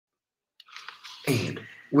And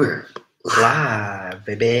we're live,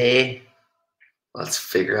 baby. Let's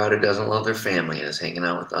figure out who doesn't love their family and is hanging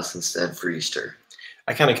out with us instead for Easter.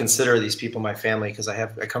 I kind of consider these people my family because I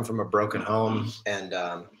come from a broken home, and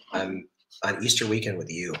I'm on Easter weekend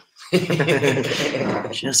with you.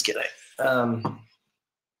 Just kidding.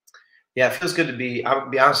 Yeah, it feels good to be. I'll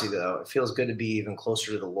be honest with you though, it feels good to be even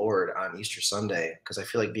closer to the Lord on Easter Sunday because I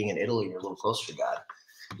feel like being in Italy, we're a little closer to God.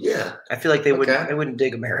 Yeah, I feel like they wouldn't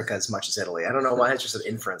dig America as much as Italy. I don't know why. It's just an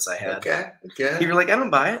inference I had. Okay. You're like, I don't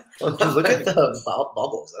buy it. Dude, look at the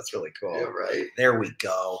bubbles. That's really cool. Yeah, right. There we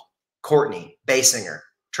go. Courtney, bass singer,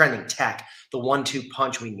 trending tech, the 1-2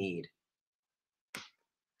 punch we need.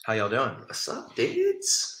 How y'all doing? What's up,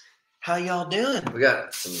 dudes? How y'all doing? We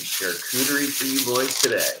got some charcuterie for you boys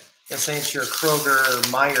today. I'm saying it's your Kroger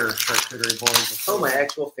Meyer charcuterie boys. Oh, my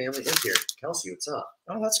actual family is here. Kelsey, what's up?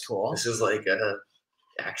 Oh, that's cool. This is like a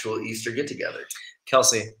actual Easter get-together.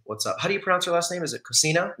 Kelsey, what's up? How do you pronounce her last name? Is it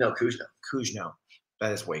Cusino? No, Kuzno. Kuzno.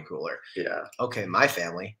 That is way cooler. Yeah. Okay, my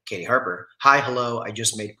family, Katie Harper. Hi, hello. I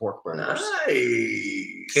just made pork burgers.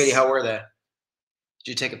 Nice. Katie, how were they?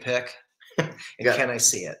 Did you take a pic? And can I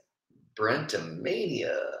see it?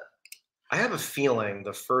 Brentomania. I have a feeling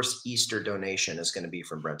the first Easter donation is going to be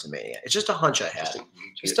from Brentomania. It's just a hunch I had.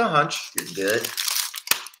 Just a hunch. You're good.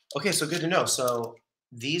 Okay, so good to know. So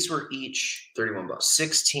these were each $31.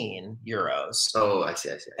 16 euros. Oh, I see.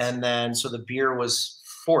 And then, so the beer was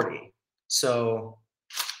 40. So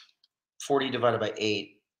 40 divided by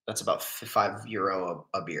 8, that's about €5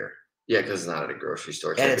 a beer. Yeah, because it's not at a grocery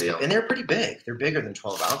store. And they're pretty big. They're bigger than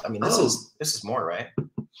 12 ounce. I mean, this is more, right?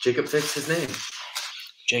 Jacob fixed his name.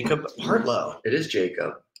 Jacob Hartlow. It is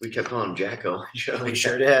Jacob. We kept calling him Jacko. We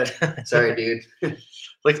sure did. Sorry, dude.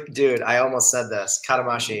 Like, dude, I almost said this.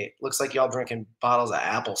 Katamashi, looks like y'all drinking bottles of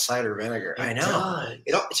apple cider vinegar. I know.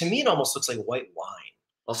 To me, it almost looks like white wine.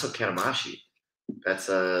 Also, Katamashi. That's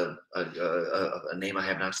a name I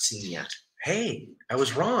have not seen yet. Hey, I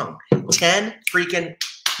was wrong. 10 freaking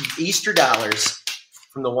Easter dollars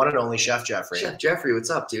from the one and only Chef Jeffrey. Chef Jeffrey, what's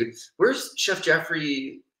up, dude? Where's Chef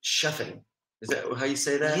Jeffrey chefing? Is that how you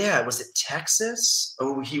say that? Yeah, was it Texas?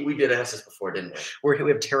 Oh, we did ask this before, didn't we?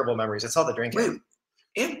 We have terrible memories. That's all the drinking. Wait,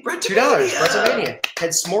 and $2. Pennsylvania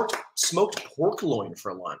had smoked pork loin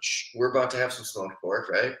for lunch. We're about to have some smoked pork,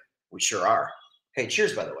 right? We sure are. Hey,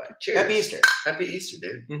 cheers, by the way. Cheers. Happy Easter. Happy Easter,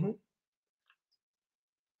 dude. Mm-hmm.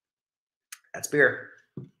 That's beer.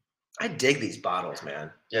 I dig these bottles,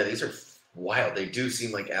 man. Yeah, these are wild. They do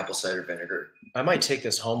seem like apple cider vinegar. I might take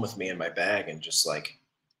this home with me in my bag and just like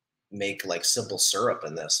make like simple syrup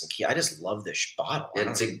in this. And I just love this bottle. And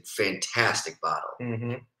it's a fantastic bottle.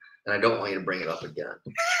 Mm-hmm. And I don't want you to bring it up again.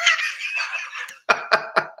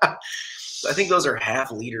 I think those are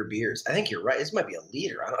half-liter beers. I think you're right. This might be a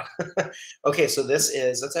liter. I don't know. Okay, so this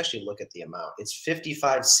is, let's actually look at the amount. It's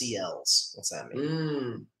 55 CLs. What's that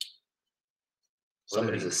mean?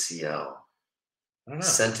 What is a CL? I don't know.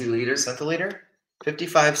 Centiliter? Centiliter?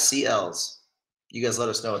 55 CLs. You guys let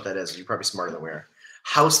us know what that is. You're probably smarter than we are.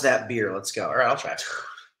 House that beer. Let's go. All right, I'll try it.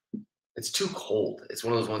 It's too cold. It's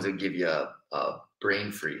one of those ones that give you a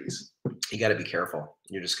brain freeze. You got to be careful.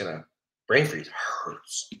 You're just going to, brain freeze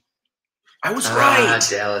hurts. I was right.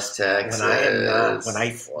 Dallas, Texas. When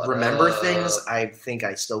I remember things, I think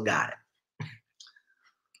I still got it.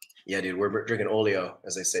 Yeah, dude, we're drinking oleo,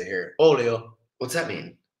 as they say here. Oleo. What's that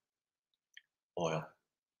mean? Oil.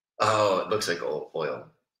 Oh, it looks like oil.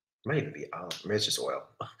 It might even be olive. Maybe it's just oil.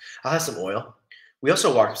 I'll have some oil. We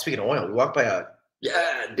also walked, speaking of oil, we walked by a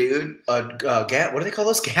dude. What do they call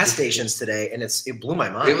those? Gas stations today, and it blew my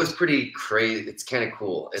mind. It was pretty crazy. It's kind of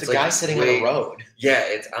cool. It's a guy sitting on the road. Yeah,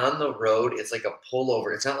 it's on the road. It's like a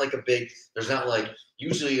pullover. It's not like a big. There's not like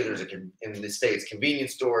usually there's in the States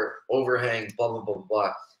convenience store overhang blah blah blah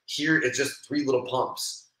blah. Here it's just 3 little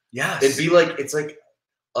pumps. Yeah, it's like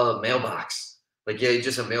a mailbox. Like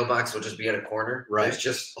just a mailbox will just be at a corner. Right. It's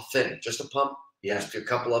just a thing, just a pump. Yeah, just a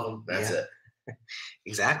couple of them. That's it.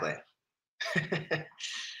 Exactly. Hey,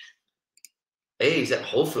 he's at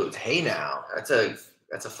Whole Foods. Hey, now that's a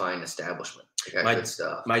fine establishment. They got good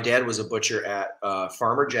stuff. My dad was a butcher at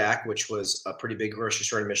Farmer Jack, which was a pretty big grocery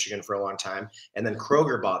store in Michigan for a long time, and then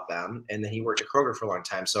Kroger bought them, and then he worked at Kroger for a long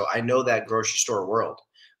time. So I know that grocery store world.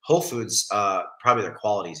 Whole Foods, probably their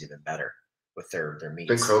quality is even better with their meats.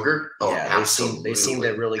 Than Kroger? Oh, yeah, they seem to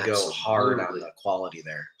really go hard on the quality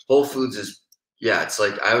there. Whole Foods is, it's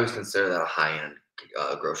like I always consider that a high-end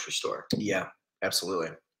grocery store. Yeah, absolutely.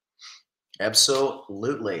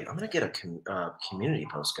 Absolutely. I'm going to get a community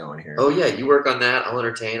post going here. Oh, yeah. You work on that. I'll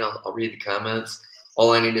entertain. I'll read the comments.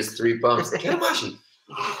 All I need is 3 bumps. Katamashi,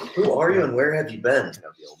 Who are you and where have you been?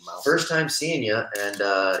 The old mouth. First time seeing you, and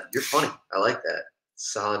you're funny. I like that.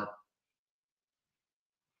 Solid.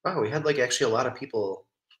 Wow, we had like actually a lot of people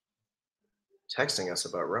texting us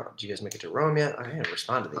about Rome. Did you guys make it to Rome yet? I didn't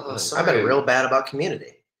respond to these. Oh, I've been real bad about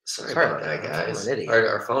community. Sorry about that, guys. I'm an idiot.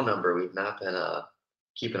 Our phone number we've not been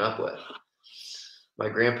keeping up with. My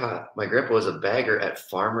grandpa was a bagger at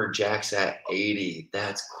Farmer Jack's at 80.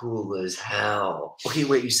 That's cool as hell. Okay,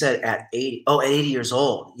 wait, you said at 80. Oh, at 80 years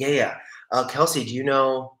old. Yeah. Kelsey, do you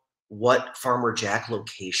know what Farmer Jack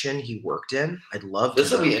location he worked in? I'd love to.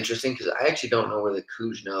 This will be interesting because I actually don't know where the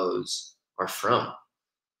Cousineaus are from.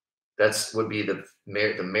 That's would be the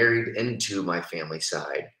married into my family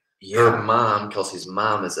side. Yeah. Her mom, Kelsey's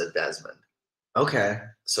mom, is a Desmond. Okay.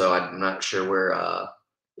 So I'm not sure where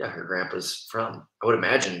her grandpa's from. I would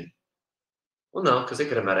imagine. Well, no, because they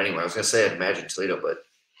could have met anywhere. I was gonna say I'd imagine Toledo, but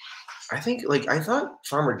I think I thought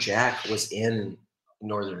Farmer Jack was in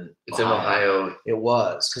northern. It's in Ohio. It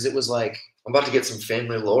was because it was like I'm about to get some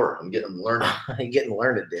family lore. I'm getting learned. Getting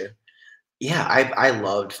learned, dude. Yeah, I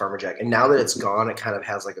loved Farmer Jack, and now that it's gone, it kind of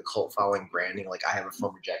has like a cult following branding. Like I have a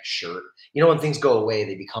Farmer Jack shirt. You know, when things go away,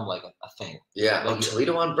 they become like a thing. Yeah. Like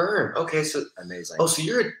Toledo on Burn. Okay, so amazing. Oh, so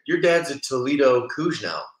your dad's a Toledo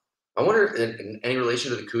Cousineau. I wonder in any relation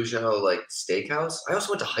to the Cousineau like steakhouse. I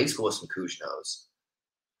also went to high school with some Cousineaus.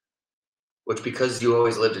 Which because you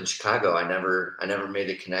always lived in Chicago, I never made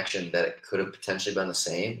the connection that it could have potentially been the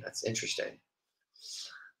same. That's interesting.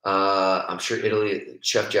 I'm sure Italy,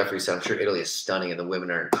 Chef Jeffrey said, I'm sure Italy is stunning and the women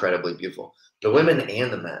are incredibly beautiful. The women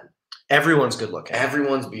and the men. Everyone's good looking.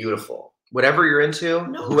 Everyone's beautiful. Whatever you're into,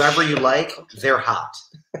 whoever you like, they're hot.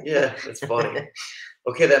 Yeah, that's funny.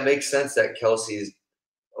 Okay, that makes sense that Kelsey's.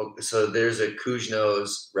 So there's a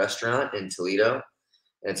Cousineau's restaurant in Toledo.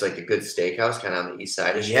 And it's like a good steakhouse kind of on the east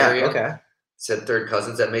side of area. Okay. Said third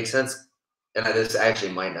cousins. That makes sense. And this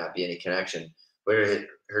actually might not be any connection. But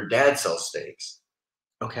her dad sells steaks.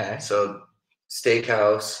 Okay. So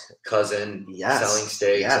steakhouse, cousin, selling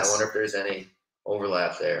steaks. Yes. I wonder if there's any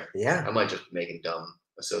overlap there. Yeah. I might just be making dumb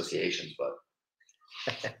associations, but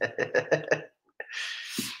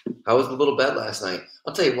how was the little bed last night?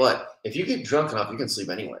 I'll tell you what, if you get drunk enough, you can sleep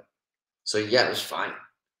anywhere. So yeah, it was fine.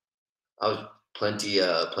 I was plenty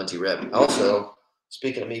ripped. Also,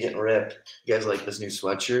 speaking of me getting ripped, you guys like this new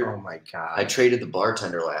sweatshirt? Oh my God. I traded the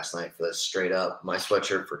bartender last night for this straight up. My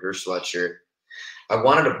sweatshirt for her sweatshirt. I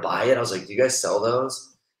wanted to buy it. I was like, do you guys sell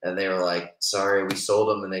those? And they were like, sorry, we sold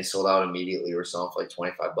them and they sold out immediately. We're selling for like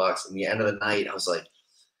 $25. And the end of the night, I was like,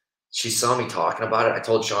 she saw me talking about it. I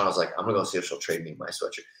told Sean, I was like, I'm gonna go see if she'll trade me my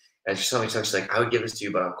sweatshirt. And she saw me talking, she's like, I would give this to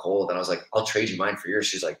you, but I'm cold. And I was like, I'll trade you mine for yours.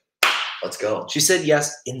 She's like, let's go. She said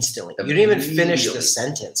yes instantly. You didn't even finish the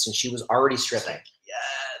sentence and she was already stripping.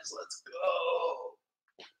 Yes, let's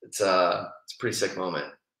go. It's a pretty sick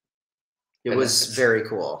moment. It was very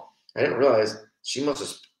cool. I didn't realize she must have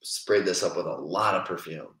sprayed this up with a lot of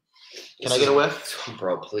perfume. Can I get a whiff?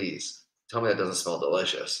 Bro, please. Tell me that doesn't smell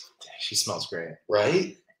delicious. She smells great.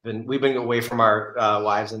 Right? We've been away from our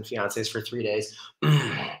wives and fiancés for 3 days.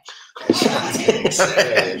 Yeah,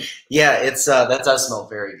 it's that does smell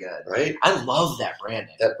very good. Right? I love that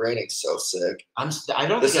branding. That branding's so sick.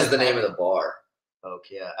 This is the name of the bar.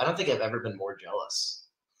 Okay, yeah. I don't think I've ever been more jealous.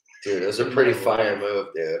 Dude, it was a pretty fire move,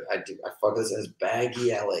 dude. I fuck this. It's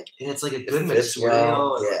baggy. I like. And it's like a good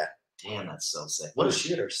material. Well. Yeah. Damn, that's so sick. What if she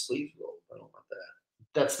had her sleeves rolled? I don't want that.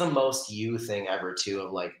 That's the most you thing ever, too.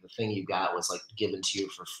 Of like the thing you got was like given to you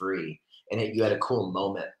for free, and you had a cool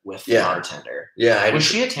moment with the bartender. Yeah. Was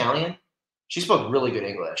she Italian? She spoke really good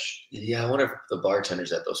English. Yeah, I wonder if the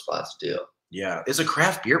bartenders at those spots do. Yeah, it's a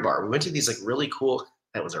craft beer bar. We went to these like really cool.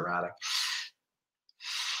 That was erotic.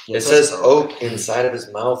 Yeah, it says oak inside of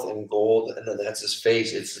his mouth in gold, and then that's his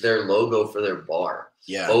face. It's their logo for their bar.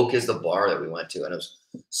 Yeah. Oak is the bar that we went to, and it was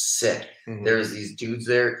sick. Mm-hmm. There was these dudes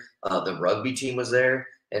there. The rugby team was there,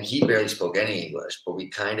 and he barely spoke any English, but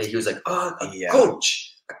he was like, oh, a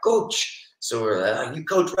coach. So we're like, you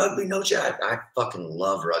coach rugby? No chat. I fucking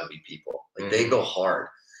love rugby people. Like they go hard.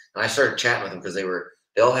 And I started chatting with them because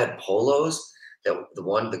they all had polos.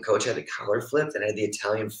 The coach had the collar flipped and had the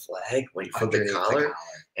Italian flag when you flip the collar.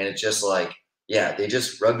 And it's just like, yeah,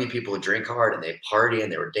 rugby people would drink hard and they party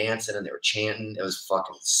and they were dancing and they were chanting. It was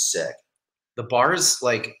fucking sick. The bars,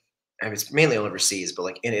 like, I mean, it's mainly overseas, but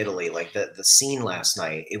like in Italy, like the scene last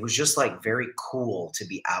night, it was just like very cool to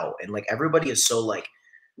be out. And like everybody is so like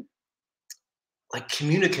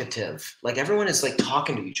communicative. Like everyone is like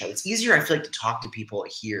talking to each other. It's easier, I feel like, to talk to people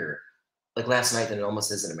here like last night than it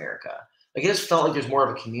almost is in America. Like it just felt like there's more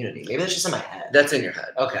of a community. Maybe that's just in my head. That's in your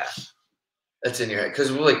head. Okay. That's in your head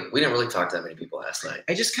because we didn't really talk to that many people last night.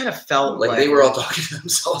 I just kind of felt like they were all talking to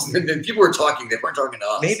themselves. And people were talking. They weren't talking to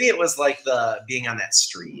us. Maybe it was like the being on that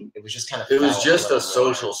street. It was just kind of. It was just a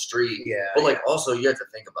social street. Yeah. But like also you have to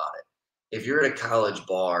think about it. If you're at a college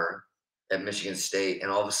bar at Michigan State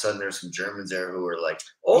and all of a sudden there's some Germans there who are like,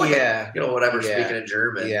 oh yeah, you know, whatever, speaking in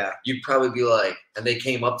German. Yeah. You'd probably be like, and they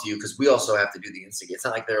came up to you because we also have to do the instigate. It's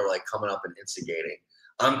not like they're like coming up and instigating.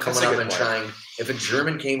 I'm coming up and trying. If a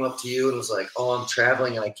German came up to you and was like, "Oh, I'm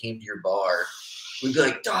traveling and I came to your bar," we'd be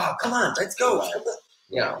like, "Dog, come on, let's go." Right.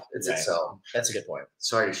 You know, it's right. So that's a good point.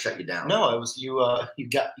 Sorry to shut you down. No, it was you. You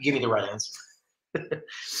gave me the right answer.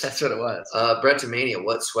 That's what it was. Brentomania,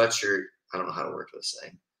 what sweatshirt? I don't know how to work this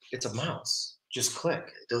thing. It's a mouse. Just click.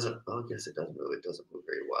 It doesn't. Oh, I guess it does move. It doesn't move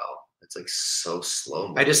very well. It's like so slow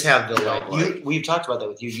moving. I just have the we've talked about that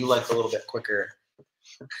with you. You like a little bit quicker.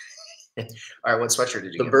 All right, what sweatshirt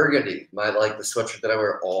did you get? The burgundy. The sweatshirt that I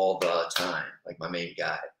wear all the time, like my main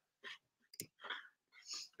guy.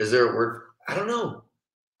 Is there a word? I don't know,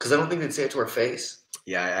 because I don't think they'd say it to our face.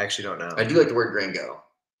 Yeah, I actually don't know. I do like the word gringo.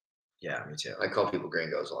 Yeah, me too. I call people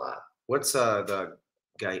gringos a lot. What's the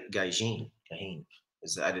gaijin?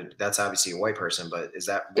 Is that that's obviously a white person, but is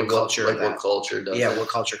that what culture? Like what culture does? Yeah, what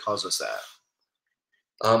culture calls us that?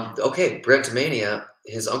 Okay, Brentomania,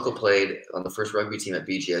 his uncle played on the first rugby team at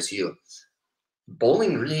BGSU.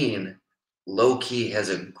 Bowling Green, low key, has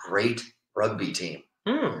a great rugby team.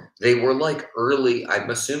 They were like early. I'm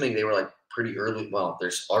assuming they were like pretty early. Well,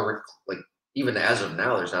 there's already like even as of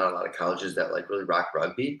now, there's not a lot of colleges that like really rock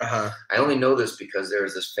rugby. I only know this because there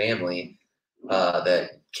was this family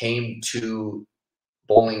that came to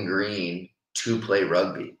Bowling Green to play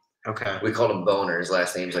rugby. Okay. We called him Boner. His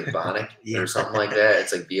last name's like Bonick or something like that.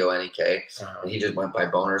 It's like B-O-N-E-K. And he just went by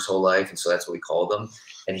Boner his whole life. And so that's what we called him.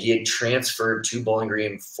 And he had transferred to Bowling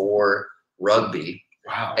Green for rugby.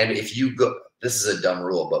 Wow. And if you go, this is a dumb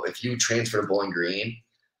rule, but if you transfer to Bowling Green,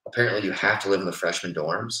 apparently you have to live in the freshman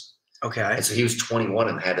dorms. Okay. And so he was 21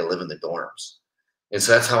 and had to live in the dorms. And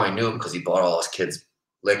so that's how I knew him, because he bought all his kids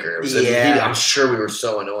liquor. It was I'm sure we were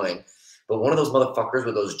so annoying. But one of those motherfuckers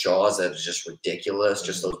with those jaws that is just ridiculous,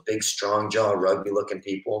 just those big, strong jaw, rugby-looking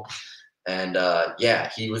people. And,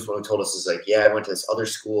 he was one who told us, is like, I went to this other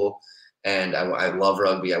school, and I love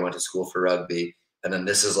rugby. I went to school for rugby. And then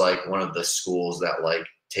this is, like, one of the schools that, like,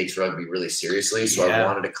 takes rugby really seriously. So I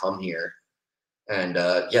wanted to come here. And,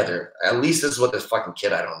 they're at least this is what this fucking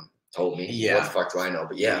kid told me. Yeah. What the fuck do I know?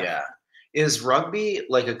 But, yeah. Is rugby,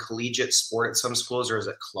 like, a collegiate sport at some schools, or is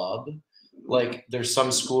it club? Like, there's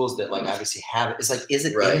some schools that like obviously have it. It's like, is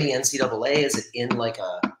it in the NCAA? Is it in like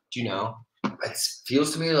do you know? It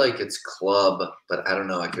feels to me like it's club, but I don't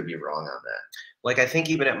know. I could be wrong on that. Like, I think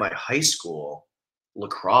even at my high school,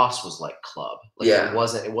 lacrosse was like club. Like, it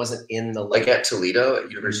wasn't in the like at Toledo, at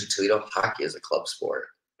University of Toledo, hockey is a club sport.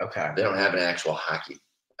 Okay. They don't have an actual hockey.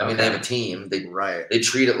 I mean, they have a team. They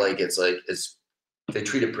treat it like it's they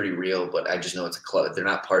treat it pretty real, but I just know it's a club. They're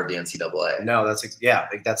not part of the NCAA. No, that's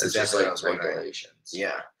exactly just what I like was wondering. regulations.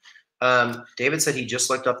 Yeah. David said he just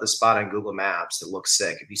looked up the spot on Google Maps. It looks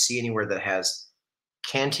sick. If you see anywhere that has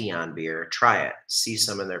Cantillon beer, try it. See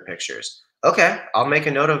some in their pictures. Okay, I'll make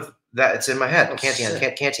a note of that. It's in my head. Cantillon.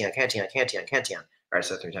 All right,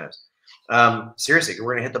 so 3 times. Seriously,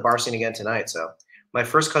 we're gonna hit the bar scene again tonight. So my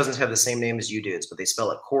first cousins have the same name as you dudes, but they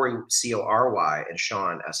spell it Corey, C-O-R-Y, and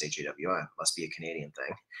Sean, S-H-A-W-N. Must be a Canadian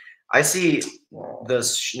thing. I see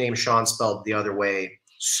the name Sean spelled the other way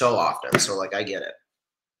so often, so like I get it.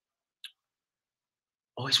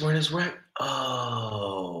 Oh, he's wearing his red.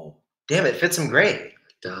 Oh, damn it! Fits him great. It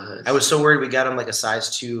does. I was so worried we got him like a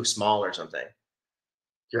size 2 small or something.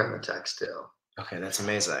 You're on the text too. Okay, that's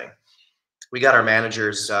amazing. We got our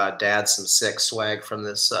manager's dad some sick swag from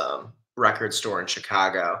this record store in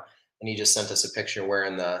Chicago, and he just sent us a picture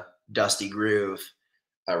wearing the Dusty Groove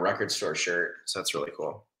record store shirt. So that's really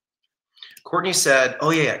cool. Courtney said,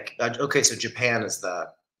 "Oh yeah, okay. So Japan is the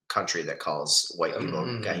country that calls white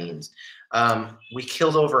people gains." We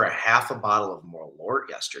killed over a half a bottle of Malort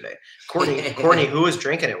yesterday. Courtney, who was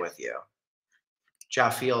drinking it with you?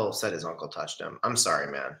 Jaffiel said his uncle touched him. I'm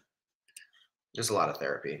sorry, man. There's a lot of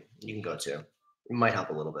therapy you can go to. It might help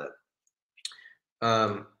a little bit.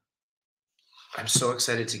 I'm so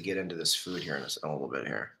excited to get into this food here in a little bit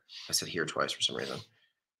here. I said here twice for some reason.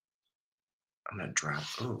 I'm going to drop.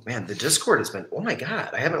 Oh, man, the Discord has been, oh, my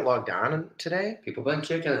God. I haven't logged on today. People been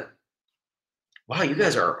kicking it. Wow, you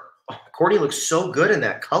guys are, Courtney looks so good in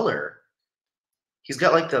that color. He's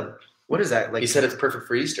got like the, what is that? Like, he said it's perfect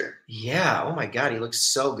for Easter. Yeah, oh, my God, he looks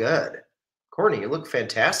so good. Courtney, you look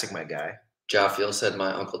fantastic, my guy. Jaffiel said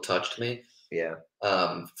my uncle touched me. Yeah.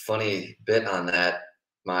 Funny bit on that.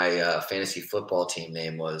 my fantasy football team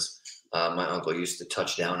name was my uncle used to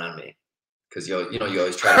touch down on me because you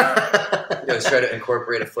always try to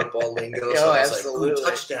incorporate a football lingo. So I was absolutely. like, ooh,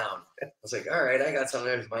 touchdown. I was like, all right, I got something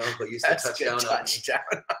there. My uncle used to touch down on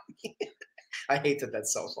me. I hate that.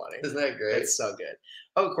 That's so funny. Isn't that great? It's so good.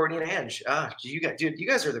 Oh, Courtney and Ange. You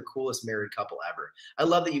guys are the coolest married couple ever. I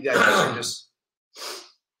love that you guys are just.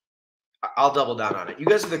 I'll double down on it. You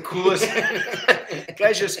guys are the coolest. You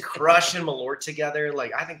guys just crushing Malort together.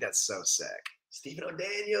 Like, I think that's so sick. Stephen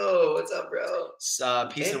O'Daniel, what's up, bro?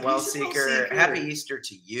 Peace and well seeker. Happy Easter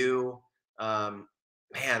to you.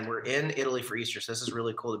 Man, we're in Italy for Easter, so this is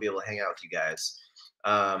really cool to be able to hang out with you guys.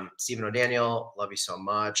 Stephen O'Daniel, love you so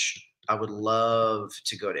much. I would love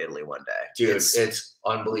to go to Italy one day. Dude, it's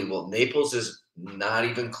unbelievable. Naples is not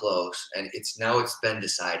even close, and it's been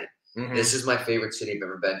decided. Mm-hmm. This is my favorite city I've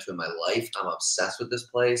ever been to in my life. I'm obsessed with this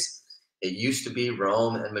place. It used to be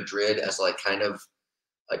Rome and Madrid as like kind of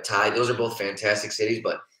a tie. Those are both fantastic cities,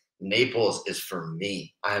 but Naples is for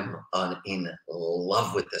me. I'm in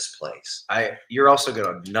love with this place. You're also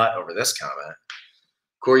going to nut over this comment.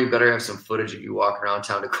 Corey, you better have some footage of you walking around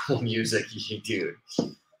town to cool music.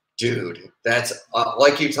 Dude, that's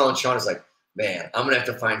like you telling Sean, is like, man, I'm going to have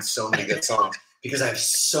to find so many good songs because I have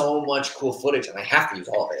so much cool footage and I have to use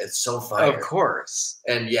all of it. It's so fire. Of course.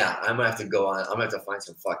 And yeah, I'm going to have to go on. I'm going to have to find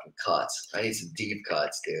some fucking cuts. I need some deep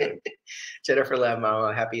cuts, dude. Jennifer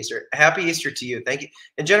Lavmama, happy Easter. Happy Easter to you. Thank you.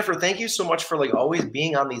 And Jennifer, thank you so much for like always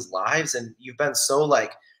being on these lives. And you've been so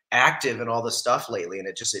like active in all this stuff lately. And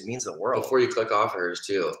it means the world. Before you click off hers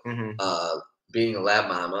too, being a lab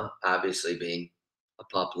mama, obviously being a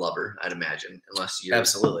pup lover, I'd imagine, unless your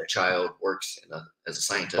child works as a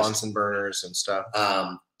scientist. Bunsen burners and stuff.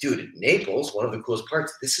 Dude, Naples, one of the coolest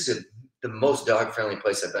parts. This is the most dog-friendly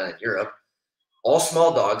place I've been in Europe. All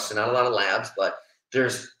small dogs, so not a lot of labs, but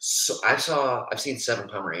I've seen 7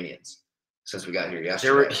 Pomeranians since we got here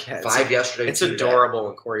yesterday. 5 yesterday. It's adorable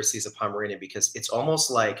when Corey sees a Pomeranian because it's almost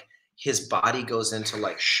like his body goes into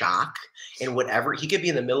like shock, and whatever, he could be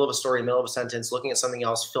in the middle of a story, in the middle of a sentence, looking at something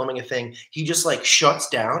else, filming a thing. He just like shuts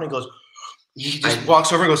down and goes, he just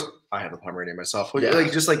walks over and goes, I have a Pomeranian myself. Yeah.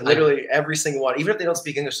 Like just like literally every single one, even if they don't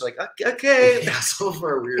speak English, they're like, okay. Yeah, so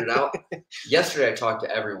far weirded out. Yesterday I talked to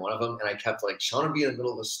every one of them and I kept like, Sean would be in the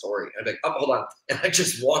middle of a story. And I'd be like, oh, hold on. And I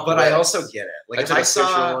just walked away. I also get it. Like if I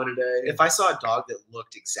saw a dog that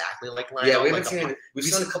looked exactly like Lionel. Yeah, we've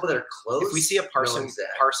seen a couple that are close. If we see a Parson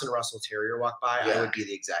Russell Terrier walk by, I would be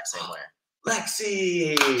the exact same way.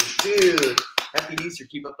 Lexi, dude, happy Easter.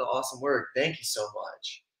 Keep up the awesome work. Thank you so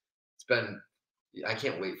much. I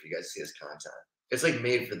can't wait for you guys to see this content. It's like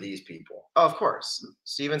made for these people. Oh, of course.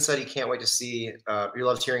 Steven said he can't wait to see. He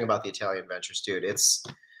loves hearing about the Italian adventures, dude.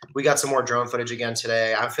 We got some more drone footage again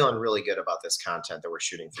today. I'm feeling really good about this content that we're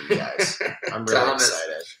shooting for you guys. I'm really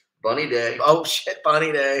excited. Bunny day. Oh shit,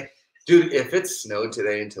 bunny day, dude. If it snowed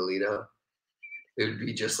today in Toledo, it would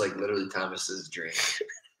be just like literally Thomas's dream.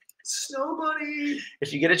 Snow bunny.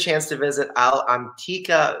 If you get a chance to visit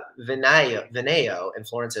Antica Veneo in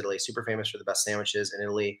Florence, Italy, super famous for the best sandwiches in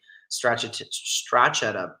Italy,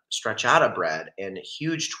 stracciata bread, and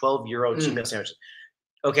huge 12 euro 2-meal sandwiches.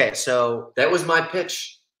 Okay, so that was my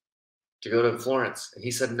pitch to go to Florence, and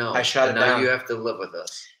he said no. I shut it down. Now you have to live with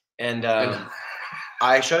us. And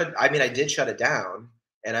I shut it. I mean, I did shut it down,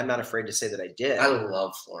 and I'm not afraid to say that I did. I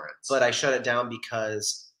love Florence, but I shut it down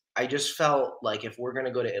because I just felt like if we're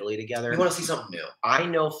gonna go to Italy together, you want to see something new. I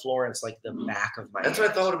know Florence like the back of my. That's hand.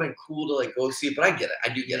 what I thought would have been cool to like go see, but I get it. I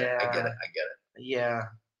do get it. I get it. Yeah.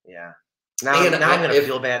 Now I'm gonna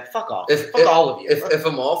feel bad. Fuck off. Fuck all of you. If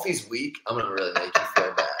Amalfi's weak, I'm gonna really make you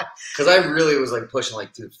feel bad. Because I really was like pushing,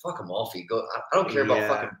 like, dude, fuck Amalfi. Go. I don't care about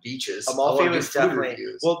fucking beaches. Amalfi was definitely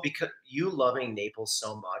because you loving Naples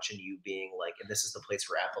so much and you being like, and this is the place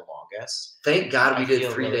we're at the longest. Thank God we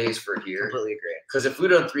did 3 days for here. Completely agree. Because if we'd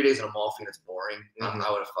done 3 days in Amalfi and it's boring,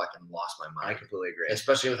 I would have fucking lost my mind. I completely agree.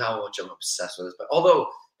 Especially with how much I'm obsessed with this. But although,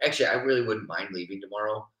 actually, I really wouldn't mind leaving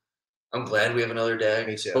tomorrow. I'm glad we have another day.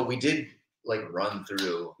 Me too. But we did like run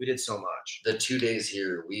through. We did so much. The 2 days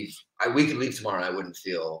here, we could leave tomorrow and I wouldn't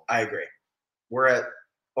feel. I agree. We're at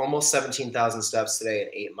almost 17,000 steps today and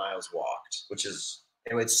 8 miles walked, which is,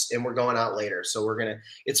 and we're going out later. So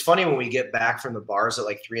it's funny when we get back from the bars at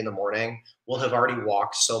like 3 in the morning, we'll have already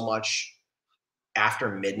walked so much after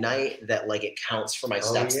midnight that like it counts for my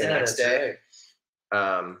steps the next day.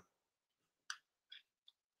 Right.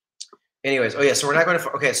 Anyways, so we're not going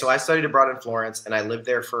to, so I studied abroad in Florence and I lived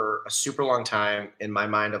there for a super long time in my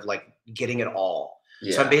mind of like getting it all.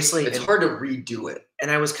 Yeah. So I'm basically, it's hard to redo it.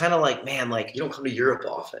 And I was kind of like, man, like you don't come to Europe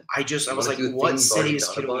often. I was like, what cities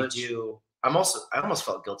can we do? I almost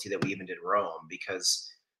felt guilty that we even did Rome because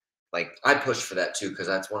like I pushed for that too because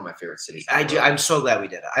that's one of my favorite cities. I do. I'm so glad we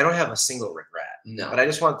did it. I don't have a single regret. No. But I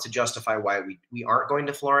just wanted to justify why we aren't going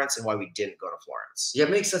to Florence and why we didn't go to Florence. Yeah,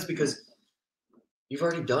 it makes sense because you've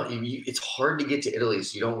already done. It's hard to get to Italy,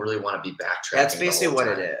 so you don't really want to be backtracking. That's basically what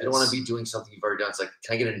it is. You don't want to be doing something you've already done. It's like,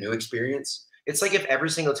 can I get a new experience? It's like if every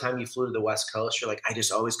single time you flew to the West Coast, you're like, I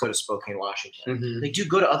just always go to Spokane, Washington. Like, do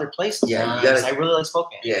go to other places. Yeah, you gotta, I really like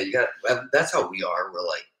Spokane. Yeah, you got. That's how we are. We're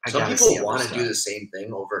like, some people want to do the same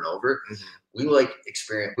thing over and over. We like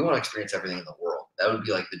experience. We want to experience everything in the world. That would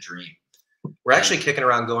be like the dream. We're actually kicking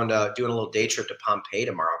around doing a little day trip to Pompeii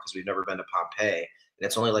tomorrow because we've never been to Pompeii, and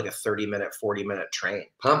it's only like a 30-minute, 40-minute train.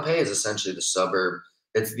 Pompeii is essentially the suburb.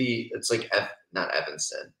 It's like not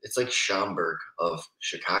Evanston. It's like Schaumburg of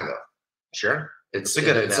Chicago. Sure, it's a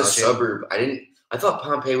good analogy. It's a suburb. I thought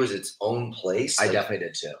Pompeii was its own place. I definitely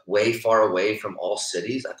did too. Way far away from all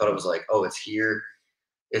cities. I thought it was like, oh, it's here.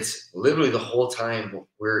 It's literally the whole time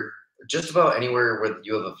we're just about anywhere where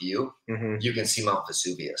you have a view, you can see Mount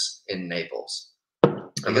Vesuvius in Naples.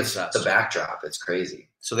 Like it's the backdrop. It's crazy.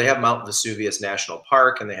 So they have Mount Vesuvius National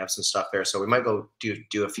Park, and they have some stuff there. So we might go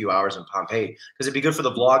do a few hours in Pompeii because it'd be good for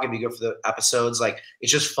the vlog. It'd be good for the episodes. Like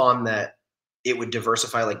it's just fun that it would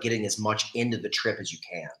diversify, like getting as much into the trip as you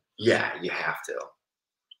can. Yeah, you have to.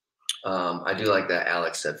 I do like that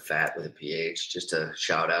Alex said fat with a PH. Just a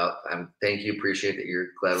shout out. Thank you. Appreciate that. You're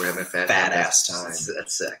glad we're having a fat ass time.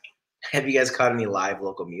 That's sick. Have you guys caught any live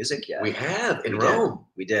local music yet? We have in Rome.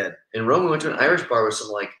 We did. In Rome, we went to an Irish bar with some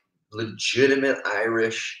like legitimate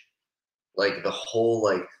Irish, like the whole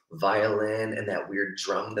like violin and that weird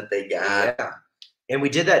drum that they got. Yeah. And we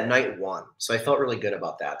did that night one. So I felt really good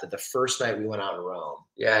about that. That the first night we went out in Rome.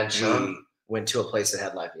 Yeah, and Sean went to a place that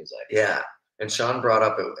had live music. Yeah. And Sean brought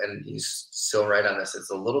up, and he's still right on this.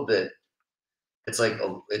 It's a little bit, it's like,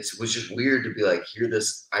 it was just weird to be like, hear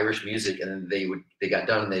this Irish music. And then they got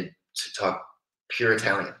done and they talk pure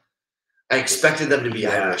Italian. I expected them to be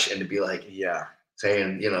Irish and to be like,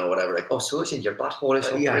 saying, whatever, like, oh, so it's in your butthole or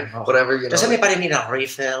something, whatever, Does anybody need a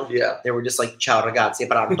refill? Yeah. They were just like, ciao ragazzi,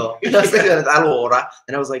 pronto. Allora.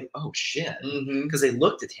 And I was like, oh shit. Because they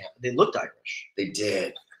looked at him. They looked Irish. They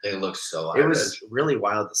did. They looked so Irish. It was really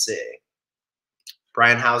wild to see.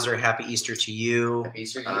 Brian Hauser, happy Easter to you. Happy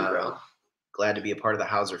Easter to you, bro. Glad to be a part of the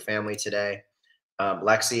Hauser family today.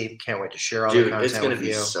 Lexi, can't wait to share all the content with you. It's going to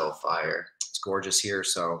be so fire. It's gorgeous here.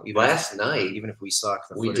 So last night, even if we suck,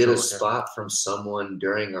 we did a spot from someone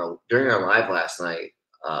during our live last night,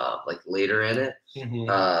 like later in it.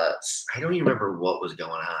 I don't even remember what was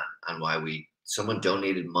going on why someone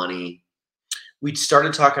donated money. We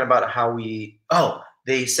started talking about how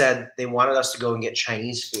they said they wanted us to go and get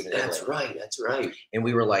Chinese food. That's right. That's right. And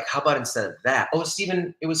we were like, how about instead of that? Oh,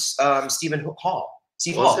 Stephen Hall.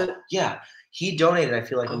 Steve Hall. Yeah. He donated, I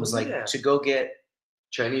feel like, and was like, to go get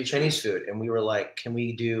Chinese food. And we were like, can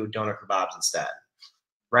we do doner kebabs instead?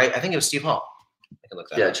 Right? I think it was Steve Hall. I can look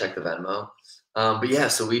that up. Check the Venmo. But yeah,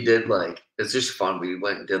 so we did it's just fun. We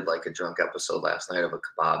went and did like a drunk episode last night of a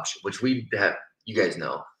kebab, which we have, you guys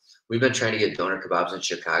know. We've been trying to get doner kebabs in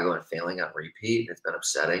Chicago and failing on repeat. It's been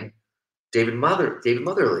upsetting. David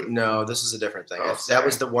Motherly. No, this is a different thing. That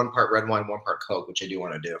was the one part red wine, one part Coke, which I do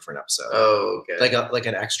want to do for an episode. Oh, okay. Like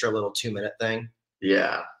an extra little 2-minute thing.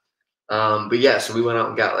 Yeah. But yeah, so we went out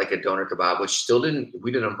and got like a doner kebab, which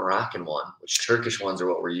we did a Moroccan one, which Turkish ones are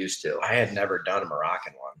what we're used to. I had never done a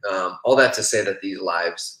Moroccan one. All that to say that these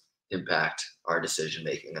lives impact our decision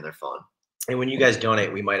making and they're fun. And when you guys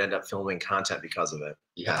donate, we might end up filming content because of it.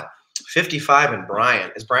 Yeah. 55 and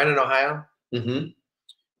Brian. Is Brian in Ohio? Mm-hmm.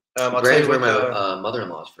 I'll tell you where my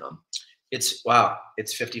mother-in-law is from. It's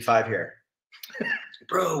 55 here.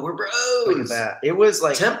 Bro, we're bros. Look at that. It was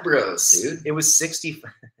like temp bros, dude. It was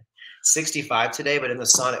 65 today, but in the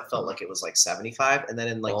sun it felt like it was like 75, and then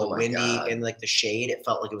in like the windy and like the shade, it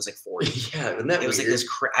felt like it was like 40. Yeah, and that was like this.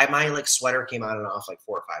 My like sweater came on and off like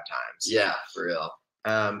 4 or 5 times. Yeah, for real.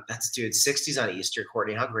 That's 60s on Easter,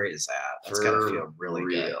 Courtney. How great is that? That's gotta feel really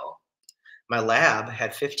good. My lab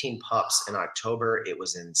had 15 pups in October. It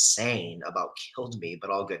was insane. About killed me, but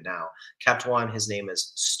all good now. Kept one. His name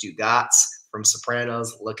is Stugatz from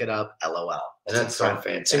Sopranos. Look it up. LOL. And that's so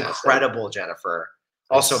fantastic. It's incredible, Jennifer.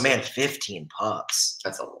 Also, man, 15 pups.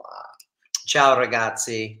 That's a lot. Ciao,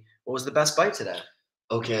 ragazzi. What was the best bite today?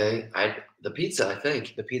 Okay, the pizza, I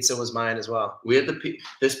think. The pizza was mine as well. We had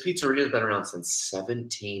this pizzeria has been around since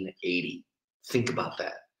 1780. Think about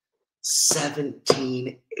that.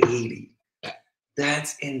 1780.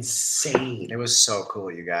 That's insane. It was so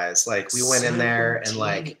cool, you guys. Like we went in there and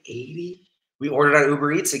like 80. We ordered on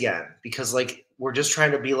Uber Eats again because like we're just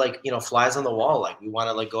trying to be like, you know, flies on the wall. Like we want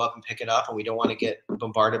to like go up and pick it up, and we don't want to get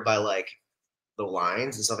bombarded by like the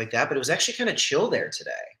lines and stuff like that. But it was actually kind of chill there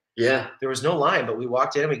today. Yeah. There was no line, but we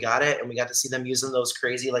walked in and we got it, and we got to see them using those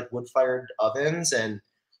crazy like wood-fired ovens, and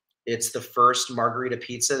it's the first margarita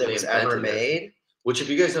pizza that was ever made. Which, if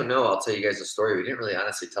you guys don't know, I'll tell you guys a story. We didn't really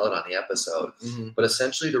honestly tell it on the episode, but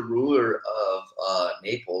essentially the ruler of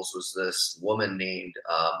Naples was this woman named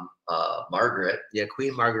Margaret. Yeah,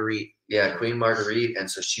 Queen Marguerite. Yeah, Queen Marguerite. And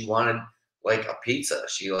so she wanted like a pizza.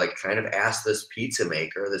 She like kind of asked this pizza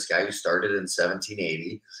maker, this guy who started in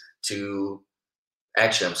 1780, to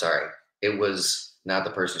actually, I'm sorry, it was not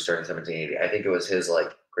the person who started in 1780. I think it was his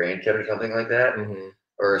like grandkid or something like that,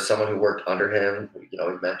 or someone who worked under him, you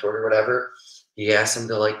know, he mentored or whatever. He asked him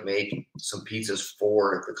to like make some pizzas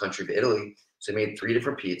for the country of Italy. So he made 3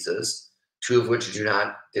 different pizzas, 2 of which did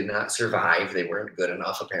not survive. They weren't good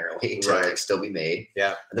enough apparently to like still be made.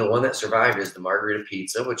 Yeah. And the one that survived is the margarita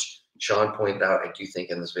pizza, which Sean pointed out, I do think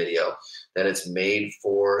in this video, that it's made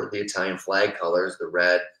for the Italian flag colors, the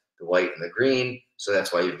red, the white, and the green. So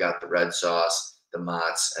that's why you've got the red sauce, the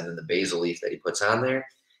mozz, and then the basil leaf that he puts on there.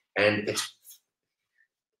 And it's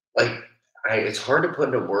like, it's hard to put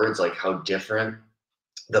into words like how different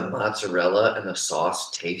the mozzarella and the sauce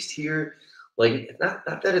taste here. Like, not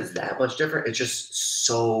that it's that much different. It's just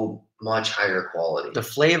so much higher quality. The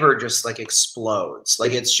flavor just like explodes.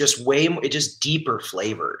 Like it's just way more, it's just deeper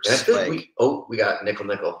flavors. And I feel like we got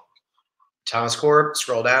nickel. Thomas Corp,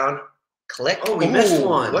 scroll down, click. Oh, we missed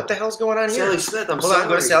one. What the hell's going on here? Sally Smith, Hold on,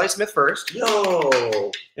 go to Sally Smith first.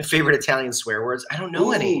 Yo. My favorite Italian swear words. I don't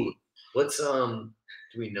know any. Let's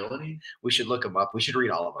do we know any? We should look them up. We should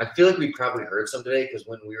read all of them. I feel like we probably heard some today because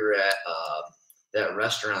when we were at that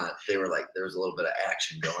restaurant, they were like, there was a little bit of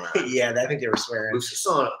action going on. Yeah, I think they were swearing. We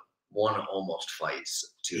saw one almost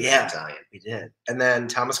fights to Italian. We did. And then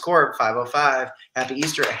Thomas Corp, 505, Happy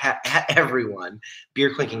Easter at everyone.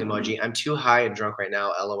 Beer clinking emoji. I'm too high and drunk right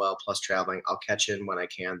now. LOL plus traveling. I'll catch in when I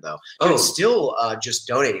can though. Dude, still just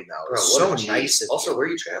donating though. Bro, so nice. Also, where are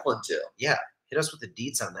you traveling to? Yeah, hit us with the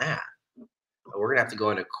deets on that. We're gonna have to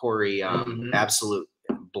go into Corey absolute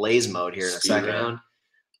blaze mode here in a second.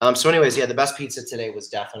 So anyways, yeah, the best pizza today was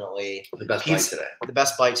definitely the best bite today. The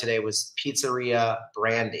best bite today was Pizzeria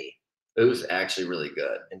Brandy. It was actually really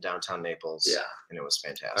good in downtown Naples. Yeah, and it was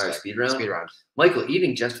fantastic. All right, speed round. Michael,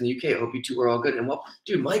 eating just in the UK. I hope you two are all good. And well,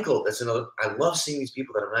 dude, Michael, that's another. I love seeing these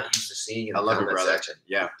people that I'm not used to seeing in the comment section.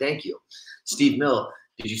 Yeah, thank you, Steve Mill.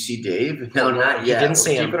 Did you see Dave? No, not yet. Didn't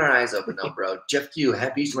see him. Keeping our eyes open, though, bro. Jeff Q,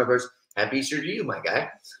 happy Easter, my brothers. Happy Easter to you, my guy.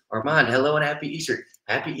 Armand, hello and happy Easter.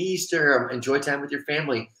 Happy Easter. Enjoy time with your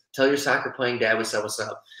family. Tell your soccer playing dad what's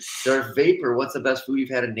up. Darth Vapor, what's the best food you've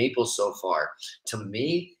had in Naples so far? To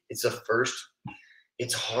me, it's the first.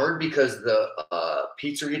 It's hard because the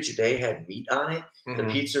pizzeria today had meat on it. The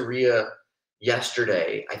pizzeria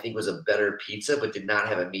yesterday, I think, was a better pizza, but did not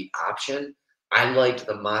have a meat option. I liked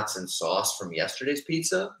the mozz and sauce from yesterday's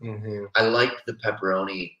pizza. I liked the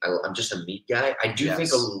pepperoni. I'm just a meat guy. I do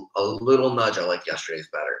think a little nudge. I like yesterday's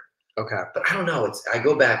better. Okay, but I don't know. I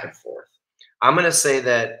go back and forth. I'm gonna say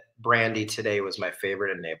that Brandy today was my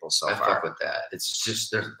favorite in Naples so far. I fuck with that. It's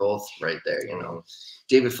just they're both right there, you know.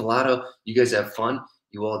 David Filato, you guys have fun.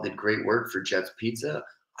 You all did great work for Jet's Pizza.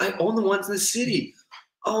 I own the ones in the city.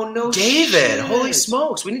 Oh no, David! Shit. Holy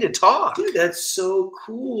smokes, we need to talk, dude. That's so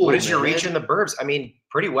cool. What is your reach in the burbs? I mean,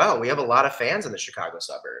 pretty well. We have a lot of fans in the Chicago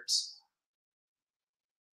suburbs.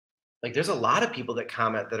 Like, there's a lot of people that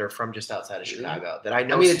comment that are from just outside of Chicago that I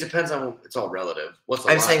know. I mean, it depends on. It's all relative.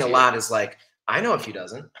 I'm saying a lot is like I know a few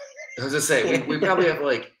dozen. I was just saying we probably have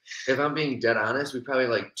like, if I'm being dead honest, we probably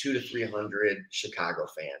like 200 to 300 Chicago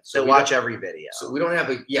fans. So that watch every video. So we don't have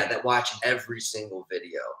that watch every single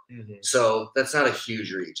video. So that's not a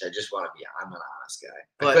huge reach. I just want to be. I'm an honest guy.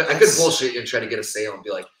 But I could bullshit and try to get a sale and be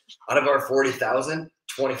like, out of our 40,000,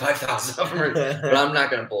 25,000 of them are. But I'm not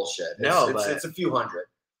gonna bullshit. It's a few hundred.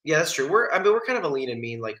 Yeah, that's true. We're kind of a lean and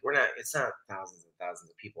mean. Like we're not. It's not thousands and thousands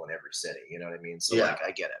of people in every city. You know what I mean? So like,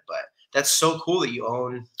 I get it. But that's so cool that you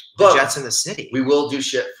own the Jets in the city. We will do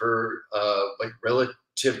shit for like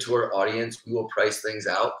relative to our audience. We will price things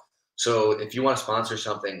out. So if you want to sponsor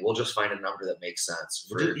something, we'll just find a number that makes sense.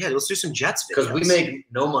 Let's do some Jets videos. Because we make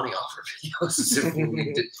no money off our videos.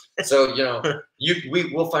 So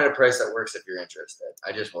we'll find a price that works if you're interested.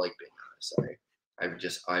 I just like being honest. Sorry.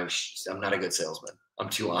 I'm not a good salesman. I'm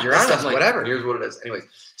too honest. You're honest, like, whatever. Here's what it is. Anyways,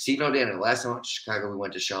 Steve O'Daniel, last time I went to Chicago, we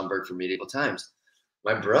went to Schaumburg for Medieval Times.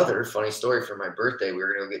 My brother, funny story, for my birthday, we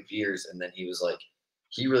were going to go get beers. And then he was like,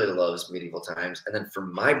 he really loves Medieval Times. And then for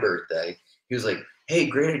my birthday, he was like, hey,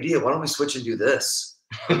 great idea. Why don't we switch and do this?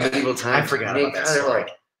 Medieval Times. I forgot about that story.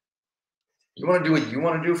 You want to do what you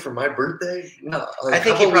want to do for my birthday? No, like, I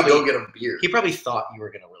think how he about we probably go get a beer. He probably thought you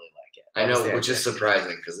were gonna really like it. I That was know, the which idea. is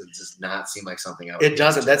surprising because it does not seem like something I would It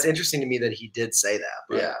doesn't. do. That's interesting to me that he did say that.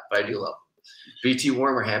 But. Yeah, but I do love him. BT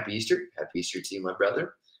Warmer, happy Easter. Happy Easter to you, my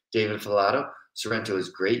brother. David Filato, Sorrento is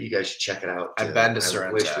great. You guys should check it out. I've been to I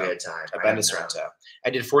Sorrento. wish we had time. I've been to Sorrento. I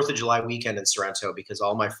did 4th of July weekend in Sorrento because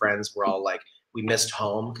all my friends were all like, we missed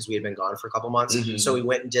home because we had been gone for a couple months. So we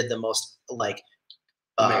went and did the most like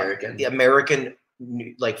the American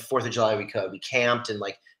like 4th of July we could. We camped and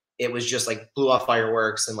like it was just like blew off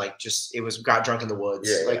fireworks and like just it was got drunk in the woods.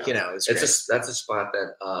 You know, it's that's a spot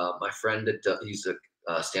that my friend that he's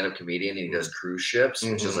a stand-up comedian and he does cruise ships,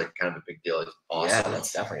 which is like kind of a big deal. It's awesome. Yeah,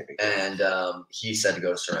 that's definitely a big deal. And he said to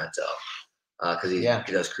go to Sorrento because he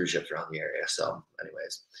does cruise ships around the area. So,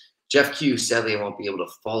 anyways, Jeff Q. Sadly, I won't be able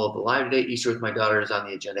to follow the live today. Easter with my daughter is on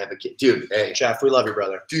the agenda. Have a kid, dude. Hey, Jeff, we love you,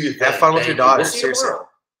 brother. Do you have fun with your daughter? We'll seriously.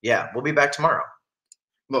 Yeah, we'll be back tomorrow.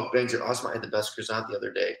 Mukbangs are awesome. I had the best croissant the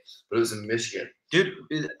other day, but it was in Michigan. Dude,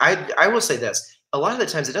 I will say this. A lot of the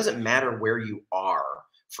times it doesn't matter where you are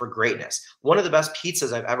for greatness. One of the best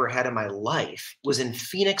pizzas I've ever had in my life was in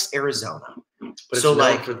Phoenix, Arizona. But so it's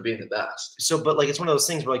like for being the best. So, but like it's one of those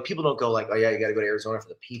things where like people don't go like, oh yeah, you got to go to Arizona for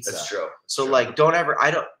the pizza. That's true. So like, don't ever.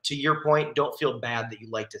 To your point, don't feel bad that you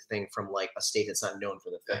like to think from like a state that's not known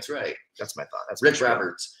for the thing. That's right. That's my thought. That's Rich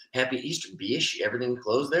Roberts. Happy Easter. Be everything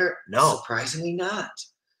closed there? No, surprisingly not.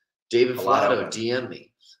 David Filato, DM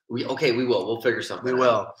me. We will. We'll figure something out. We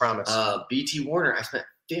will. Promise. BT Warner, I spent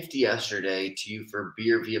 $50 yesterday to you for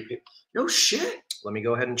beer via PayPal. No shit. Let me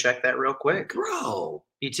go ahead and check that real quick. Bro.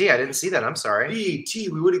 BT, I didn't see that. I'm sorry. BT,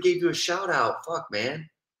 we would have gave you a shout out. Fuck, man.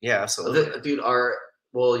 Yeah, absolutely. Dude,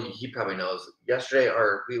 he probably knows. Yesterday,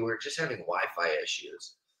 we were just having Wi-Fi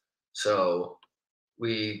issues. So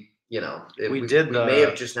we may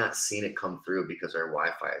have just not seen it come through because our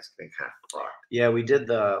Wi-Fi has been kind of fucked. Yeah, we did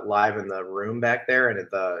the live in the room back there, and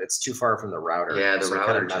it's too far from the router. Yeah, the router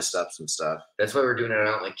kind of messed up some stuff. That's why we're doing it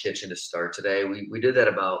out in my kitchen to start today. We did that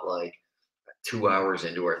about like 2 hours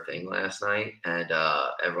into our thing last night, and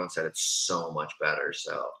everyone said it's so much better.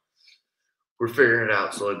 So we're figuring it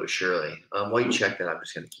out slowly but surely. While you check that, I'm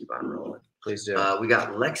just gonna keep on rolling. Please do. We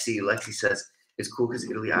got Lexi. Lexi says it's cool because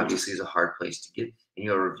Italy obviously is a hard place to get. And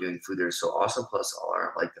you're reviewing food there is so awesome. Plus, all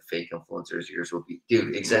our like the fake influencers, yours will be,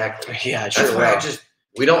 dude. Exactly. Yeah, that's why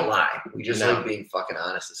we don't lie. We just like being fucking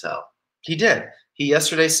honest as hell. He did. He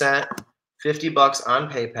yesterday sent $50 on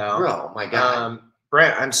PayPal. Bro, my God.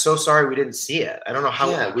 Brent, I'm so sorry we didn't see it. I don't know how.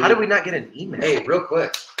 Yeah, how did we not get an email? Hey, real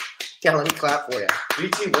quick. Yeah, let me clap for you.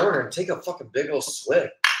 BT Warner, take a fucking big old swig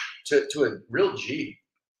to a real G.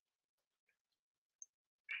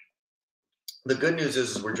 The good news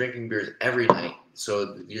is we're drinking beers every night,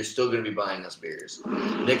 so you're still going to be buying us beers.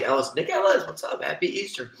 Nick Ellis, what's up? Happy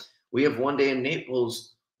Easter. We have one day in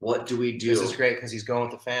Naples. What do we do? This is great because he's going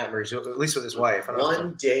with the fam, or at least with his wife.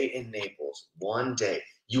 One day in Naples. One day.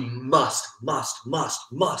 You must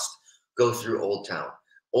go through Old Town.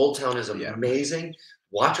 Old Town is amazing.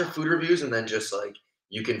 Watch our food reviews and then just like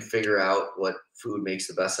you can figure out what food makes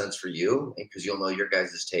the best sense for you because you'll know your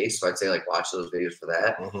guys' taste. So I'd say like watch those videos for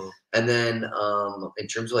that. And then in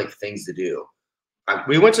terms of like things to do.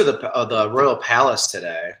 We went to the Royal Palace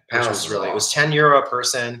today, which was really, it was €10 a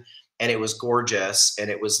person and it was gorgeous. And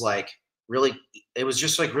it was like really, it was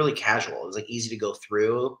just like really casual. It was like easy to go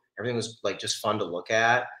through. Everything was like just fun to look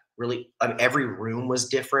at. Really, every room was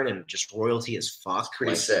different and just royalty as fuck.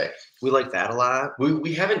 Pretty sick. We like that a lot.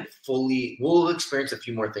 We haven't fully. We'll experience a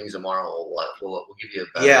few more things tomorrow. We'll give you a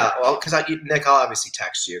better. Yeah, well, because Nick, I'll obviously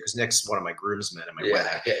text you because Nick's one of my groomsmen at my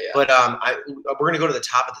wedding. Yeah. But we're gonna go to the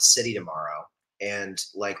top of the city tomorrow, and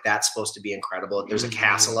like that's supposed to be incredible. There's a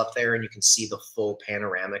castle up there, and you can see the full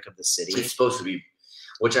panoramic of the city. It's supposed to be,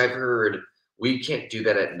 which I've heard. We can't do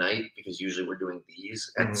that at night because usually we're doing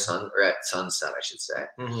these at sunset, I should say.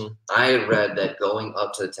 I had read that going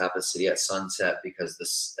up to the top of the city at sunset because the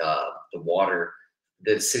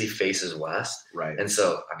city faces west, right? And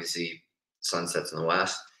so obviously sunsets in the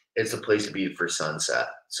west. It's a place to be for sunset.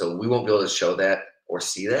 So we won't be able to show that or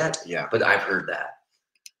see that. Yeah, but I've heard that.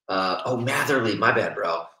 Matherly, my bad,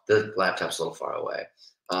 bro. The laptop's a little far away.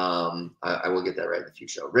 I will get that right in the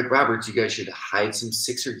future. Rick Roberts, you guys should hide some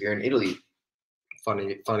Sixer gear in Italy.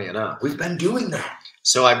 Funny enough, we've been doing that.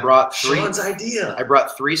 So I brought Sean's idea. I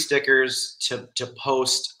brought 3 stickers to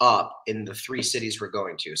post up in the 3 cities we're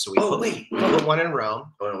going to. So we put one in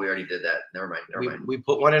Rome. Oh no, we already did that. Never mind. We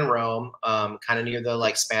put one in Rome, kind of near the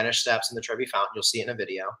like Spanish Steps and the Trevi Fountain. You'll see it in a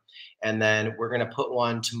video. And then we're gonna put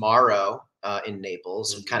one tomorrow in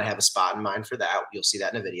Naples. We kind of have a spot in mind for that. You'll see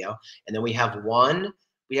that in a video. And then we have one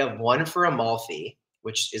for Amalfi.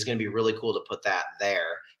 which is going to be really cool to put that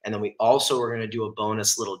there. And then we also are going to do a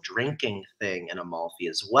bonus little drinking thing in Amalfi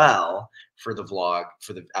as well for the vlog,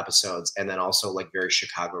 for the episodes, and then also like very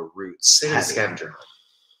Chicago roots. Scavenger hunt.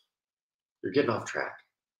 You're getting off track.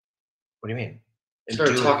 What do you mean?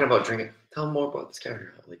 Started talking about drinking. Tell them more about the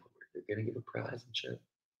scavenger hunt. Like you're gonna give a prize and shit.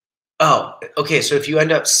 Oh, okay. So if you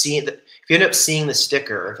end up seeing the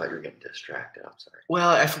sticker, I thought you were getting distracted. I'm sorry. Well,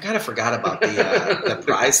 I kind of forgot about the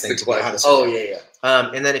prize thing. To be honest. Oh yeah.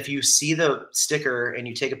 And then if you see the sticker and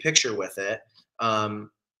you take a picture with it,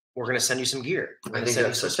 we're gonna send you some gear. We're gonna send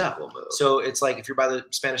you some stuff. Cool move. So it's like if you're by the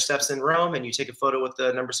Spanish Steps in Rome and you take a photo with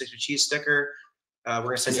the number 6 with cheese sticker, we're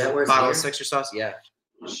gonna send you a bottle of Sixer sauce. Yeah.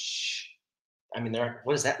 Shh. I mean,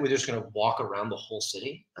 what is that? We're just gonna walk around the whole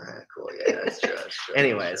city. All right, cool. Yeah, that's true.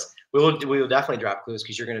 Anyways, we will definitely drop clues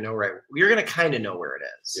because you're gonna know you're gonna kind of know where it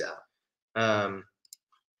is. Yeah.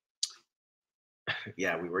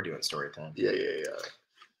 Yeah, we were doing story time. Yeah.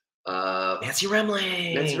 Nancy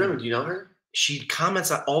Remling. Nancy Remling, do you know her? She comments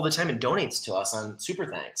all the time and donates to us on Super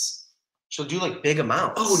Thanks. She'll do like big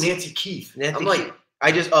amounts. Oh, Nancy Keith. I'm like,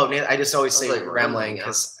 I just always say like Remling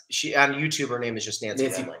because she on YouTube her name is just Nancy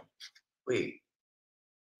Remling. Wait.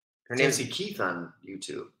 Her Nancy Keith on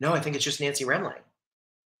YouTube. No, I think it's just Nancy Remling.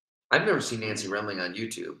 I've never seen Nancy Remling on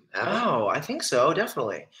YouTube. Oh, I think so,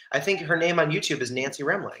 definitely. I think her name on YouTube is Nancy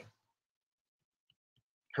Remling.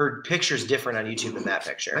 Her picture's different on YouTube than that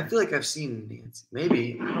picture. I feel like I've seen Nancy.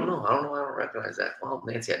 Maybe. I don't know. I don't recognize that. Well,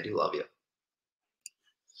 Nancy, I do love you.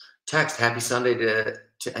 Text, happy Sunday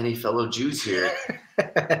to any fellow Jews here.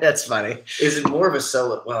 That's funny. Is it more of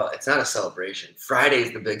a well, it's not a celebration.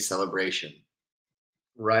 Friday's the big celebration.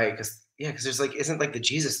 Right, because there's like isn't like the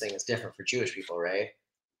Jesus thing is different for Jewish people, right?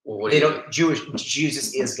 Well,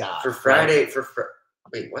 Jesus is God. For Friday, right?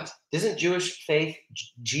 Wait, what? Isn't Jewish faith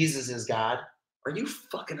Jesus is God? Are you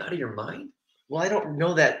fucking out of your mind? Well, I don't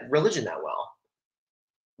know that religion that well.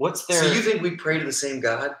 What's their? So you think we pray to the same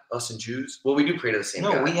God, us and Jews? Well, we do pray to the same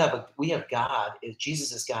God. No, we have God.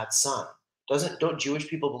 Jesus is God's son. Don't Jewish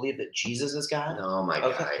people believe that Jesus is God? No, my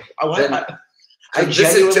God. I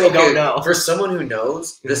genuinely don't know. For someone who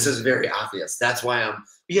knows, this is very obvious. That's why I'm.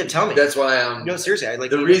 Yeah, tell me. That's why I'm. No, seriously. I like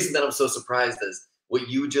the reason that I'm so surprised is what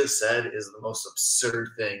you just said is the most absurd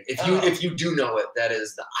thing. If you do know it, that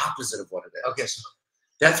is the opposite of what it is. Okay, so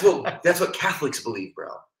that's what Catholics believe, bro.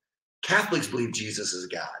 Catholics believe Jesus is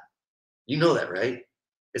God. You know that, right?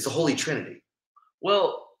 It's the Holy Trinity.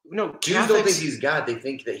 Well, no, Jews don't think he's God. They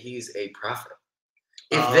think that he's a prophet.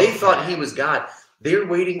 If they thought he was God, they're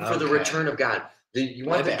waiting for the return of God. You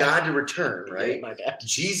want God to return, right? My bad.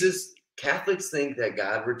 Catholics think that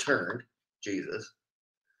God returned, Jesus.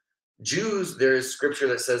 Jews, there's scripture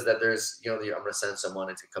that says that there's, I'm going to send someone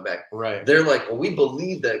and to come back. Right. They're like, well, we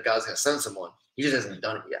believe that God's going to send someone. He just hasn't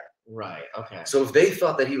done it yet. Right. Okay. So if they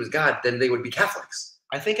thought that he was God, then they would be Catholics.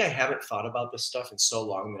 I think I haven't thought about this stuff in so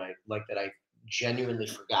long that I've genuinely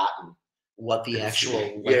forgotten what the actual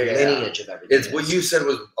lineage of everything is. What you said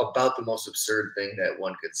was about the most absurd thing that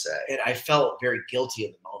one could say. And I felt very guilty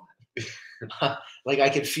in the moment. Like I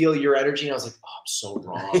could feel your energy, and I was like, "Oh, I'm so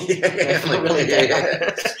wrong."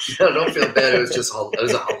 No, don't feel bad. It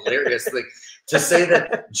was a hilarious thing to say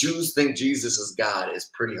that Jews think Jesus is God is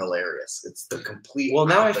pretty hilarious. It's the complete. Well,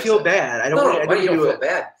 now opposite. I feel bad. I don't. No, why do you feel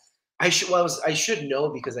bad? I should know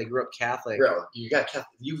because I grew up Catholic. Bro, you got Catholic.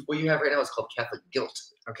 What you have right now is called Catholic guilt.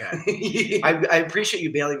 Okay. I appreciate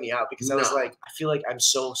you bailing me out because I was like, I feel like I'm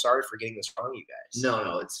so sorry for getting this wrong, you guys.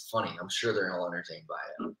 No, it's funny. I'm sure they're all entertained by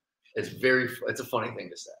it. It's a funny thing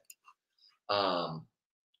to say.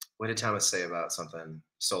 What did Thomas say about something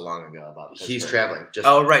so long ago about Pittsburgh? He's traveling.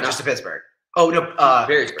 Just to Pittsburgh. Oh no,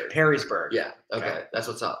 Perrysburg. Yeah. Okay, that's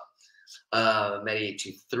what's up. Maddie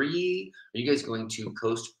 823. Are you guys going to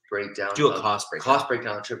coast breakdown? Do a cost breakdown. Cost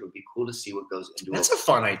breakdown trip would be cool to see what goes into it. That's a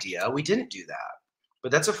fun idea. We didn't do that,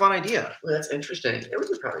 but that's a fun idea. Well, that's interesting. Yeah, we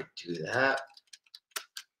could probably do that.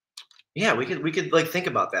 Yeah, we could like think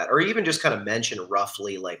about that, or even just kind of mention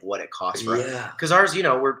roughly like what it costs for. Yeah. Because ours,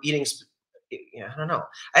 we're eating. I don't know.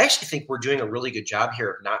 I actually think we're doing a really good job here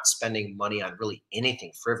of not spending money on really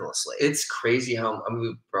anything frivolously. It's crazy how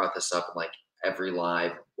we brought this up in like every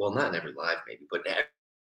live. Well, not in every live, maybe, but in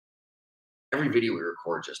every video we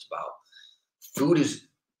record. Just about food is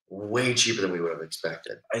way cheaper than we would have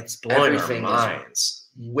expected. It's blowing our minds.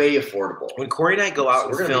 Way affordable. When Corey and I go out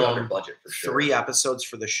and film under budget for sure. 3 episodes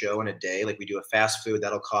for the show in a day, like we do a fast food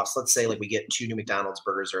that'll cost, let's say like we get 2 new McDonald's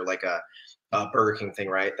burgers or like a Burger King thing,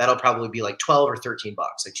 right? That'll probably be like $12 or $13,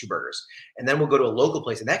 like 2 burgers. And then we'll go to a local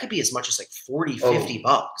place and that could be as much as like $40, $50.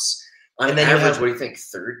 On average, what do you think?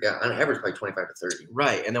 30? Yeah, on average, probably 25 to 30.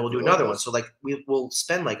 Right. And then we'll do another one. So like we'll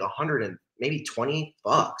spend like $100 and maybe $20.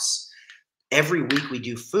 Every week we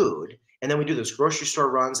do food, and then we do those grocery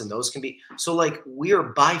store runs, and those can be so like we are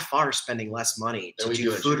by far spending less money to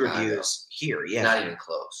do food reviews here. Yeah, not even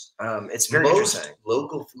close. It's very interesting.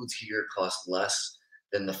 Local foods here cost less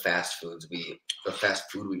than the fast food we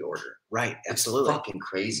order. Right, absolutely. It's fucking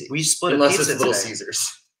crazy. We split unless a pizza it's Little today.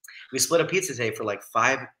 Caesars. We split a pizza today for like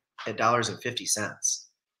 $5.50.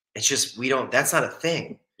 It's just that's not a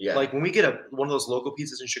thing. Yeah. Like when we get one of those local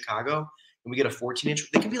pizzas in Chicago and we get a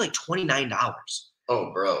 14-inch, they can be like $29.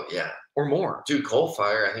 Oh, bro, yeah. Or more. Dude, Coal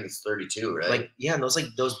Fire, I think it's 32, right? Like, yeah, and those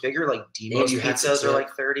bigger like Demos pizzas are like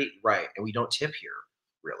 30. Right. And we don't tip here,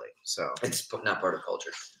 really. So it's not part of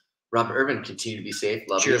culture. Robert Irvin, continue to be safe.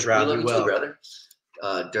 Love Cheers, you. Rob. We love you too, brother.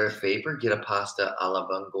 Darth Vapor, get a pasta alla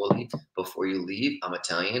vongoli before you leave. I'm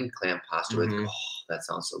Italian. Clam pasta with. Oh, that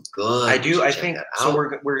sounds so good. I do. I think so.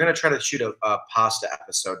 We're gonna try to shoot a pasta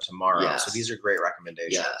episode tomorrow. Yes. So these are great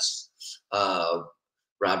recommendations. Yes.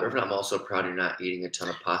 Rob Irvin, I'm also proud you're not eating a ton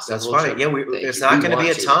of pasta. That's funny. Yeah, it's not going to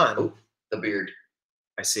be a ton. Oh, the beard.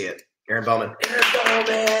 I see it. Aaron Bowman. Aaron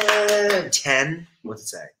Bowman. 10. What's it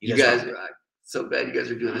say? You guys are so bad. You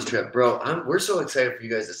guys are doing this trip, bro. We're so excited for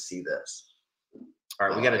you guys to see this. All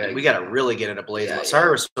right, we gotta really get into Blaze. Yeah, sorry,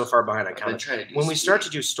 we're so far behind on comments. When we start to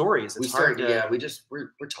do stories, it's hard to. Yeah, we're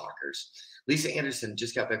talkers. Lisa Anderson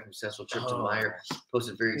just got back from successful trip to Meyer.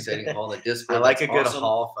 Posted very exciting haul in the Discord. I like a good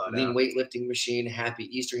haul photo. Lean weightlifting machine. Happy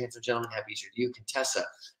Easter, handsome gentlemen. Happy Easter to you, Contessa.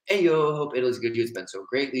 Hey yo, hope Italy's good. It's been so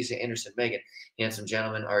great. Lisa Anderson, Megan, handsome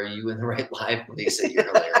gentlemen. Are you in the right live? Lisa, you're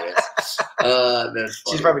hilarious. That's funny.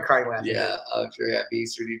 She's probably crying laughing. Yeah, I'm sure. Happy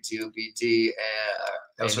Easter to you, BT.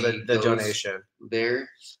 That was for the donation. There.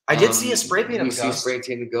 I did see a spray paint of a ghost. We see spray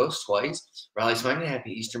painted a ghost twice. Riley Smiley,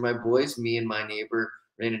 happy Easter, my boys. Me and my neighbor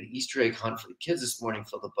ran an Easter egg hunt for the kids this morning.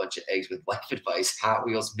 Filled a bunch of eggs with life advice, Hot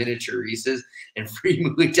Wheels, miniature Reese's, and free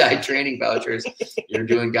Muay Thai training vouchers. You're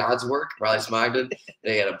doing God's work. Riley Smiley,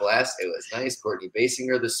 they had a blast. It was nice. Courtney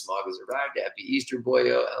Basinger, the smog has arrived. Happy Easter,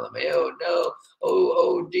 boyo. LMAO, no.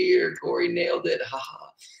 Oh dear. Corey nailed it. Ha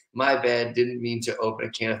ha. My bad. Didn't mean to open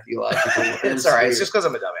a can of theological words. It's all right. It's just because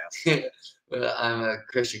I'm a dumbass. I'm a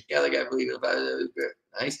Christian Catholic. I believe about it.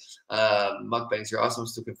 Nice. Mukbangs are awesome. I'm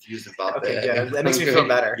still confused about that. Yeah, that makes me feel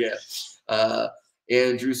better. Yeah.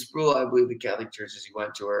 Andrew Sproul, I believe the Catholic churches you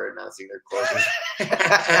went to are announcing their closures.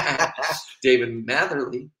 David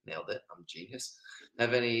Matherly, nailed it. I'm a genius.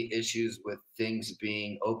 Have any issues with things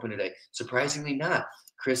being open today? Surprisingly not.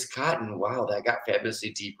 Chris Cotton, wow, that got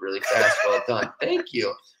fabulously deep really fast. Well done. Thank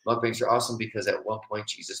you. Mukbangs are awesome because at one point,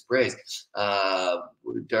 Jesus praised.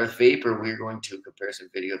 Darth Vapor, we're going to compare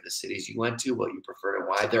some video of the cities you went to, what you preferred and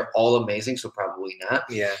why. They're all amazing, so probably not.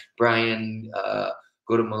 Yeah. Brian,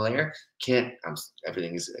 go to Moler.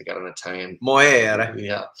 Everything is, I got an Italian. Moer.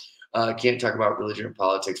 Yeah. Can't talk about religion and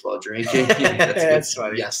politics while drinking. That's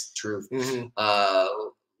funny. Yes, truth. Mm-hmm.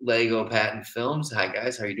 Lego Patton Films. Hi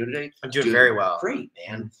guys, how are you doing today? I'm doing very well. Great,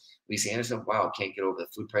 man. Lisa Anderson. Wow, can't get over the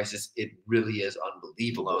food prices. It really is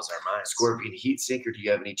unbelievable. Blows our minds. Scorpion Heat Sinker. Do you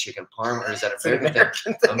have any chicken parm, or is that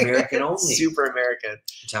American? American only. Super American.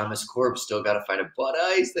 Thomas Korb. Still got to find a Bud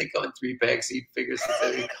Ice. They come in 3-pack. So you figure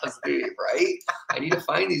something right? I need to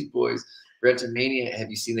find these boys. Retomania, have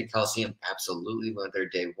you seen the Coliseum? Absolutely. Went there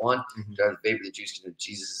day one. Darth Vapor, the Jews kingdom.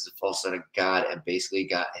 Jesus is the false son of God and basically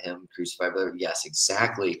got him crucified. Yes,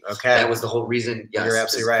 exactly. Okay. That was the whole reason. Yes, you're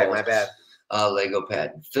absolutely right. My bad. Lego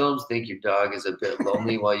Patton Films. Think your dog is a bit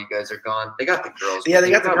lonely while you guys are gone. They got the girls. Yeah, they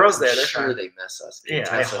got the girls there. They're sure they miss us. Yeah,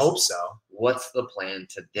 I hope so. What's the plan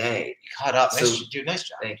today? You caught up. So, dude, nice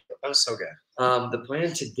job. Thank you. That was so good. The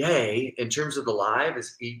plan today, in terms of the live,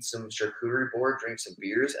 is eat some charcuterie board, drink some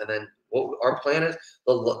beers, and then what our plan is,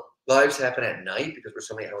 the lives happen at night because we're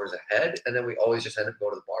so many hours ahead, and then we always just end up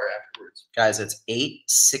going to the bar afterwards. Guys, it's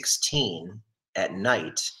 8:16 at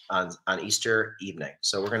night on Easter evening,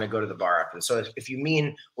 so we're gonna go to the bar after this. So if you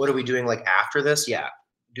mean what are we doing like after this? Yeah,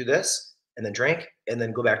 do this and then drink and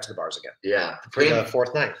then go back to the bars again. Yeah, for the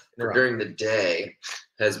fourth night during the day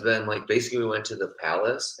has been like basically we went to the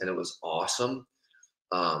Palace and it was awesome.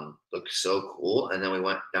 Looked so cool, and then we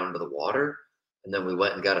went down to the water, and then we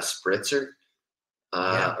went and got a spritzer,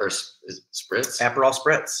 or spritz, Aperol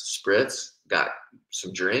spritz, got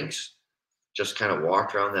some drinks, just kind of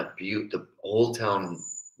walked around that the old town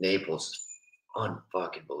Naples,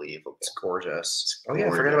 unfucking believable. It's gorgeous. Oh yeah, I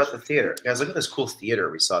forgot about the theater, guys. Look at this cool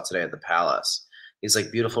theater we saw today at the Palace. These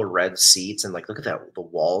like beautiful red seats, and like look at that, the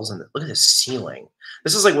walls, and look at the ceiling.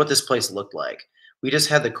 This is like what this place looked like. We just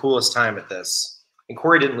had the coolest time at this. And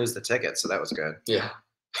Corey didn't lose the ticket, so that was good. Yeah.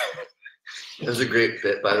 It was a great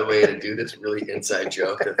bit, by the way, to do this really inside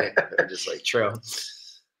joke that they're just like, true.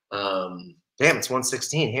 Damn, it's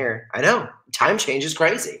 1:16 here. I know. Time change is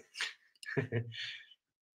crazy.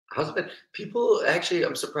 How's it been? People actually,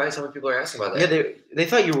 I'm surprised how many people are asking about that. Yeah, they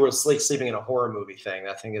thought you were like sleeping in a horror movie thing.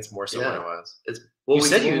 I think it's more so what it was. You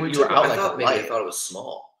said you were out like a light. Maybe I thought it was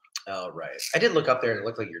small. Oh, right. I did look up there and it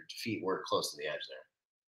looked like your feet were close to the edge there.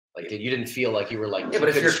 Like, you didn't feel like you were like, yeah, but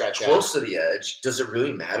if you're close to the edge, does it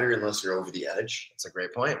really matter unless you're over the edge? That's a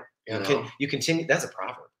great point. You continue. That's a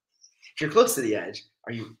proverb. If you're close to the edge,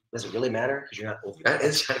 does it really matter? Because you're not over the edge. That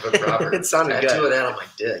is kind of a proverb. It sounded good. Tattoo it out on my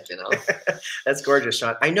dick, you know? That's gorgeous,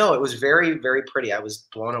 Sean. I know. It was very, very pretty. I was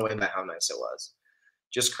blown away by how nice it was.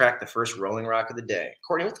 Just cracked the first rolling rock of the day.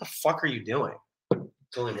 Courtney, what the fuck are you doing?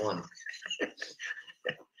 It's only one.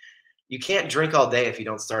 You can't drink all day if you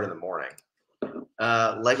don't start in the morning.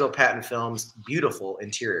 Lego Patton Films, beautiful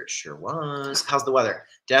interior. It sure was. How's the weather?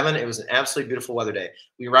 Devin, it was an absolutely beautiful weather day.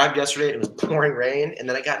 We arrived yesterday, it was pouring rain, and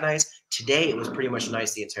then it got nice. Today, it was pretty much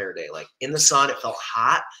nice the entire day. Like, in the sun, it felt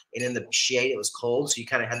hot, and in the shade, it was cold, so you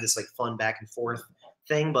kind of had this, like, fun back and forth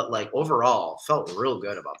thing, but, like, overall, felt real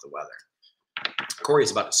good about the weather.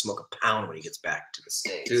 Corey's about to smoke a pound when he gets back to the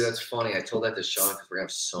States. Dude, that's funny. I told that to Sean because we're going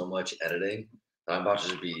to have so much editing that I'm about to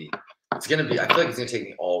just be... It's gonna be. I feel like it's gonna take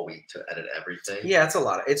me all week to edit everything. Yeah, it's a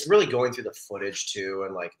lot. It's really going through the footage too,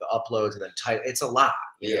 and like the uploads, and then it's a lot.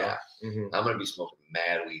 Yeah, I'm gonna be smoking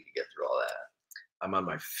mad weed to get through all that. I'm on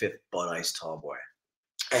my 5th Bud Ice Tall Boy.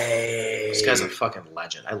 Hey, this guy's a fucking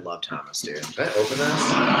legend. I love Thomas, dude. Can I open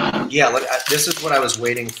this? Yeah, look, this is what I was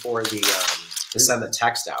waiting for to send the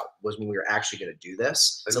text out. Was when we were actually gonna do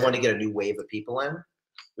this. Okay. So I wanted to get a new wave of people in.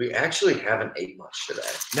 We actually haven't ate much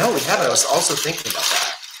today. No, we haven't. I was also thinking about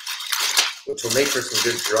that. Which will make for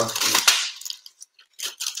some good drunk eats.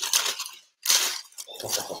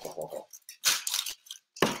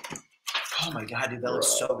 Oh my god, dude, that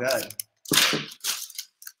looks so good.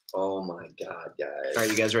 Oh my god, guys. All right,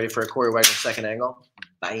 you guys ready for a Corey Wagner second angle?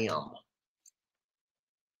 Bam.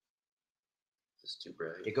 This is too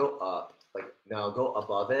bright. You go up. Like, no, go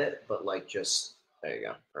above it, but like just, there you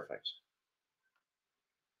go. Perfect.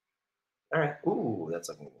 All right. Ooh, that's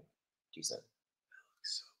looking decent.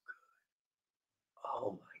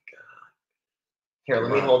 Oh my god. Here,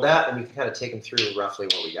 let me hold that and we can kind of take them through roughly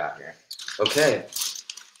what we got here. Okay.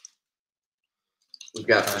 We've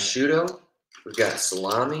got prosciutto, we've got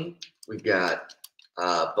salami, we've got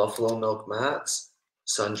buffalo milk mozz,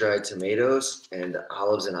 sun-dried tomatoes, and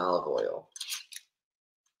olives and olive oil.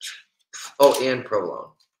 Oh, and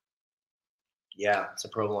provolone. Yeah, it's a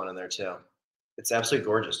provolone in there too. It's absolutely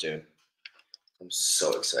gorgeous, dude. I'm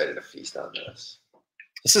so excited to feast on this.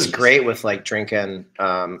 This is great with like drinking,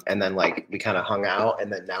 and then like we kind of hung out,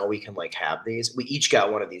 and then now we can like have these. We each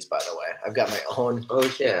got one of these, by the way. I've got my own. Oh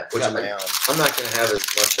yeah, which I'm not gonna have as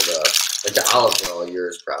much of the olive oil.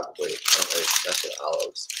 Yours probably. I don't really mess with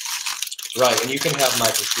olives. Right, and you can have my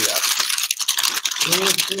prosciutto.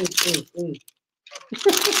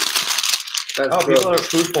 Oh, people are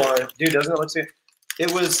food porn, dude. Doesn't it look so?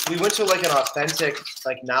 It was. We went to like an authentic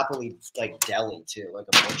like Napoli like deli too, like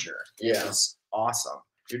a butcher. Yeah, it was awesome.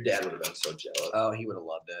 Your dad would have been so jealous. Oh, he would have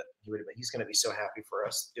loved it. He would have been. He's gonna be so happy for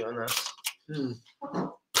us doing this. I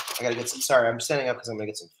gotta get some. Sorry, I'm standing up because I'm gonna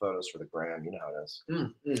get some photos for the gram. You know how it is.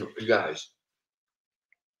 You guys,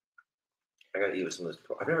 I gotta eat with some of this.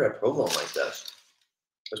 I've never had provolone like this.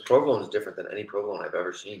 This provolone is different than any provolone I've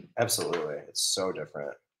ever seen. Absolutely, it's so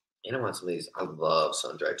different. And I want some of these. I love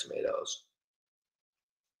sun-dried tomatoes,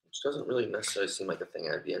 which doesn't really necessarily seem like a thing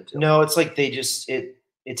I'd be into. No, it's like they just it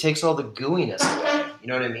takes all the gooiness away. You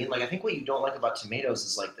know what I mean? Like, I think what you don't like about tomatoes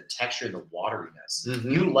is like the texture and the wateriness.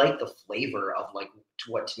 You like the flavor of like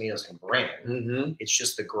what tomatoes can bring. It's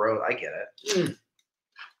just the growth. I get it.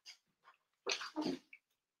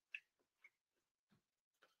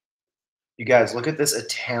 You guys, look at this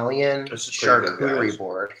Italian charcuterie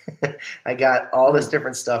board. I got all this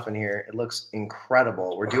different stuff in here. It looks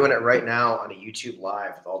incredible. We're doing it right now on a YouTube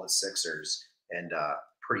Live with all the Sixers, and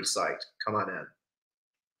pretty psyched. Come on in.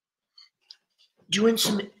 Doing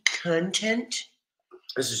some content.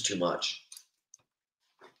 This is too much.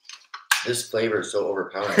 This flavor is so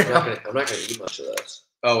overpowering. I'm not gonna eat much of this.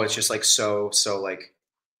 Oh, it's just like so like.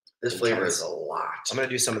 This flavor is a lot. I'm gonna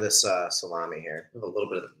do some of this salami here. I have a little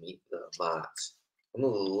bit of the meat, the mozz. I'm a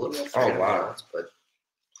little afraid of mozz, but.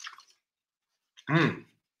 I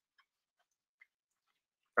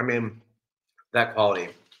mean, that quality.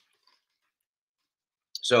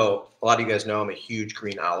 So a lot of you guys know I'm a huge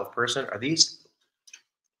green olive person. Are these?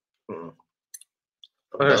 I'm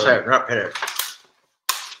gonna say not pitted.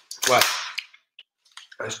 What?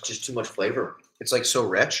 It's just too much flavor. It's like so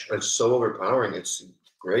rich. It's so overpowering. It's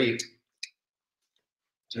great.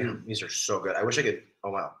 Dude, these are so good. I wish I could.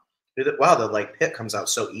 Oh wow. Wow, the like pit comes out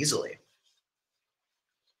so easily.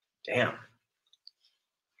 Damn.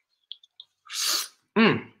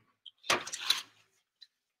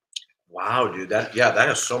 Wow, dude. That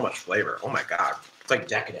has so much flavor. Oh my god. It's like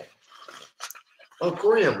decadent. Oh,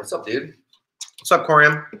 Corium, what's up, dude? What's up,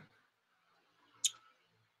 Corium?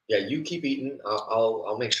 Yeah, you keep eating.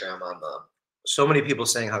 I'll make sure I'm on the. So many people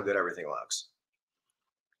saying how good everything looks.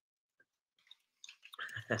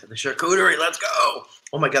 The charcuterie, let's go.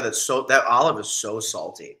 Oh my god, that olive is so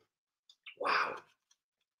salty. Wow,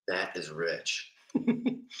 that is rich.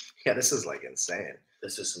 Yeah, this is like insane.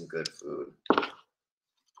 This is some good food.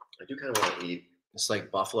 I do kind of want to eat. It's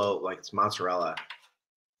like buffalo, like it's mozzarella.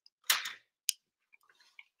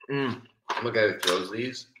 I'm a guy who throws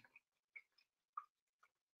these.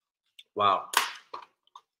 Wow.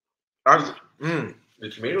 The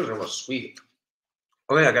tomatoes are almost sweet.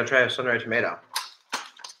 Oh yeah, I gotta try a sun-dried tomato.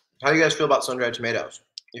 How do you guys feel about sun-dried tomatoes?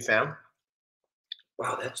 You fan?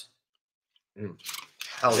 Wow, that's. Hell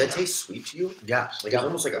Does yeah. that taste sweet to you? Yes. Like it's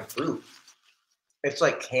almost like a fruit. It's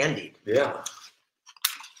like candied. Yeah.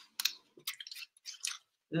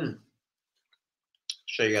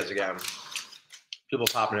 Show you guys again. People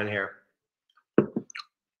popping in here. Are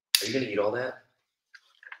you gonna eat all that?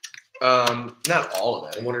 Not all of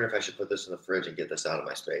it. I'm wondering if I should put this in the fridge and get this out of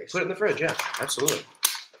my space. Put it in the fridge, yeah, absolutely.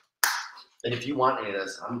 And if you want any of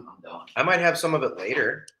this, I'm done. I might have some of it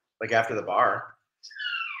later, like after the bar.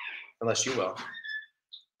 Unless you will.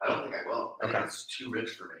 I don't think I will. I think it's too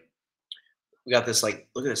rich for me. We got this, like,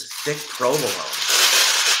 look at this thick provolone.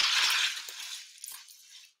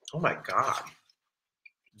 Oh my god.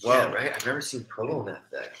 Whoa. Yeah, right? I've never seen provolone that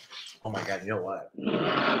thick. Oh my god, you know what?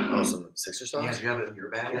 Oh, some Sixer sauce? Yeah, you have it in your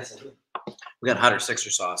bag? Yes, I do. We got hotter Sixer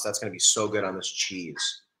sauce. That's going to be so good on this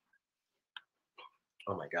cheese.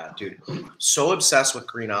 Oh my god, dude. So obsessed with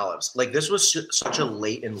green olives. Like, this was such a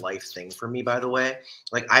late in life thing for me, by the way.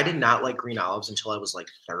 Like, I did not like green olives until I was like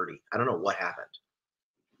 30. I don't know what happened.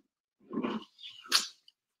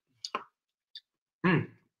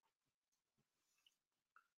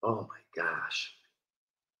 Oh my gosh.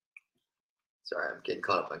 Sorry, I'm getting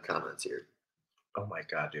caught up on comments here. Oh my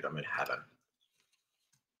god, dude, I'm in heaven.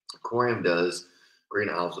 Corium does green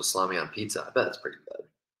olives with salami on pizza. I bet it's pretty good.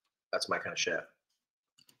 That's my kind of shit.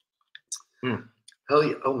 Hell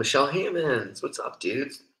yeah. Oh, Michelle Hammonds. What's up,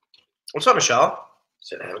 dudes? What's up, Michelle?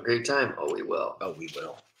 Should I have a great time? Oh, we will. Oh, we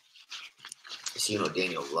will. So, you know,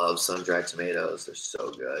 Daniel loves sun-dried tomatoes. They're so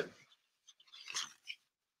good.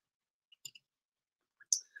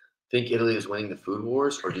 Think Italy is winning the food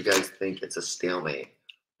wars, or do you guys think it's a stalemate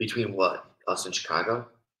between what? Us and Chicago?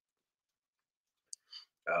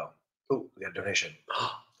 Oh, we got a donation.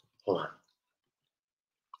 Hold on.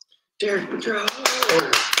 Derek Pedro,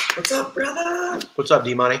 what's up, brother? What's up,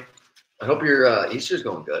 D-Money? I hope your Easter's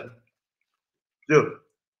going good. Dude,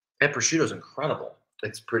 that prosciutto's incredible.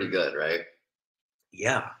 It's pretty good, right?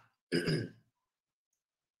 Yeah.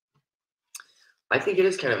 I think it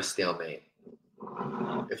is kind of a stalemate.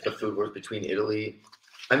 If the food wars between Italy,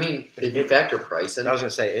 I mean, if you factor price in. I was going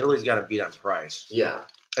to say, Italy's got to beat on price. Yeah.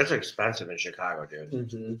 It's expensive in Chicago,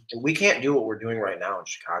 dude. We can't do what we're doing right now in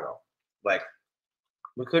Chicago. Like,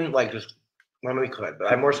 we couldn't, like, just, I mean, we could,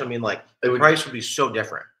 but I more so mean, like, the price would be so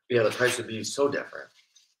different. Yeah, the price would be so different.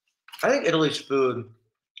 I think Italy's food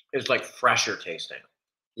is, like, fresher tasting.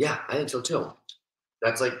 Yeah, I think so, too.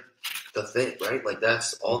 That's, like, the thing, right? Like,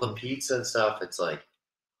 that's all the pizza and stuff. It's like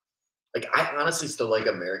I honestly still like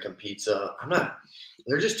American pizza.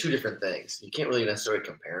 They're just two different things. You can't really necessarily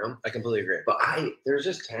compare them. I completely agree. But there's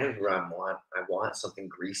just times where I want something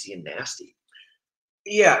greasy and nasty.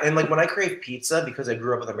 Yeah, and like when I crave pizza, because I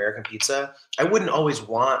grew up with American pizza, I wouldn't always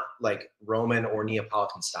want like Roman or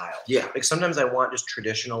Neapolitan style. Yeah. Like sometimes I want just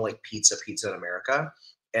traditional like pizza in America.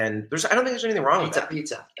 And I don't think there's anything wrong with that.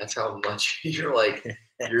 Pizza. That's how much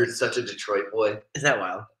you're such a Detroit boy. Is that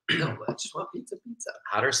wild? No, I just want pizza.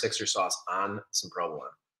 Hotter Sixer sauce on some provolone.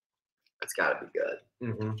 That's got to be good.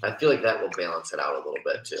 I feel like that will balance it out a little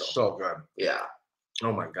bit too. So good. Yeah.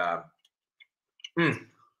 Oh my god.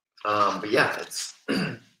 But yeah,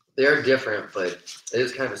 they're different, but it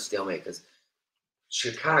is kind of a stalemate because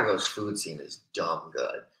Chicago's food scene is dumb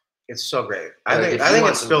good. It's so great. I think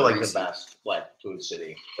it's still like the best like food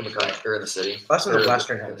city in the country or in the city. That's in the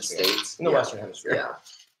Western Hemisphere. In the States. In the Western Hemisphere. Yeah.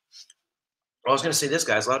 I was going to say this,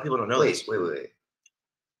 guys. A lot of people don't know this. Wait.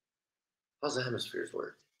 How's the hemispheres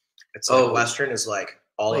work? It's like Western is like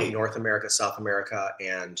all of North America, South America,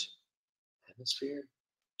 and hemisphere.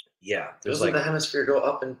 Yeah, doesn't the hemisphere go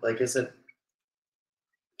up and like isn't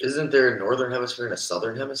there a northern hemisphere and a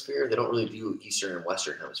southern hemisphere? They don't really do eastern and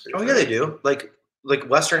western hemisphere. Oh yeah, they do. Like like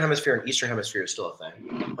Western Hemisphere and Eastern Hemisphere is still a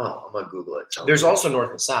thing. Oh, I'm gonna Google it. There's also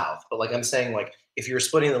North and South, but like I'm saying, like if you're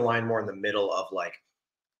splitting the line more in the middle of like,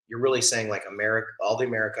 you're really saying like America, all the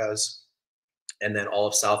Americas, and then all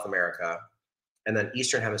of South America, and then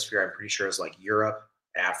Eastern Hemisphere, I'm pretty sure is like Europe,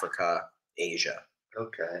 Africa, Asia.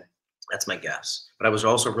 Okay. That's my guess. But I was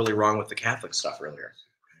also really wrong with the Catholic stuff earlier.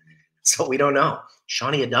 So we don't know.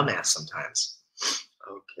 Shawnee a dumbass sometimes.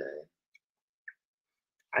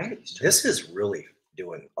 Okay. This is really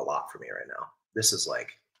doing a lot for me right now. This is like,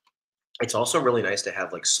 it's also really nice to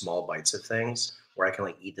have like small bites of things where I can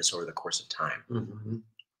like eat this over the course of time.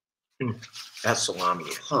 Mm-hmm. That salami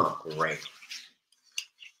is Huh. great.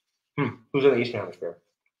 Who's in the Eastern Hemisphere?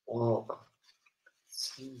 Well,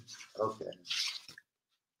 okay.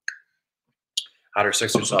 Otter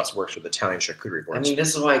Sixer sauce works with Italian charcuterie boards. I mean,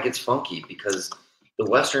 this is why it gets funky because the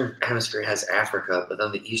Western Hemisphere has Africa, but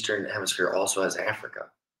then the Eastern Hemisphere also has Africa.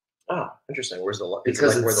 Oh, interesting. Where's the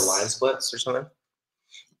because like where the line splits or something?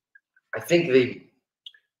 I think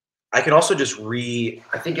I can also just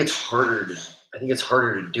I think it's harder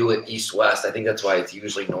to do it east-west. I think that's why it's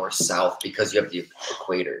usually north-south because you have the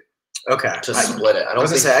equator. Okay. To split it.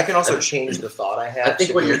 I can also change the thought I had. I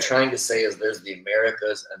think what you're trying to say is there's the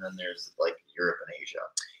Americas and then there's like Europe and Asia.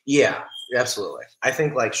 Yeah, absolutely. I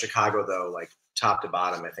think like Chicago though, like top to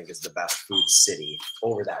bottom, I think is the best food city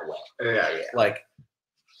over that way. Yeah. Like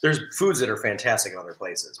there's foods that are fantastic in other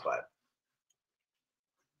places, but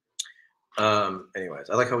anyways,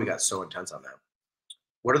 I like how we got so intense on that.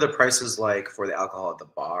 What are the prices like for the alcohol at the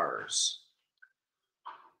bars?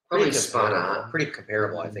 Probably spot on. Pretty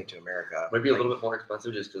comparable, I think, to America. Maybe a little bit more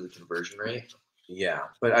expensive just because of the conversion rate. Yeah,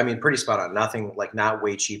 but I mean, pretty spot on. Nothing like not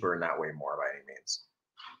way cheaper and not way more by any means.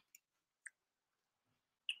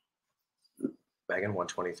 Megan,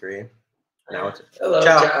 123. Now it's hello,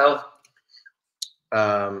 ciao.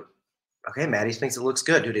 Okay, Maddie thinks it looks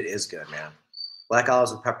good, dude. It is good, man. Black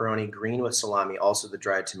olives with pepperoni, green with salami, also the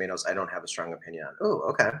dried tomatoes. I don't have a strong opinion on. Oh,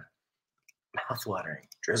 okay. Mouth-watering.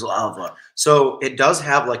 Drizzle olive oil. So it does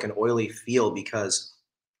have like an oily feel because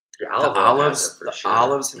the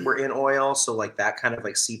olives were in oil. So like that kind of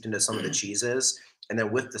like seeped into some of the cheeses. And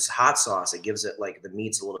then with this hot sauce, it gives it like the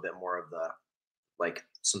meat's a little bit more of the like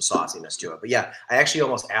some sauciness to it. But yeah, I actually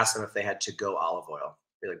almost asked them if they had to-go olive oil.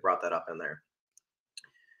 They like brought that up in there.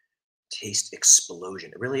 Taste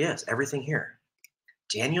explosion. It really is. Everything here.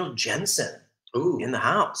 Daniel Jensen. Ooh, in the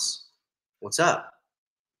house. What's up?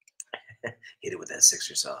 Hit it with that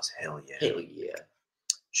Sixer sauce. Hell yeah. Hell yeah.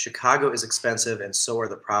 Chicago is expensive, and so are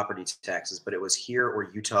the property taxes, but it was here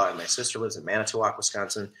or Utah, and my sister lives in Manitowoc,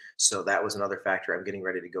 Wisconsin, so that was another factor. I'm getting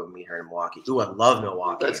ready to go meet her in Milwaukee. Ooh, I love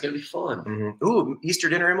Milwaukee. That's going to be fun. Mm-hmm. Ooh, Easter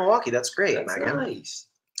dinner in Milwaukee. That's great, That's Megan. Nice.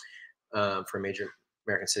 For a major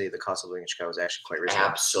American city, the cost of living in Chicago is actually quite reasonable.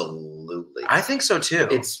 Absolutely. I think so, too.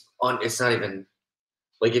 It's not even,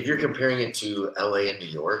 like if you're comparing it to LA and New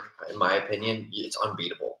York, in my opinion, it's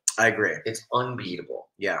unbeatable. I agree. It's unbeatable.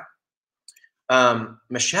 Yeah.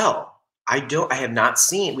 Michelle, I have not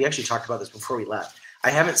seen, we actually talked about this before we left. I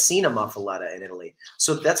haven't seen a muffaletta in Italy.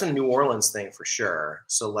 So that's a New Orleans thing for sure.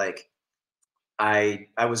 So like, I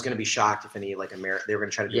was going to be shocked if any, like they were going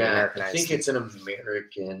to try to do Americanized. I think it's an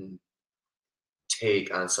American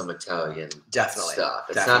take on some Italian stuff.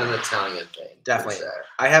 It's not an Italian thing. Definitely.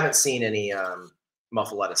 I haven't seen any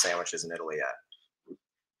muffaletta sandwiches in Italy yet.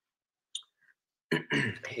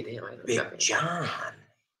 Hey, damn, I know Big John.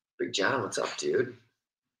 Big John, what's up, dude?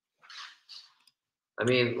 I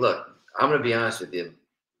mean, look, I'm going to be honest with you.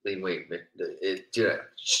 Wait, dude,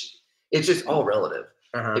 it's just all relative.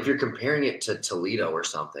 If you're comparing it to Toledo or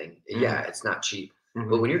something, yeah, it's not cheap.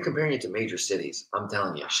 But when you're comparing it to major cities, I'm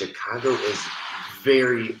telling you, Chicago is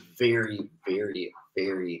very, very, very,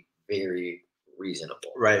 very, very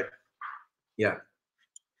reasonable. Right. Yeah.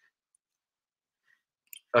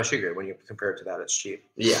 Oh, sugar. When you compare it to that, it's cheap.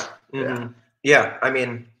 Yeah. Yeah. I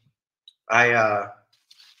mean, I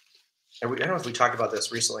don't know if we talked about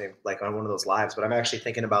this recently, like on one of those lives, but I'm actually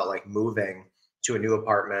thinking about like moving to a new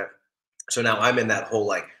apartment. So now I'm in that whole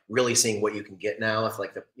like really seeing what you can get now. If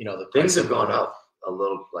like the things have gone up a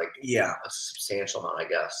little, like a substantial amount, I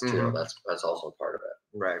guess. Too. That's also part of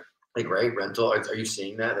it. Right. Like rental. Are you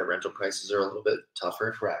seeing that the rental prices are a little bit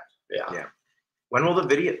tougher? Correct. Yeah. Yeah. When will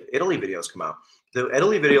the Italy videos come out? The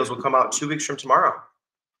Italy videos will come out 2 weeks from tomorrow.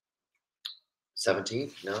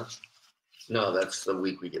 17th? No, that's the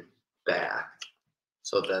week we get back.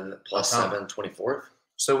 So then plus 7, 24th.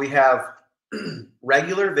 So we have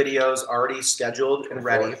regular videos already scheduled and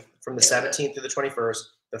ready from the 17th to the 21st.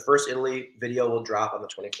 The first Italy video will drop on the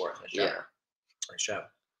 24th. Nice job.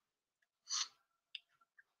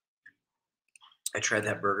 I tried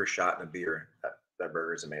that burger shot and a beer. That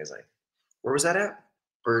burger is amazing. Where was that at?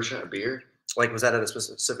 Burger Shot and Beer. Like, was that at a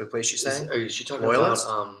specific place? You saying? Are she talking Loyalist?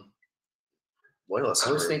 about? Loyalist.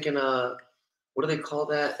 I was thinking. What do they call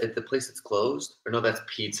that at the place that's closed? Or no, that's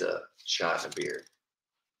Pizza Shot and Beer.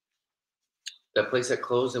 That place that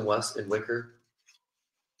closed in Wicker.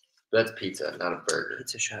 That's pizza, not a burger.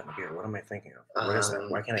 Pizza Shot and Beer. What am I thinking of? What is that?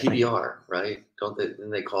 Why can't I? PBR, right?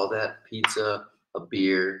 Didn't they call that pizza, a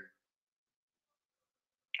beer?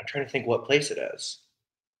 I'm trying to think what place it is.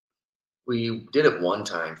 We did it one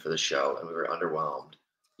time for the show, and we were underwhelmed.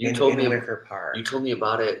 You told me Wicker Park. You told me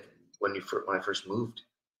about it when I first moved,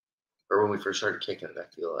 or when we first started kicking it. I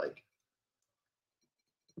feel like.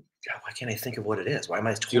 God, why can't I think of what it is? Why am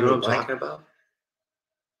I? Do you know what I'm talking about?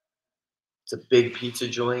 It's a big pizza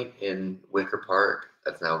joint in Wicker Park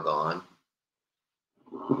that's now gone.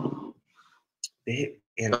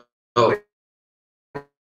 Wicker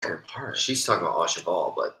Park. She's talking about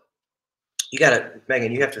Cheval, but you got to,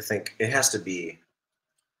 Megan. You have to think. It has to be.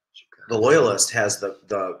 The Loyalist has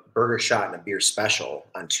the Burger Shot and a Beer special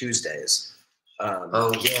on Tuesdays.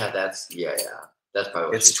 Oh yeah, that's probably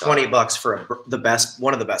what it's $20 for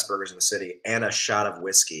one of the best burgers in the city and a shot of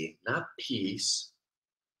whiskey. Not Peace.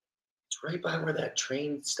 It's right by where that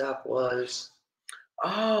train stop was.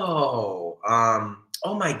 Oh,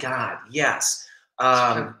 oh my God, yes.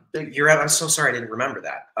 You're right. I'm so sorry, I didn't remember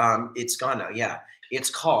that. It's gone now. Yeah, it's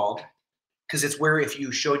called because it's where if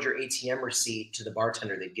you showed your ATM receipt to the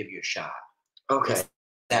bartender, they'd give you a shot. Okay,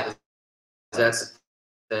 that's the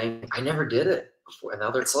thing. I never did it before, and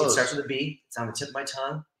now they're closed. It starts with a B. It's on the tip of my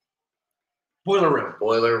tongue. Boiler Room.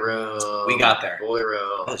 Boiler Room. We got there. Boiler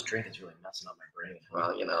Room. Oh, this drink is really messing up my brain.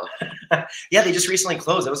 Well, you know. Yeah, they just recently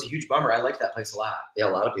closed. That was a huge bummer. I liked that place a lot. Yeah,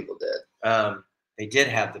 a lot of people did. They did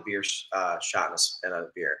have the beer shot and a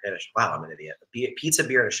beer. Wow, I'm an idiot. Pizza,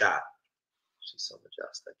 beer, and a shot. She's so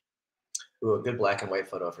majestic. Ooh, a good black and white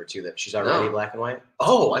photo of her too. That she's already black and white.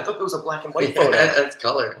 Oh, I thought there was a black and white photo. That's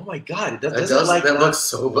color. Oh my God, it does. That looks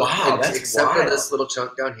so wow. That's except wild. for this little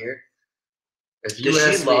chunk down here. If you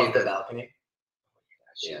ask me, the balcony.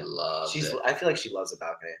 She loves it. I feel like she loves the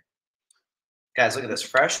balcony. Guys, look at this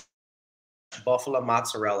fresh buffalo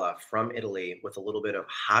mozzarella from Italy with a little bit of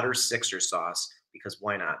hotter Sixer sauce. Because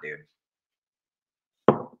why not, dude?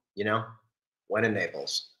 You know, when in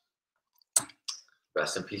Naples.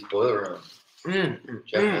 Rest in peace, Boiler Room.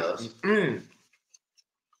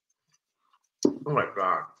 Oh my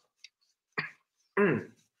God. Are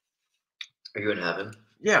you in heaven?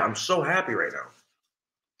 Yeah, I'm so happy right now.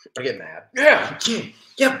 I get mad.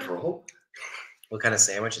 Yeah, bro. What kind of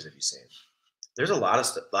sandwiches have you seen? There's a lot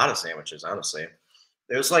of sandwiches, honestly.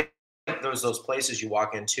 There's those places you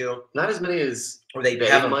walk into. Not as many as where they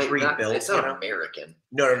have them pre-built. It's not American.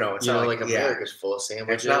 No. It's not like America's full of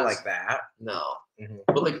sandwiches. It's not like that. No.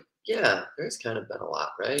 But like, yeah, there's kind of been a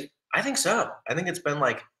lot, right? I think so. I think it's been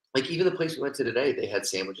like even the place we went to today, they had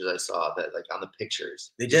sandwiches I saw that like on the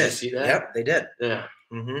pictures. They did. You see that? Yep, they did. Yeah.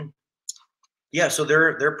 Yeah, so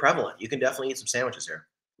they're prevalent. You can definitely eat some sandwiches here.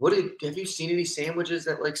 Have you seen any sandwiches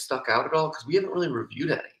that like stuck out at all? Because we haven't really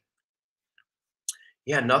reviewed any.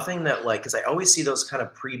 Yeah, nothing that like, because I always see those kind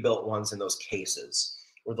of pre-built ones in those cases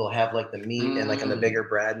where they'll have like the meat and like on the bigger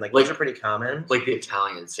bread, and like those are pretty common. Like the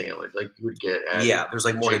Italian sandwich, like you would get. There's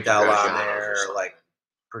like mortadella on there, or like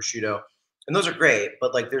prosciutto, and those are great.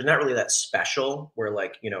 But like, there's not really that special where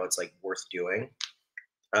like it's like worth doing.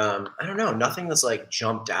 I don't know, nothing that's like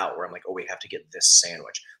jumped out where I'm like, oh, we have to get this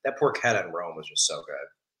sandwich. That porchetta in Rome was just so good.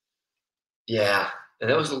 Yeah, and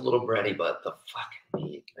that was a little bready, but the fucking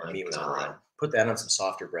meat. The meat was on. Put that on some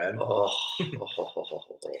softer bread. Oh.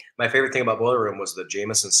 My favorite thing about Boiler Room was the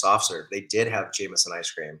Jameson soft serve. They did have Jameson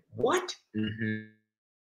ice cream. What?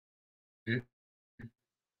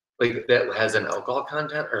 Like that has an alcohol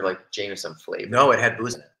content or like Jameson flavor? No, it had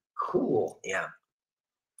booze in it. Cool. Yeah.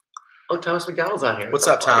 Oh, Thomas McDonald's on here. What's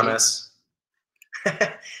up, Thomas?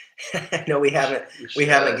 No, we haven't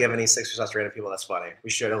given any Sixer sauce to random people. That's funny.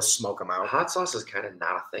 We should. He'll smoke them out. Hot sauce is kind of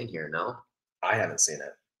not a thing here, no? I haven't seen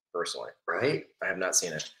it personally. Right? I have not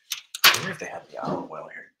seen it. I wonder if they have the olive oil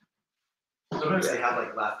here. Sometimes they have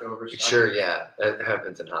like leftovers. Sure, yeah. That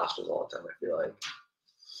happens in hospitals all the time, I feel like.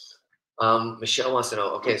 Michelle wants to know,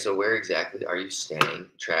 okay, so where exactly are you staying,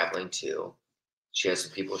 traveling to? She has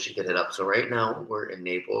some people she could hit up. So right now we're in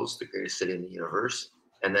Naples, the greatest city in the universe.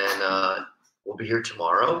 And then we'll be here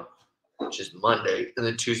tomorrow, which is Monday. And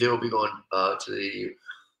then Tuesday we'll be going to the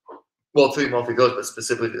Amalfi Coast, but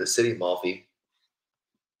specifically to the city of Amalfi.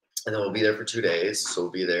 And then we'll be there for 2 days. So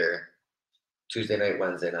we'll be there Tuesday night,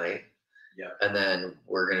 Wednesday night. Yeah. And then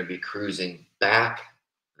we're going to be cruising back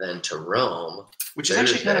then to Rome. Which is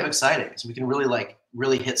actually kind of exciting. So we can really like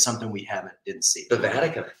really hit something we didn't see. The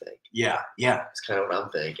Vatican, I think. Yeah, yeah. That's kind of what I'm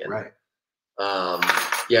thinking. Right.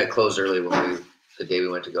 Yeah, it closed early the day we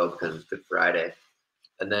went to go because it was Good Friday.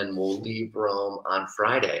 And then we'll leave Rome on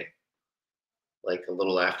Friday, like a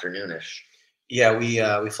little afternoonish. Yeah,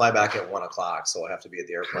 we fly back at 1 o'clock, so we'll have to be at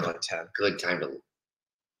the airport at 10. Good time to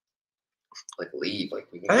like leave. Like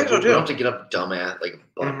we I think so too. We don't have to get up dumbass like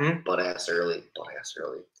butt ass early.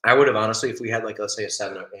 I would have honestly, if we had like let's say a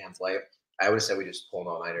 7 a.m. flight, I would have said we just pull an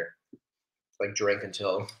all-nighter, like drink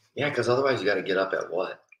until. Yeah, because otherwise you got to get up at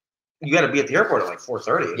what? You got to be at the airport at like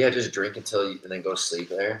 4:30. Yeah, just drink until and then go sleep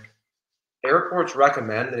there. Airports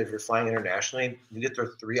recommend that if you're flying internationally, you get there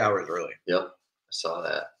 3 hours early. Yep, I saw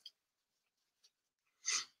that.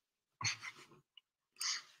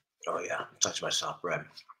 Oh yeah, touch my soft bread.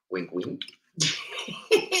 Wink, wink.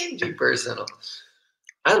 Too personal.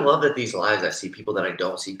 I love that these lives I see people that I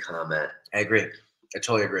don't see comment. I agree. I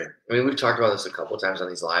totally agree. I mean, we've talked about this a couple of times on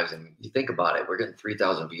these lives, and you think about it, we're getting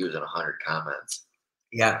 3,000 views and 100 comments.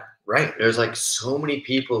 Yeah, right. There's like so many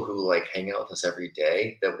people who like hang out with us every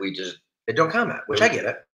day that they don't comment, which I get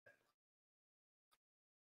it.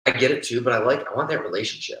 I get it too, but I want that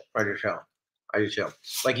relationship. I do too.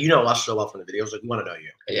 Like us so well from the videos, like we want to know you.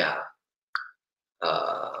 Yeah.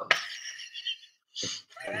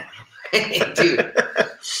 Dude,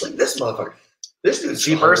 like this motherfucker. This dude's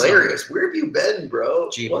hilarious. Where have you been, bro?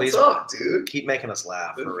 What's up, dude? Keep making us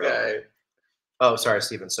laugh. This for guy. real. Oh, sorry,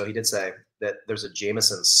 Steven. So he did say that there's a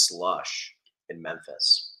Jameson slush in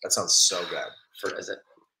Memphis. That sounds so good. Is it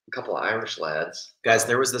a couple of Irish lads? Guys,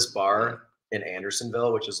 there was this bar in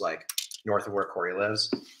Andersonville, which is like north of where Corey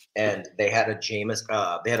lives, and they had a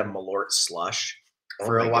Malort slush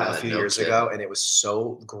for a few years ago, and it was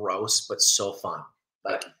so gross but so fun.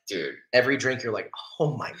 Dude, every drink you're like,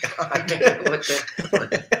 oh my god,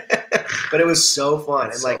 but it was so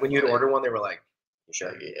fun. And like when you'd order one, they were like, you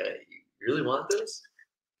sure? Yeah, you really want this?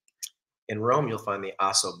 In Rome, you'll find the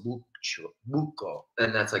ossobuco,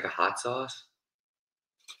 and that's like a hot sauce.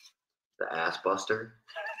 The ass buster.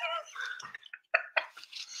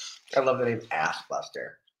 I love the name Ass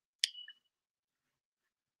Buster.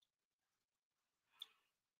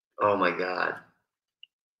 Oh my god.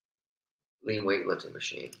 Lean weightlifting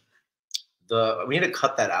machine. We need to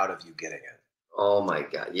cut that out of you getting it. Oh my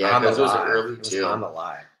god. Yeah, because it was early too. On the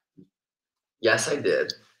live. Yes, I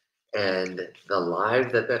did. And the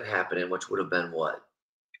live that happened in, which would have been what?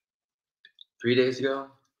 3 days ago?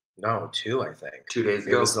 No, 2, I think. 2 days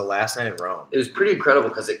ago. It was the last night in Rome. It was pretty incredible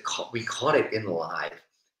because we caught it in the live.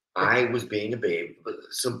 I was being a baby.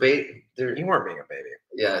 So you weren't being a baby.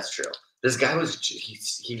 Yeah, that's true. This guy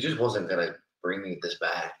he just wasn't gonna bring me this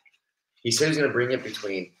back. He said he was gonna bring it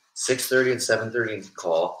between 6:30 and 7:30 and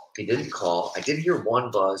call. He didn't call. I did hear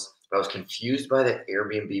one buzz, but I was confused by the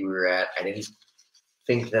Airbnb we were at. I didn't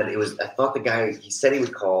think that it was. I thought the guy. He said he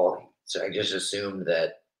would call, so I just assumed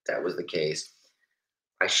that was the case.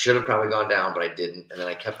 I should have probably gone down, but I didn't. And then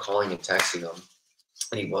I kept calling and texting him,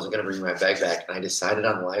 and he wasn't gonna bring my bag back. And I decided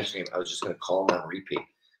on the live stream I was just gonna call him on repeat.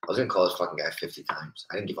 I was gonna call this fucking guy 50 times.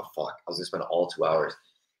 I didn't give a fuck. I was gonna spend all 2 hours.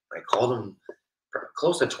 I called him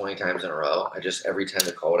close to 20 times in a row. I just every time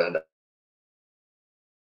the call would end up,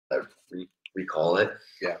 I'd recall it.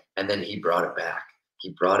 Yeah. And then he brought it back. He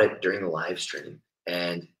brought it during the live stream,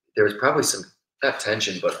 and there was probably some not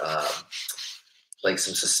tension, but like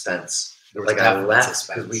some suspense. Like I left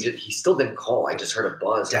because he still didn't call. I just heard a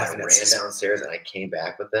buzz. And I ran downstairs and I came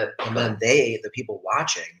back with it. And then the people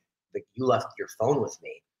watching, like you left your phone with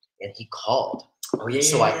me, and he called. Oh yeah.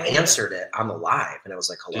 So I answered it on the live, and I was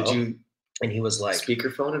like, "Hello." Did you? And he was like,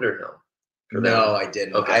 "Speakerphone it or no?" No, I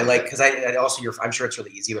didn't. Okay. I like because I also I'm sure it's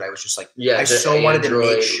really easy, but I was just like, yeah, I so wanted to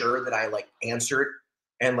make sure that I like answered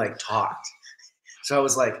and like talked. So I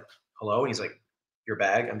was like, "Hello," and he's like, "Your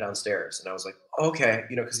bag? I'm downstairs." And I was like, "Okay,"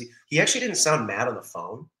 because he actually didn't sound mad on the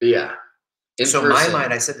phone. Yeah. So in my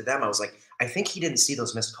mind, I said to them, I was like, I think he didn't see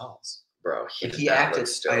those missed calls. Bro, he acted.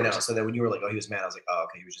 I know. So then when you were like, "Oh, he was mad," I was like, "Oh,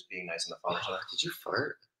 okay, he was just being nice on the phone." Oh, did you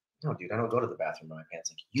fart? No, dude, I don't go to the bathroom in my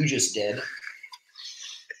pants like you just did.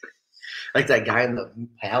 Like that guy in the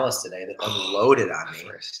palace today that unloaded on me.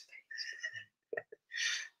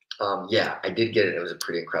 Yeah, I did get it. It was a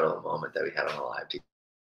pretty incredible moment that we had on the live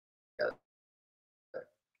together.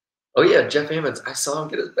 Oh yeah, Jeff Ammons. I saw him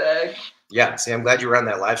get his bag. Yeah, see, I'm glad you were on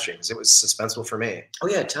that live stream because it was suspenseful for me. Oh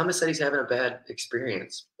yeah, Thomas said he's having a bad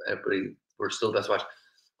experience, but we're still best watch.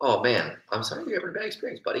 Oh man, I'm sorry you're having a bad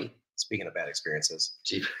experience, buddy. Speaking of bad experiences,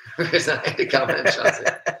 Jeepers, I had to comment, Chauncey.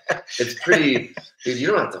 It's pretty, dude. You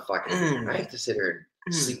don't have to fucking. I have to sit here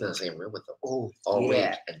and sleep in the same room with them all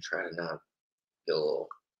week and try to not get a little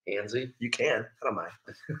Handsy. You can. I don't mind.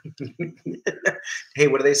 Hey,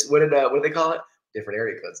 what do they call it? Different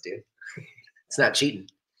area codes, dude. It's not cheating.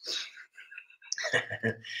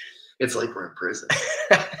 It's like we're in prison.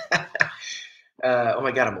 Oh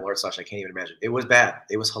my God, I'm a Lord Slash. I can't even imagine. It was bad.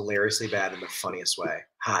 It was hilariously bad in the funniest way.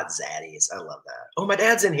 Hot zaddies. I love that. Oh, my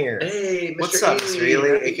dad's in here. Hey, Mr. What's up, Mr.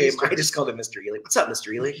 Ely? AKA, Easter. I just called him Mr. Ely. What's up,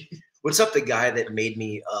 Mr. Ely? What's up, the guy that made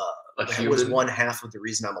me, that was one half of the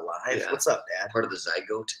reason I'm alive? Yeah. What's up, Dad? Part of the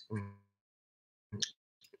zygote.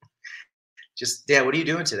 Just, Dad, what are you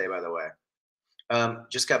doing today, by the way?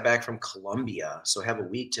 Just got back from Colombia, so have a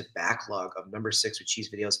week to backlog of number 6 with cheese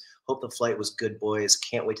videos. Hope the flight was good, boys.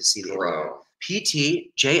 Can't wait to see the Bro.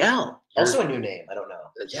 PTJL. Also a new name. I don't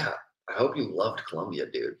know. Yeah. I hope you loved Colombia,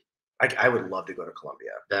 dude. I would love to go to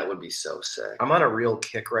Colombia. That would be so sick. I'm on a real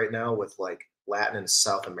kick right now with like Latin and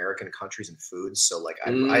South American countries and foods. So like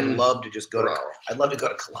I'd love to just go I'd love to go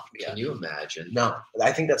to Colombia. Can you imagine? No.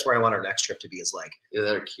 I think that's where I want our next trip to be, is like either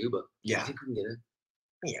that or Cuba. Yeah. You think we can get it?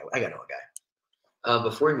 Yeah, I gotta know a guy.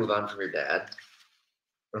 Before we move on from your dad,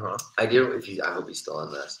 Uh-huh. I hope he's still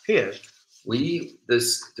on this. He is.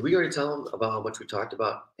 Did we already tell him about how much we talked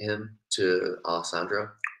about him to Alessandro?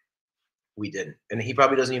 We didn't. And he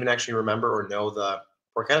probably doesn't even actually remember or know the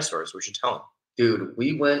porchetta story, so we should tell him. Dude,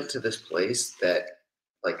 we went to this place that,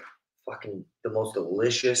 like, fucking the most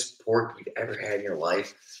delicious pork you've ever had in your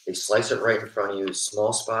life. They slice it right in front of you,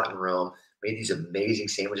 small spot in Rome, made these amazing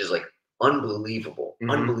sandwiches, like unbelievable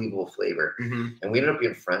flavor. And we ended up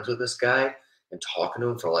being friends with this guy and talking to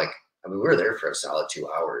him for we were there for a solid 2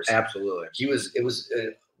 hours. Absolutely. It was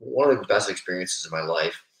one of the best experiences of my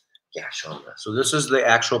life. Yeah, show him this. So this is the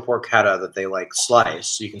actual porchetta that they like slice,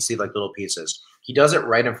 so you can see like little pieces. He does it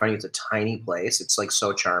right in front of you. It's a tiny place. It's like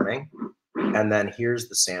so charming. And then here's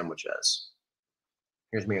the sandwiches.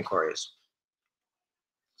 Here's me and Corey's.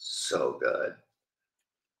 So good.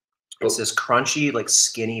 It's this crunchy, like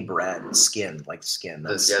skinny bread. Skin. The skin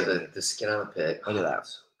on the pig. Look at that.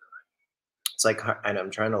 It's like, and I'm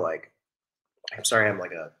trying to like, I'm sorry, I'm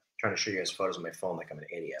like trying to show you guys photos on my phone like I'm an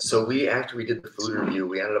idiot. So after we did the food review,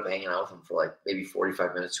 we ended up hanging out with him for like maybe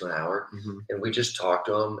 45 minutes to an hour. And we just talked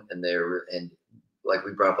to him, and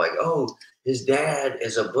we brought up like, oh, his dad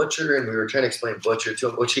is a butcher, and we were trying to explain butcher to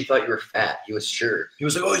him, which he thought you were fat. He was sure. He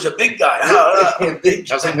was like, oh, he's a big guy. I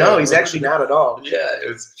was like, no, he's actually not at all. Yeah,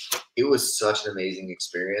 it was such an amazing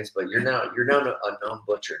experience. But you're now a known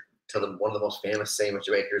butcher to one of the most famous sandwich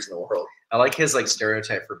makers in the world. I like his like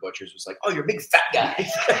stereotype for butchers was like, oh, you're a big fat guy.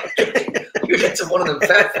 You get to one of them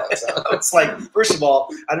fat fucks. Huh? It's like, first of all,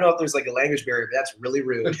 I don't know if there's like a language barrier, but that's really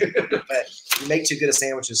rude. But you make too good of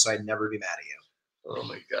sandwiches, so I'd never be mad at you. Oh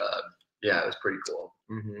my God. Yeah, it was pretty cool.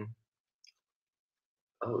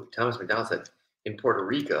 Oh, Thomas McDonald said in Puerto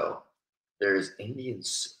Rico, there's an Indian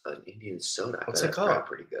soda. What's it called?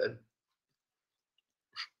 Pretty good.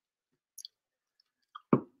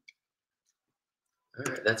 All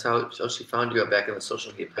right, that's how she found you back in the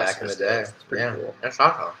social media. Back in the day. That's pretty cool. That's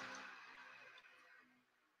awesome.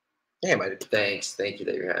 Yeah, thank you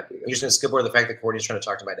that you're happy. You're just gonna skip over the fact that Courtney's trying to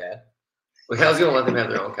talk to my dad. Well, I was gonna let them have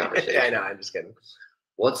their own conversation. I know. I'm just kidding.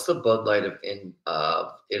 What's the Bud Light of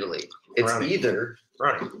Italy? It's either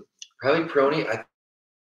probably Peroni. I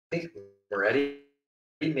think Moretti.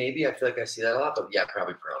 Maybe I feel like I see that a lot, but yeah,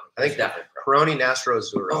 probably Peroni. I think definitely Peroni Nastro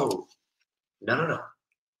Azzurro. Oh, no.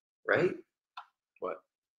 Right? What?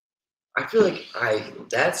 I feel like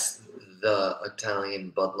that's the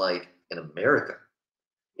Italian Bud Light in America.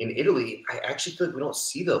 In Italy, I actually feel like we don't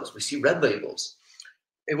see those. We see red labels.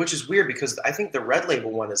 Which is weird because I think the red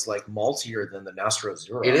label one is like maltier than the Nastro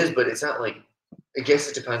Azzurro. It is, but it's not like, I guess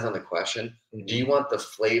it depends on the question. Do you want the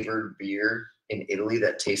flavored beer in Italy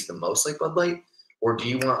that tastes the most like Bud Light? Or do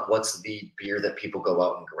you want what's the beer that people go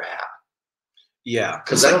out and grab? Yeah.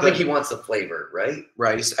 Because I don't think he wants the flavor, right?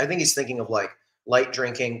 Right. I think he's thinking of like light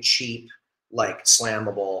drinking, cheap, like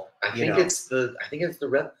slammable. I think it's the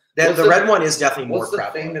red. The red one is definitely more prevalent.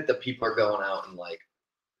 What's the thing that the people are going out and like?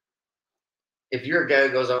 If you're a guy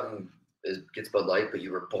who goes out and gets Bud Light, but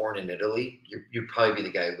you were born in Italy, you'd probably be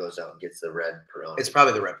the guy who goes out and gets the red Peroni. It's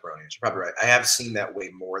probably the red Peroni. You're probably right. I have seen that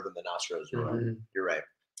way more than the Nastro Azzurro. You're right.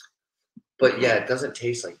 But yeah, it doesn't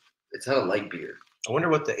taste like, it's not a light beer. I wonder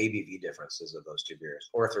what the ABV difference is of those two beers,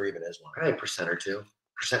 or if there even is one. Probably 1% or 2%,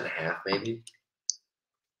 1.5% maybe.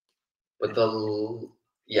 But the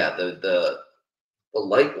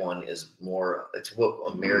light one is more, it's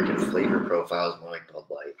what American flavor profile is more like Bud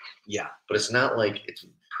Light. Yeah. But it's not like, it's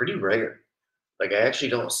pretty rare. Like I actually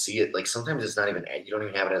don't see it. Like sometimes it's not even, you don't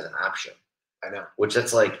even have it as an option. I know. Which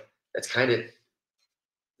that's kind of,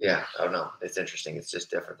 yeah, I don't know. It's interesting. It's just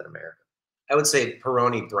different than America. I would say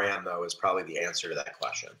Peroni brand though is probably the answer to that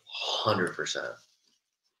question. 100%.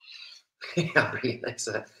 Yeah, pretty nice.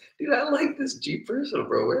 Dude, I like this Jeep Personal,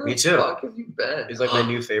 bro. Where Me the too. fuck have you been? He's like my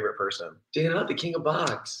new favorite person. Dan, the king of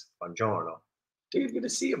box. Buongiorno. Dude, good to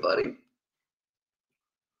see you, buddy.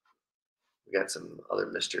 We got some other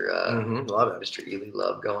Mr. Love it. Mr. Ely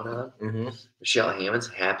Love going on. Mm-hmm. Michelle Hammond's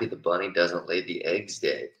happy the bunny doesn't lay the eggs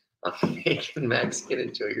day. I'm making Mexican.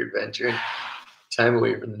 Enjoy your adventure and time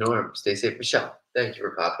away from the norm. Stay safe, Michelle. Thank you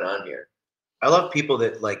for popping on here. I love people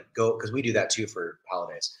that like go, because we do that too for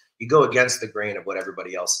holidays. You go against the grain of what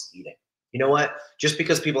everybody else is eating. You know what? Just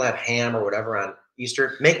because people have ham or whatever on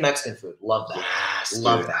Easter, make Mexican food. Love that. Yes,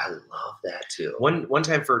 love dude, that. I love that too. One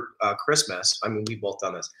time for Christmas, I mean, we've both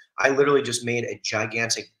done this. I literally just made a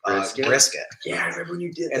gigantic brisket. Yeah, I remember when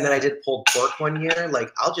you did that. And then I did pulled pork one year.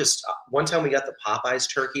 Like, I'll just, one time we got the Popeyes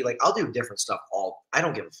turkey. Like, I'll do different stuff. I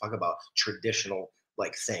don't give a fuck about traditional,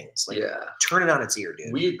 like, things. Like, yeah. Turn it on its ear,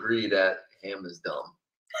 dude. We agree that ham is dumb.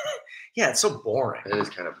 Yeah, it's so boring. It is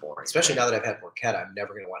kind of boring. Especially now that I've had porchetta, I'm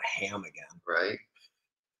never going to want ham again. Right?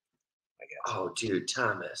 I guess. Oh, dude,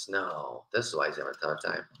 Thomas, no. This is why he's having a tough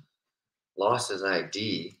time. Lost his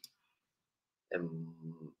ID, and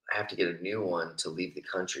I have to get a new one to leave the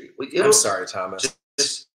country. I'm sorry, Thomas.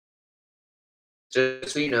 Just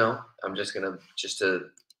so you know, I'm gonna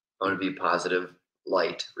be a positive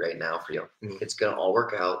light right now for you. Mm. It's gonna all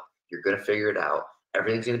work out. You're gonna figure it out.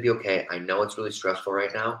 Everything's gonna be okay. I know it's really stressful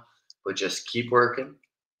right now, but just keep working.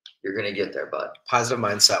 You're gonna get there, bud. Positive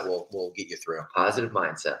mindset will get you through. Positive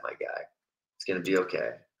mindset, my guy. It's gonna be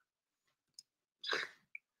okay.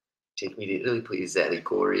 Take me to Italy, please, Zaddy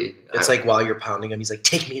Corey. It's like while you're pounding him, he's like,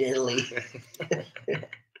 "Take me to Italy."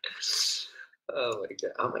 Oh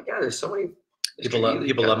my god! There's so many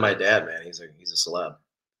people love my dad, man. He's a celeb.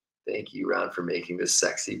 Thank you, Ron, for making this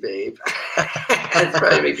sexy, babe. That's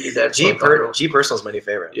probably making your dad. G Personal's my new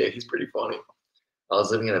favorite. Yeah, he's pretty funny. I was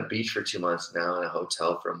living on a beach for 2 months, now in a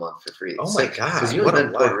hotel for a month for free. Oh my god! Because you live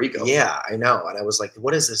in Puerto Rico. Yeah, I know. And I was like,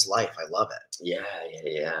 "What is this life? I love it."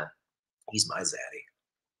 Yeah. He's my zaddy.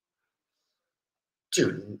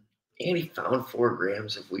 Dude, Andy found 4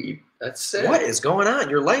 grams of weed. That's sick. What is going on?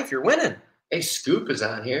 Your life, you're winning. Hey, Scoop is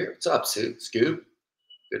on here. What's up, Scoop?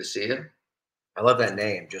 Good to see you. I love that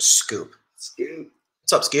name. Just Scoop. Scoop.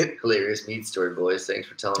 What's up, Scoop? Hilarious meat story, boys. Thanks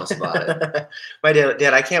for telling us about it. My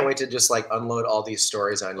dad, I can't wait to just like unload all these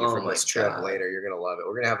stories on you from this trip God. later. You're gonna love it.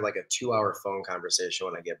 We're gonna have like a 2-hour phone conversation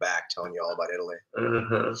when I get back, telling you all about Italy.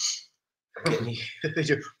 Getting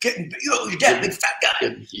your dad, big fat guy.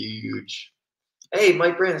 Getting huge. Hey,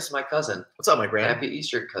 Mike Brand, this is my cousin. What's up, my Brand? Happy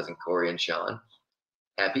Easter, cousin Corey and Sean.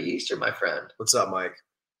 Happy Easter, my friend. What's up, Mike?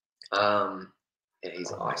 Yeah,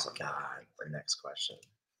 he's awesome. God, the next question.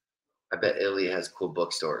 I bet Italy has cool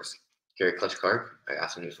bookstores. Gary Clutch Clark, I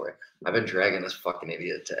got some news for you. I've been dragging this fucking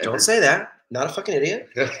idiot to Don't say that. Not a fucking idiot.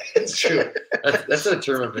 It's true. That's a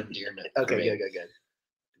term of endearment. Okay, good.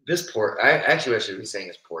 This poor, what I should be saying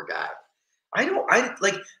is poor guy. I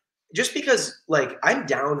like, just because like I'm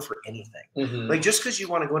down for anything. Mm-hmm. Like just because you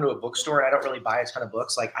want to go into a bookstore and I don't really buy a ton of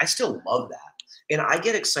books, like I still love that. And I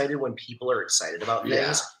get excited when people are excited about things.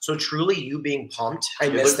 Yeah. So truly you being pumped, I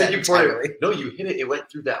missed that entirely. No, you hit it. It went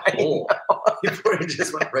through that hole. It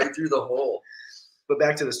just went right through the hole. But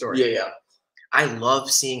back to the story. Yeah. I love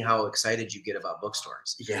seeing how excited you get about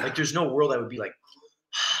bookstores. Yeah. Like there's no world I would be like,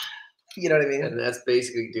 you know what I mean? And that's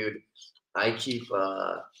basically, dude,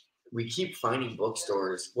 we keep finding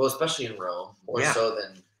bookstores, well, especially in Rome, more so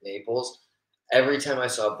than Naples. Every time I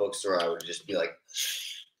saw a bookstore, I would just be like,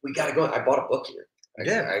 we got to go. I bought a book here.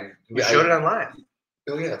 We showed it online.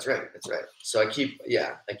 Oh, yeah, that's right. So I keep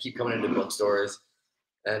coming into bookstores.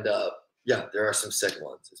 And, there are some sick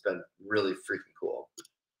ones. It's been really freaking cool.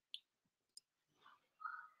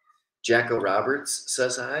 Jacko Roberts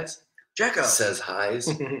says highs. Jacko says highs.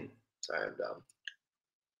 Sorry, I'm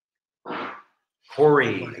dumb.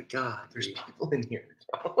 Corey. Oh my God, there's people in here.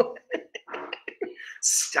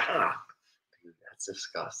 Stop. Dude, that's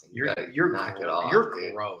disgusting. You're knock it off. You're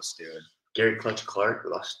dude. gross, dude. Gary Clutch Clark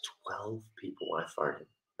lost 12 people when I farted.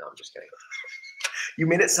 No, I'm just kidding. You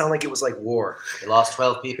made it sound like it was like war. We lost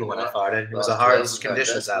 12 people when I farted. It was a hard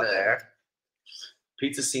conditions out there.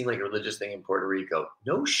 Pizza seemed like a religious thing in Puerto Rico.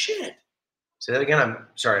 No shit. Say that again. I'm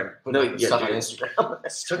sorry. I'm putting stuff on Instagram.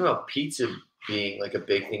 It's talking about pizza being like a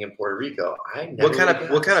big thing in Puerto Rico. What kind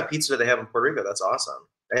of pizza do they have in Puerto Rico? That's awesome.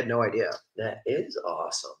 I had no idea. That is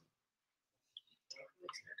awesome.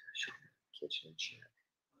 Kitchen and shit.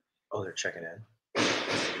 Oh, they're checking in.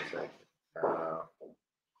 Sorry,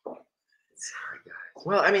 guys.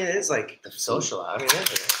 Well, I mean, it is like the social. I mean,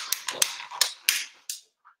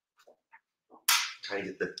 trying to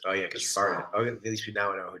get the. Oh yeah, because sorry. Oh, at least we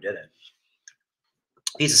now know who did it.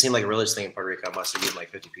 Pizza seemed like a religious thing in Puerto Rico. I must have eaten like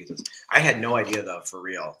 50 pizzas. I had no idea though, for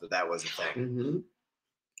real, that was a thing.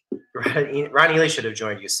 Ron Ely should have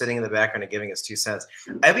joined you, sitting in the background and giving us 2 cents.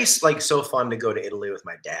 It'd be like so fun to go to Italy with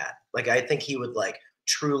my dad. Like I think he would like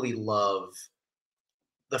truly love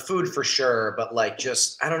the food for sure, but like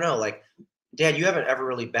just I don't know, like Dad, you haven't ever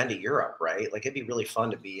really been to Europe, right? Like it'd be really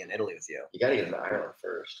fun to be in Italy with you. You gotta get into Ireland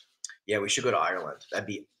first. Yeah, we should go to Ireland. That'd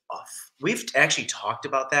be off. We've actually talked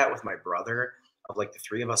about that with my brother, of like the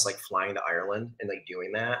 3 of us like flying to Ireland and like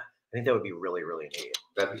doing that. I think that would be really, really neat.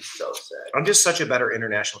 That'd be so sick. I'm just such a better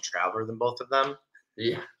international traveler than both of them.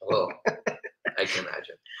 Yeah, well, I can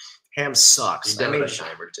imagine. Ham sucks. I made a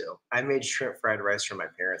time or two. I made shrimp fried rice for my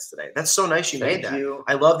parents today. That's so nice you made that. Thank you.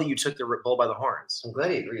 I love that you took the bull by the horns. I'm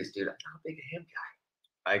glad he agrees, dude. I'm not a big ham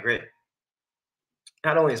guy. I agree.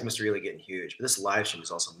 Not only is Mr. Ely getting huge, but this live stream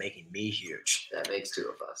is also making me huge. That makes 2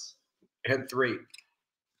 of us. And 3.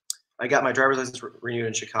 I got my driver's license renewed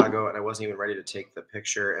in Chicago, and I wasn't even ready to take the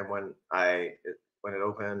picture. And when it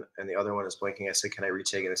opened and the other one is blinking, I said, "Can I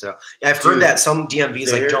retake it?" And I said, "Yeah, I've heard that some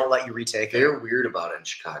DMVs like don't let you retake it." They're weird about it in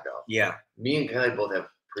Chicago. Yeah, me and Kylie both have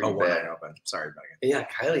pretty bad. Open. Sorry, Megan. Yeah,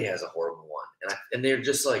 Kylie has a horrible one, and they're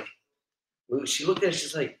just like, she looked at it,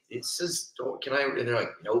 she's like, "It says, can I?" And they're like,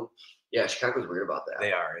 "Nope." Yeah, Chicago's weird about that.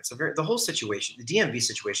 They are. It's the whole situation. The DMV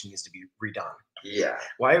situation needs to be redone. Yeah.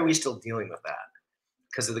 Why are we still dealing with that?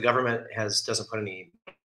 Because the government doesn't put any.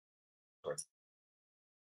 It's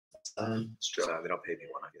true. So they don't pay me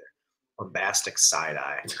one either. Bombastic side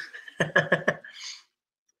eye.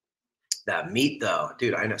 That meat though,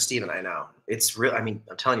 dude. I know, Steven. I know it's real. I mean,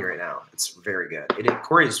 I'm telling you right now, it's very good.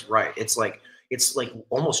 Corey's right. It's like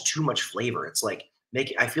almost too much flavor. It's like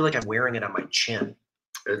I feel like I'm wearing it on my chin.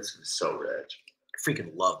 It's so rich. I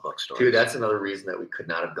freaking love bookstores. Dude, that's another reason that we could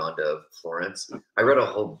not have gone to Florence. I read a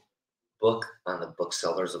whole book on the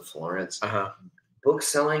booksellers of Florence.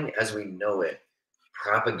 Bookselling as we know it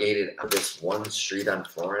propagated on this one street on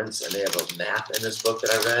Florence, and they have a map in this book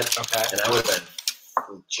that I read. Okay. And I would have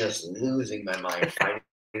been just losing my mind finding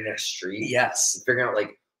that street. Yes. And figuring out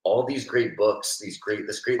like all these great books, this great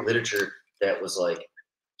literature that was like,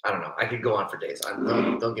 I don't know. I could go on for days.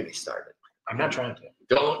 Don't get me started. I'm not trying to.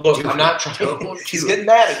 Don't look. I'm not trying to. He's getting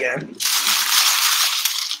mad again.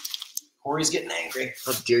 Corey's getting angry.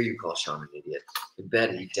 How dare you call Sean an idiot? I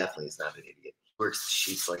bet he definitely is not an idiot. He works the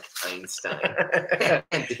sheets like Einstein.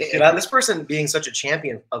 Dude, this person being such a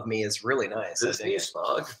champion of me is really nice. Is this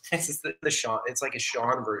smug? It's just the Sean. It's like a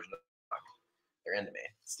Sean version of smug. They're into me.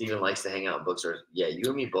 Steven likes to hang out in bookstores. Yeah, you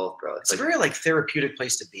and me both, bro. It's a very like therapeutic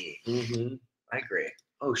place to be. I agree.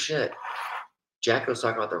 Oh shit. Jacko's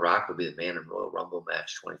talking about The Rock will be the man in Royal Rumble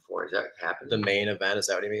match 24. Is that happening? The main event, is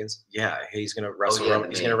that what he means? Yeah, he's gonna wrestle.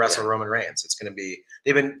 He's gonna wrestle Roman Reigns. It's gonna be.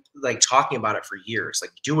 They've been like talking about it for years.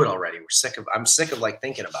 Like, do it already. I'm sick of like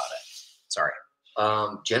thinking about it. Sorry.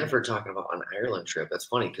 Jennifer talking about an Ireland trip. That's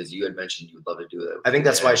funny because you had mentioned you would love to do it. I think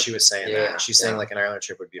that's why she was saying that. She's saying like an Ireland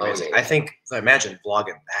trip would be amazing. I think. Imagine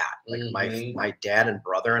vlogging that. Like my dad and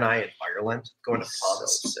brother and I in Ireland going to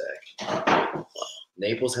pubs. So sick.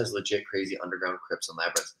 Naples has legit crazy underground crypts and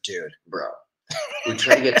labyrinths. Dude. Bro. We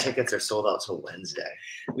tried to get tickets. They're sold out till Wednesday.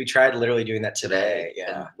 We tried literally doing that today.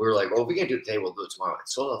 Yeah. And we were like, well, if we can't do it today, we'll do it tomorrow.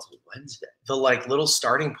 It's sold out till Wednesday. The like little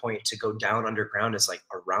starting point to go down underground is like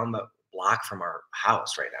around the block from our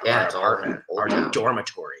house right now. Yeah, our apartment, our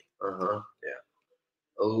dormitory. Yeah.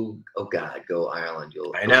 Oh God, go Ireland.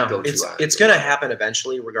 I know. It's gonna happen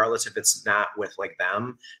eventually, regardless if it's not with like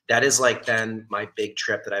them. That is like then my big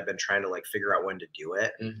trip that I've been trying to like figure out when to do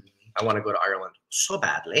it. I want to go to Ireland so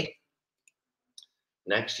badly.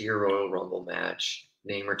 Next year Royal Rumble match,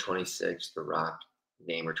 Namer 26, The Rock,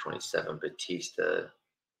 Namer 27, Batista.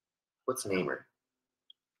 What's Namer?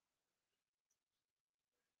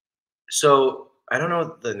 So I don't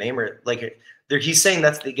know the Namer. Like he's saying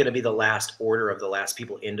that's going to be the last order of the last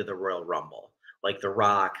people into the Royal Rumble. Like The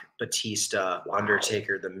Rock, Batista,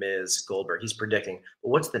 Undertaker, The Miz, Goldberg. He's predicting. But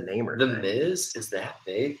what's the Namer? The Miz? Is that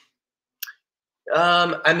big?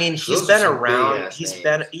 I mean, he's been around.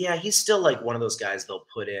 He's still like one of those guys they'll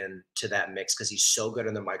put in to that mix because he's so good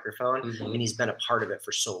on the microphone and he's been a part of it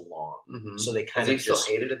for so long. So they kind of just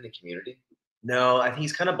hated in the community. No, I think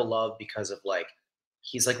he's kind of beloved because of like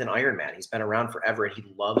he's like an Iron Man. He's been around forever and he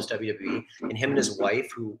loves WWE. And him and his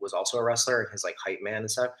wife, who was also a wrestler and his like hype man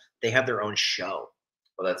and stuff, they have their own show.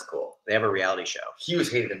 Well, that's cool. They have a reality show. He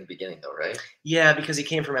was hated in the beginning though, right? Yeah, because he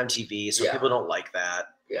came from MTV, so people don't like that.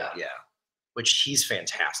 Yeah. Which he's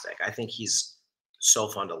fantastic. I think he's so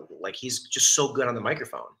fun to like. He's just so good on the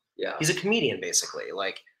microphone. Yeah. He's a comedian basically.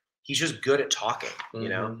 Like he's just good at talking, you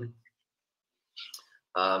know?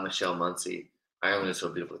 Michelle Muncy. Ireland is so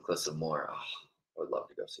beautiful. The Cliffs of Moher. Oh, I would love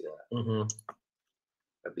to go see that.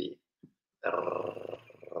 I'd be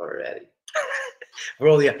ready.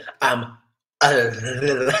 Well, yeah.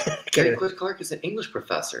 Gary Clark is an English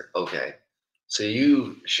professor. Okay. So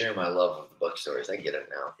you share my love of the bookstores. I get it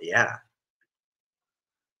now. Yeah.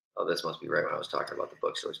 Oh, this must be right when I was talking about the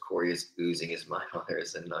bookstores. Corey is oozing his mind while there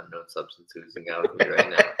is an unknown substance oozing out of me right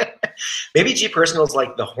now. Maybe G Personal is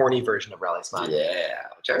like the horny version of Raleigh Smile. Yeah,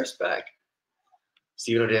 which I respect.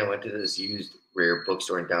 Stephen O'Dan went to this used rare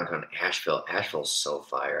bookstore in downtown Asheville. Asheville's so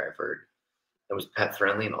fire, I've heard. It was pet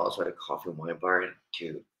friendly and also had a coffee and wine bar. And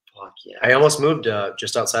dude, fuck yeah. I almost moved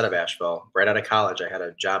just outside of Asheville. Right out of college, I had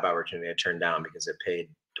a job opportunity I turned down because it paid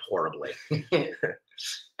horribly.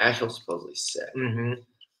 Asheville's supposedly sick.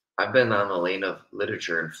 I've been on the lane of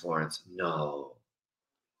literature in Florence. No,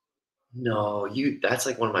 that's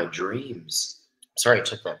like one of my dreams. Sorry I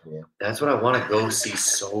took that from you. That's what I want to go see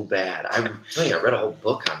so bad. I'm telling you, I read a whole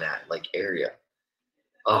book on that like area.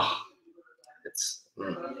 Oh, it's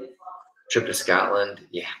trip to Scotland.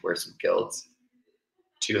 Yeah, wear some kilts.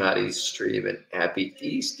 Two hotties streaming. Happy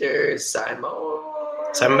Easter, Simon.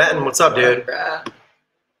 Simon Benton, what's up, dude?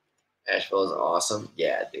 Asheville is awesome.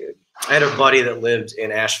 Yeah, dude. I had a buddy that lived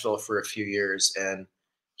in Asheville for a few years, and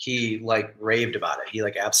he like raved about it. He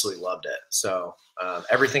like absolutely loved it. So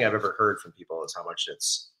everything I've ever heard from people is how much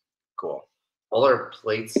it's cool. All our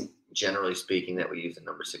plates, generally speaking, that we use in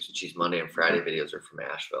Number 6 and Cheese Monday and Friday videos are from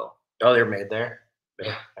Asheville. Oh, they're made there?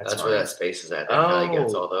 Yeah, that's where that space is at. That kind of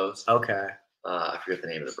gets all those. Okay. I forget the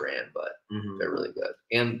name of the brand, but they're really good.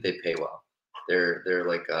 And they pay well. They're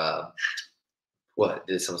like, what?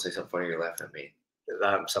 Did someone say something funny? You're laughing at me.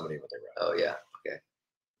 Somebody with their Oh, yeah. Okay.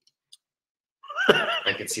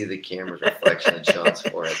 I can see the camera's reflection in Sean's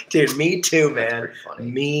forehead. Dude, me too, That's man. pretty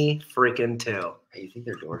funny. Me freaking too. Hey, you think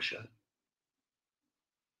their door's shut?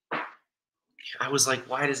 I was like,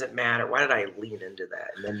 why does it matter? Why did I lean into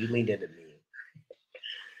that? And then you leaned into me.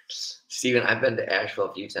 Steven, I've been to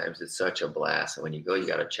Asheville a few times. It's such a blast. And when you go, you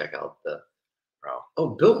got to check out the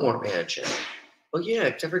Biltmore Mansion. Oh,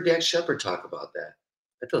 yeah. I've heard Dad Shepard talk about that.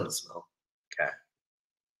 That doesn't smell. Okay.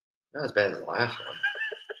 Not as bad as the last one.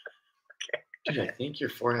 Okay. Dude, I think your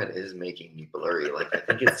forehead is making me blurry. Like, I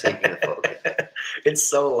think it's taking the focus. It's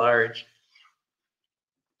so large.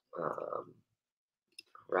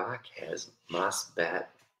 Rock has Moss Bat,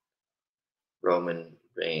 Roman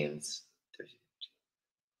Reigns.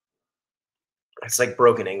 It's like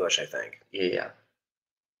broken English, I think. Yeah.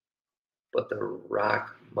 But The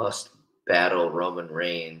Rock must battle Roman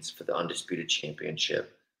Reigns for the Undisputed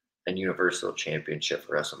Championship and Universal Championship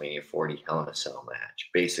for WrestleMania 40 Hell in a Cell match.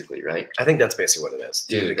 Basically, right? I think that's basically what it is.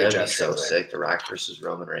 Dude, that'd be so sick. The Rock versus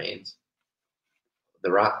Roman Reigns.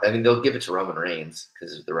 The Rock, I mean, they'll give it to Roman Reigns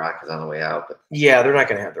because The Rock is on the way out. But yeah, they're not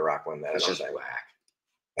going to have The Rock win that. It's just whack.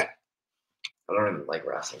 I don't even like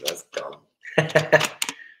wrestling. That's dumb.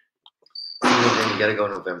 You got to go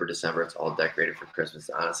in November, December. It's all decorated for Christmas.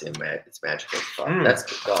 Honestly, it's magical. It's fun. That's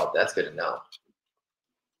good. Oh, that's good to know.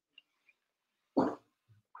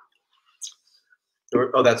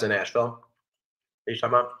 Oh, that's in Asheville? Are you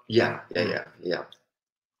talking about? Yeah.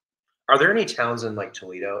 Are there any towns in like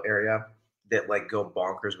Toledo area that like go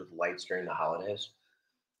bonkers with lights during the holidays?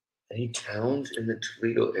 Any towns in the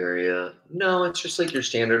Toledo area? No, it's just like your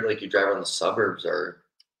standard, like you drive around the suburbs or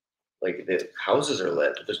like the houses are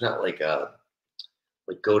lit. But there's not like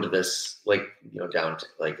go to this, like, down to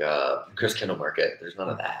like Chris Kendall Market. There's none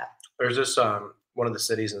of that. There's this one of the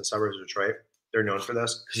cities in the suburbs of Detroit. They're known for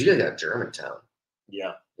this. Because you guys got Germantown.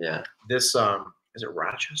 Yeah. Yeah. This is it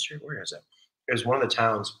Rochester? Where is it? It's one of the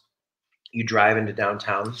towns. You drive into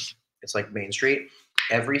downtown. It's like Main Street.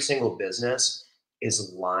 Every single business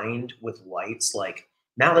is lined with lights. Like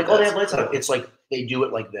not like they have lights on them. It's like they do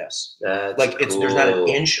it like this. That's like cool. There's not an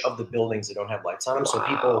inch of the buildings that don't have lights on them. Wow. So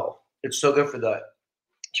people, it's so good for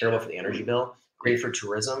terrible for the energy bill. Great for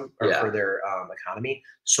tourism or for their economy.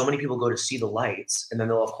 So many people go to see the lights, and then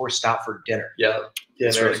they'll of course stop for dinner. Yeah,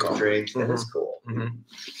 it's really cool. Drinks. That is cool.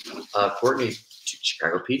 Courtney,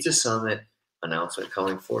 Chicago Pizza Summit announcement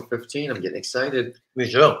coming 4/15. I'm getting excited.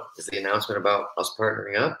 Me too. Is the announcement about us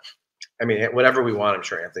partnering up? I mean, whatever we want, I'm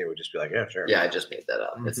sure Anthony would just be like, yeah, sure. Yeah, I just made that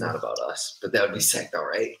up. It's not about us, but that would be sick, though,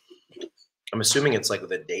 right? I'm assuming it's like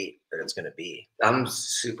with a date that it's going to be. I'm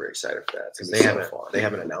super excited for that. Because they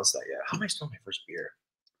haven't announced that yet. How am I still on my first beer?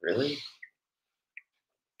 Really?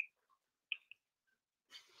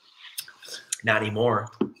 Not anymore.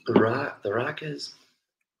 The Rock is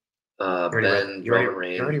Ben Roman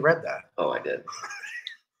Reigns. You already read that. Oh, I did.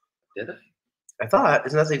 Did I? I thought.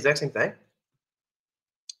 Isn't that the exact same thing?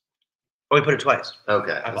 Oh, we put it twice.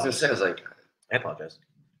 Okay. I was like, I apologize.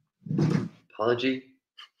 Apology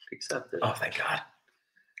accepted. Oh, thank God.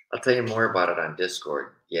 I'll tell you more about it on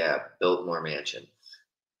Discord. Yeah, Biltmore Mansion.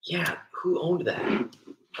 Yeah, who owned that?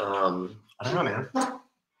 I don't know, man. I'm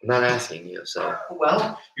not asking you, so.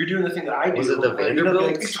 Well, you're doing the thing that I do. Was it the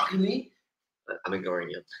Vanderbilts? Are you talking to me? I'm ignoring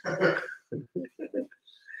you.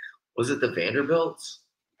 Was it the Vanderbilts?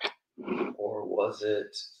 Or was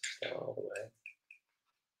it all the way?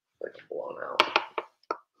 Like I'm blown out.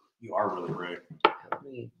 You are really right. Let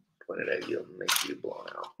me point it at you and make you blown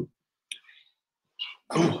out.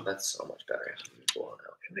 Oh, that's so much better. Blown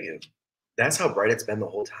out. That's how bright it's been the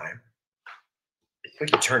whole time. I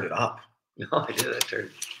think you turned it up. No, I did. I turned.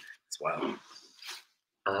 It's wild.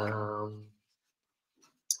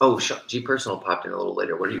 Oh, G Personal popped in a little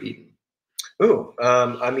later. What are you eating? Ooh,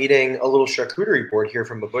 I'm eating a little charcuterie board here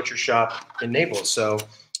from a butcher shop in Naples. So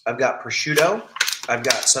I've got prosciutto, I've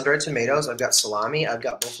got sun-dried tomatoes, I've got salami, I've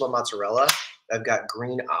got buffalo mozzarella, I've got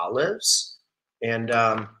green olives, and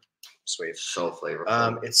sweet. So flavorful.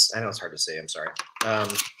 I know it's hard to say. I'm sorry. I'll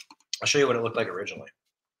show you what it looked like originally.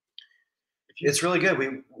 It's really good.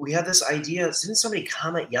 We had this idea. Didn't somebody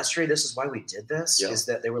comment yesterday? This is why we did this. Is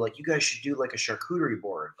that they were like, you guys should do like a charcuterie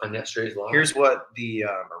board on yesterday's live. Here's what the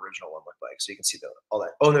original one looked like, so you can see all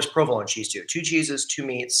that. Oh, and there's provolone cheese too. 2 cheeses, 2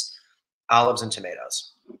 meats, olives, and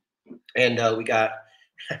tomatoes. And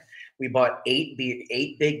we bought 8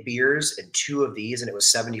 big beers and 2 of these, and it was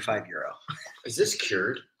 €75. Is this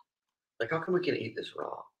cured? Like, how come we can eat this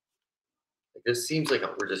raw? Like, this seems like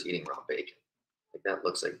we're just eating raw bacon. Like, that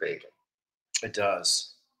looks like bacon. It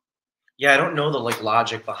does. Yeah, I don't know the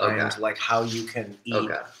logic behind like how you can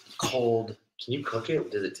eat cold. Can you cook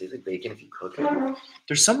it? Does it taste like bacon if you cook it?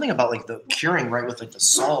 There's something about like the curing, right, with like the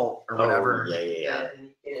salt or whatever. Yeah.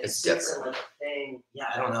 It's different. Like a thing.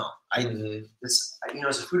 Yeah, I don't know.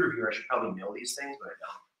 As a food reviewer, I should probably know these things, but I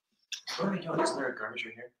don't. What am I doing? Isn't there a garbage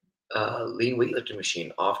right here? Lean weightlifting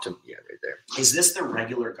machine off to right there. Is this the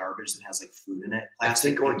regular garbage that has like food in it?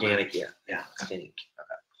 Plastic, organic, yeah. Yeah, I think.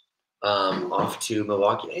 Off to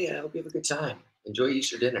Milwaukee. Hey, I hope you have a good time. Enjoy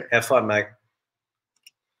Easter dinner. Have fun, Mike.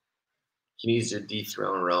 Can you use to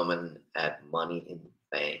dethrone Roman at Money in the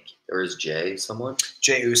Bank? Or is Jay someone?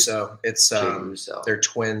 Jay Uso. It's Jay Uso. They're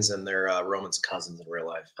twins and they're Roman's cousins in real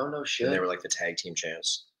life. Oh no shit. And they were like the tag team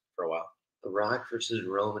champs for a while. The Rock versus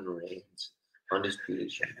Roman Reigns. Undisputed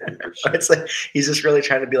champion. It's like he's just really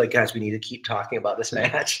trying to be like, guys, we need to keep talking about this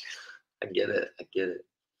match. I get it.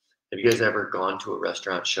 Have you guys ever gone to a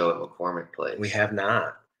restaurant show at McCormick Place? We have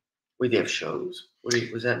not. We have shows. What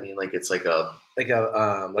does that mean? Like it's like a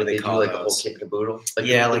what do they call like those? a whole kit and caboodle? Like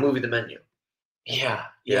the movie The Menu. Yeah.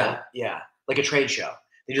 Like a trade show.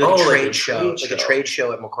 They do like a trade show. Like a trade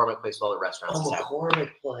show at McCormick Place with all the restaurants. Oh,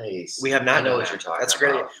 McCormick Place. We have not. I know what you're talking about. That's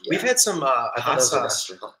great. Yeah. We've had some hot sauce.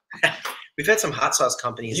 We've had some hot sauce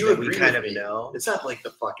companies that we kind of know. It's not like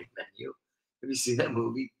The fucking Menu. Have you seen that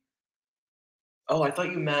movie? Oh, I thought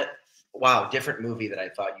you meant. Wow, different movie that I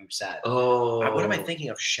thought you said. Oh. What am I thinking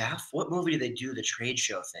of? Chef? What movie did they do the trade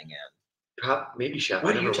show thing in? Maybe Chef.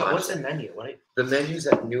 What are you talking? What's the Menu? The Menu's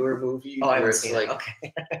that newer movie where it's like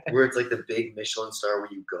where it's like the big Michelin star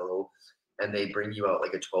where you go and they bring you out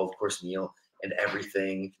like a 12-course meal and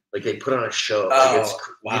everything. Like they put on a show.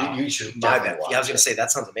 Wow. You should definitely watch. Yeah, I was gonna say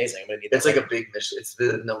that sounds amazing. I'm gonna it's like a big Michelin. It's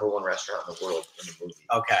the #1 restaurant in the world in the movie.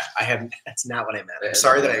 Okay, that's not what I meant. I'm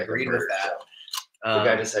sorry that I agreed with that. The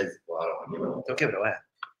guy decides, well, I don't want to give it away.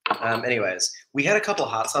 Don't give it away. Anyways, we had a couple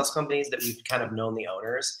hot sauce companies that we've kind of known the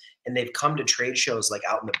owners, and they've come to trade shows like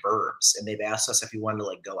out in the burbs, and they've asked us if we wanted to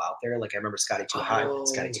like go out there. Like I remember Scotty Too Hotty,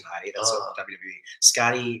 that's WWE.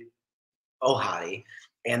 Scotty O'Hotty,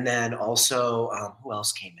 and then also who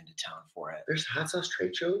else came into town for it? There's hot sauce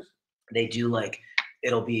trade shows. They do like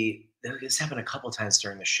this happened a couple times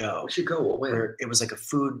during the show. We should go. Where it was like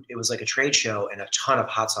a trade show and a ton of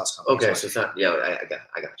hot sauce companies. Okay, so it's not. Yeah, I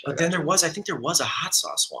got you. But then I think there was a hot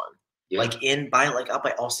sauce one, like out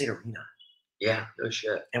by Allstate Arena. Yeah, no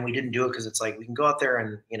shit. And we didn't do it because it's like we can go out there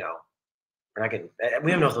and we're not getting. We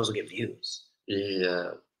don't know if those will get views.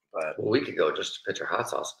 Yeah, but we could go just to pitch our hot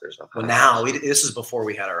sauce. If there's no. Well, now this is before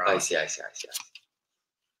we had our own. I see.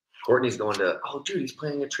 Courtney's going to. Oh, dude, he's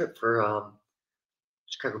planning a trip for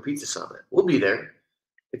Chicago Pizza Summit. We'll be there.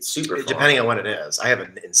 It's super fun. Depending on when it is. I have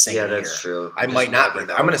an insane year. That's true. I might not be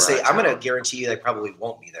there. I'm gonna guarantee you I probably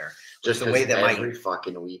won't be there. Just the way that every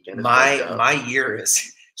fucking weekend. My year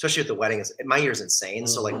is, especially with the wedding, my year is insane.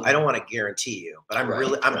 So like I don't want to guarantee you, but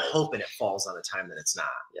I'm hoping it falls on a time that it's not.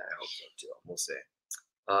 Yeah, I hope so too. We'll see.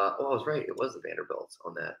 I was right. It was the Vanderbilts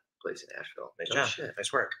on that place in Asheville. Nice job. Shit.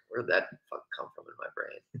 Nice work. Where'd that fuck come from in my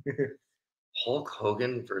brain? Hulk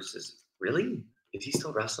Hogan versus really? Is he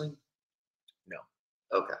still wrestling?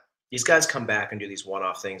 Okay. These guys come back and do these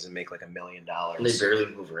one-off things and make like $1 million. And they barely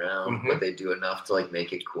move around, but they do enough to like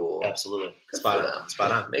make it cool. Absolutely. Good Spot for on. them.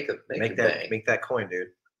 Spot on. Make that coin, dude.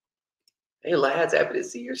 Hey lads, happy to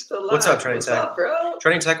see you're still alive. What's up, Trending Tech? What's up, bro?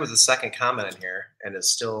 Trending Tech was the second comment in here and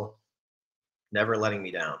is still never letting me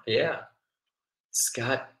down. Yeah.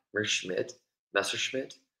 Scott Messerschmidt,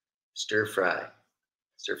 stir fry.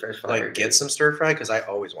 Stir fry's fire. Like, get some stir fry because I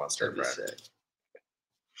always want stir fry.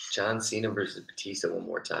 John Cena versus Batista one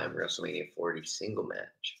more time. WrestleMania 40 single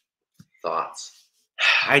match. Thoughts?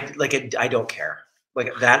 I don't care.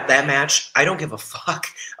 Like that match, I don't give a fuck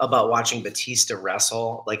about watching Batista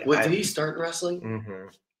wrestle. Like, did he start wrestling?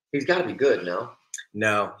 He's got to be good, no?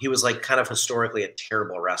 No, he was like kind of historically a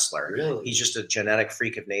terrible wrestler. Really? He's just a genetic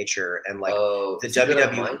freak of nature, and like the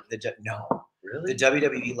WWE. no, really, the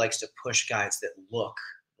WWE likes to push guys that look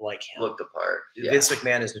like him. Look the part. Yeah. Vince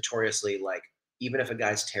McMahon is notoriously like, even if a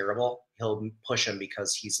guy's terrible, he'll push him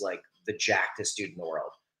because he's like the jackedest dude in the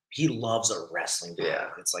world. He loves a wrestling guy. Yeah,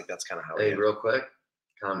 it's like that's kind of how. Hey, real quick,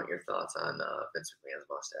 comment your thoughts on Vince McMahon's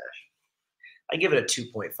mustache. I give it a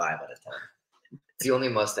 2.5 out of 10. It's the only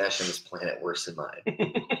mustache on this planet worse than mine.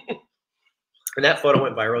 And that photo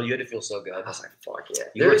went viral. You had to feel so good. I was like, fuck yeah.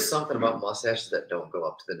 There is something about mustaches that don't go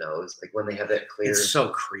up to the nose. Like when they have that clear. It's so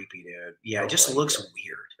creepy, dude. Yeah, it just looks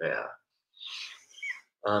weird. Yeah.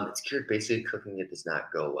 It's cured basically cooking it does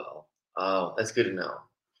not go well. Oh, that's good to know.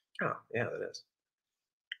 Oh, yeah, that is.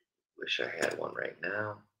 Wish I had one right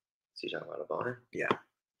now. So you talking about a boner? Yeah. I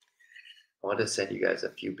wanted to send you guys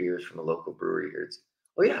a few beers from a local brewery here.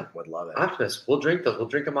 Oh yeah, would love it. Optimus, we'll drink those. We'll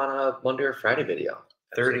drink them on a Monday or Friday video.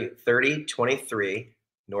 3023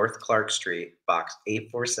 North Clark Street, box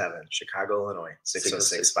 847, Chicago, Illinois,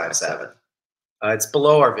 60657. It's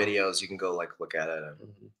below our videos. You can go look at it.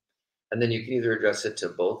 And then you can either address it to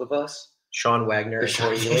both of us. Sean Wagner and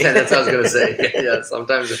Corey Ely. Yeah, that's what I was going to say. Yeah,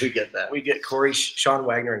 sometimes we get that. We get Sean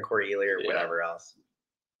Wagner and Corey Ely or whatever else.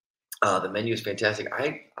 The menu is fantastic.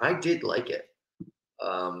 I did like it.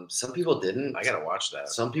 Some people didn't. I gotta watch that.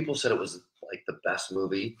 Some people said it was like the best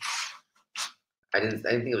movie. I didn't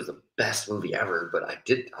think it was the best movie ever, but I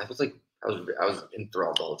was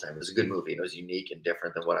enthralled all the time. It was a good movie. It was unique and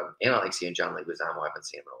different than and I like seeing John Leguizamo. I haven't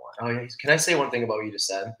seen him in a while. Oh yeah. Can I say one thing about what you just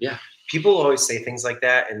said? Yeah. People always say things like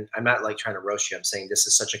that, and I'm not like trying to roast you. I'm saying this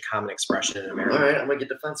is such a common expression in America. All right, I'm gonna get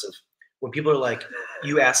defensive. When people are like,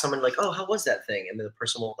 you ask someone like, "Oh, how was that thing?" and then the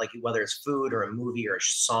person will, like, whether it's food or a movie or a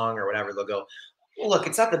song or whatever, they'll go, well, look,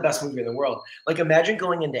 it's not the best movie in the world. Like, imagine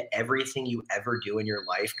going into everything you ever do in your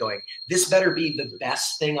life going, this better be the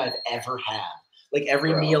best thing I've ever had. Like,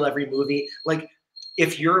 every meal, every movie. Like,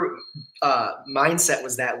 if your mindset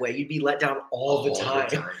was that way, you'd be let down all the time.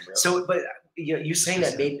 So, but you saying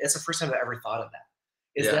that that's the first time I've ever thought of that.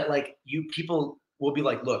 Is that, like, people will be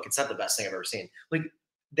like, look, it's not the best thing I've ever seen. Like,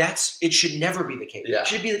 it should never be the case. Yeah. It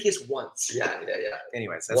should be the case once. Yeah.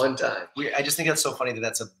 Anyways, that's one time. I just think that's so funny that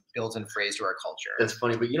that's a built-in phrase to our culture. That's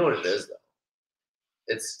funny, but you know what it is, though?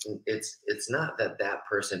 It's not that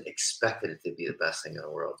person expected it to be the best thing in the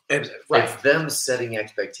world. Right. It's them setting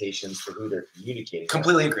expectations for who they're communicating.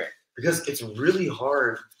 Completely agree. Because it's really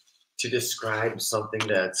hard to describe something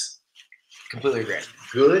that's completely agree.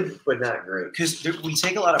 Good, but not great. Because we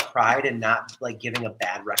take a lot of pride in not like giving a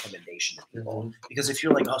bad recommendation to people. Because if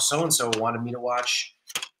you're like, oh, so-and-so wanted me to watch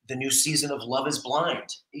the new season of Love is Blind,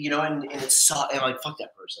 and it's and like, fuck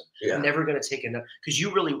that person. Yeah. I'm never going to take enough. Because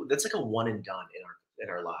that's like a one and done in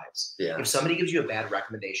our lives. Yeah. If somebody gives you a bad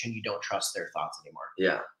recommendation, you don't trust their thoughts anymore.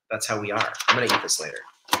 Yeah. That's how we are. I'm going to eat this later.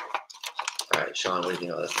 All right, Sean, what do you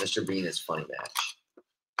think of this? Mr. Bean is funny match.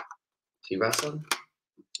 Is he wrestling?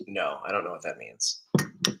 No, I don't know what that means.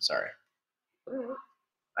 Sorry.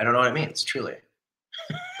 I don't know what it means, truly.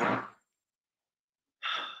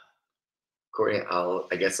 Corey,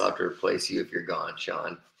 I guess I'll have to replace you if you're gone,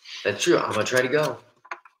 Sean. That's true. I'm going to try to go.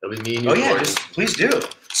 It'll be me and you. Oh, yeah, please do.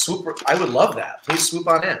 Swoop. I would love that. Please swoop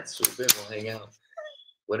on in. Swoop in. We'll hang out.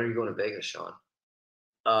 When are you going to Vegas, Sean?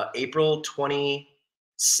 April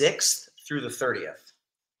 26th through the 30th.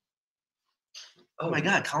 Oh, my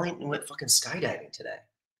God. Colleen went fucking skydiving today.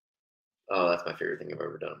 Oh, that's my favorite thing I've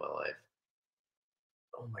ever done in my life.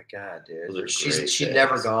 Oh my God, dude. She'd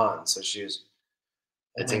never gone, so she was.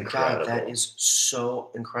 It's incredible. God, that is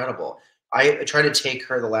so incredible. I tried to take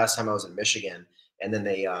her the last time I was in Michigan, and then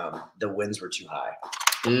the winds were too high.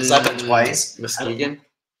 Because I've been twice. Muskegon?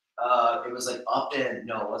 It was like up in,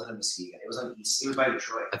 no, it wasn't in Muskegon. It was on East. It was by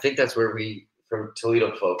Detroit. I think that's where from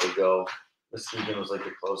Toledo folk would go. Muskegon was like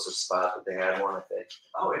the closest spot that they had one, I think.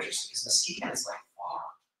 Oh, interesting. Because Muskegon is like far.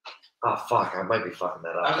 Oh, fuck. I might be fucking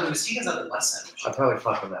that up. Muskegon's on the west side. I'm probably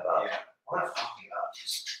fucking that up. Yeah. What a fucking up.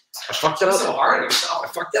 I fucked it up. So hard on yourself. I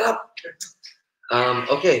fucked it up.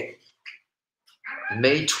 Okay.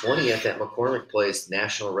 May 20th at McCormick Place,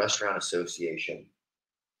 National Restaurant Association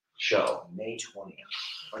show. May 20th.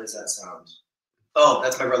 What does that sound? Oh,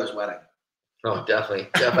 that's my brother's wedding. Oh, definitely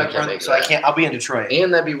can't make so that. I can't. I'll be in Detroit.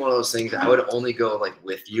 And that'd be one of those things. I would only go like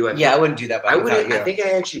with you. I wouldn't do that. I would. I think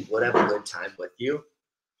I actually would have a good time with you.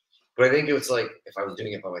 But I think it was like if I was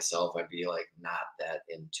doing it by myself, I'd be like not that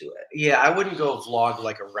into it. Yeah, I wouldn't go vlog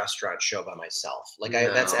like a restaurant show by myself. Like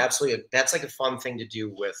that's absolutely that's like a fun thing to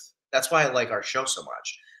do with. That's why I like our show so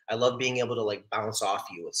much. I love being able to like bounce off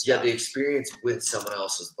you with stuff. Yeah, the experience with someone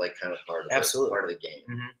else is like kind of part of part of the game.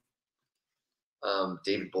 Mm-hmm.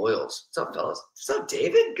 David Boyles, what's up, fellas? What's up,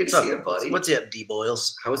 David? Good to see you, buddy. What's up, D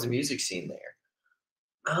Boyles? How was the music scene there?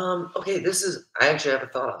 Okay, this is. I actually have a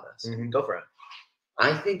thought on this. Go for it.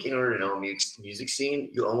 I think in order to know a music scene,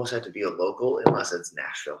 you almost have to be a local, unless it's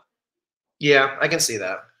Nashville. Yeah, I can see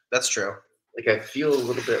that. That's true. Like I feel a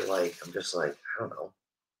little bit like I'm just like I don't know.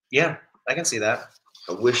 Yeah, I can see that.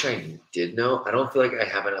 I wish I did know. I don't feel like I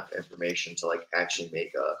have enough information to like actually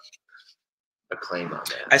make a claim on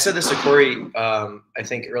that. I said this to Corey, I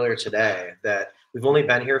think earlier today, that we've only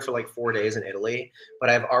been here for like 4 days in Italy, but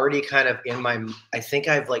I've already kind of I think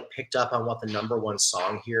I've like picked up on what the #1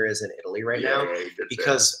 song here is in Italy right now,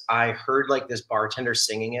 because I heard like this bartender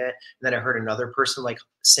singing it, and then I heard another person like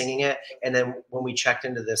singing it, and then when we checked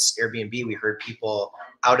into this Airbnb, we heard people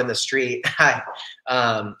out in the street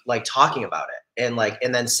like talking about it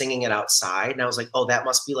and then singing it outside, and I was like, oh, that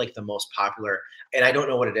must be like the most popular, and I don't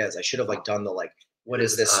know what it is. I should have like done the like what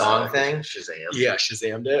is this song thing? Shazam. Yeah,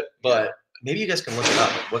 Shazammed it, but. Maybe you guys can look it up.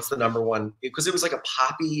 What's the #1? Because it was like a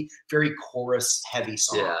poppy, very chorus heavy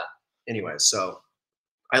song. Yeah. Anyway, so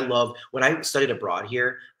I love when I studied abroad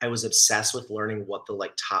here, I was obsessed with learning what the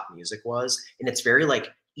like top music was. And it's very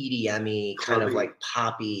like EDM-y, kind of like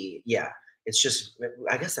poppy. Yeah. It's just,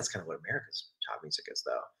 I guess that's kind of what America's top music is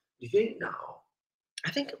though. You think? No. I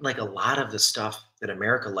think like a lot of the stuff that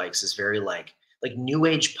America likes is very like new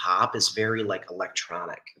age pop is very like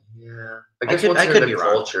electronic. Yeah. I guess I could be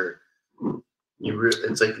culture.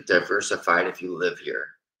 It's like diversified if you live here.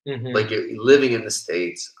 Like living in the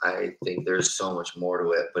States, I think there's so much more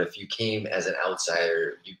to it. But if you came as an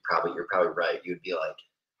outsider, you're probably right. You'd be like,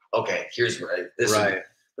 okay, here's this. Right.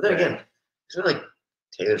 But then again, isn't like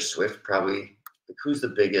Taylor Swift probably? Like, who's the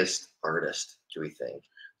biggest artist? Do we think?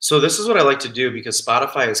 So this is what I like to do because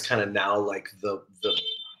Spotify is kind of now like the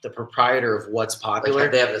proprietor of what's popular.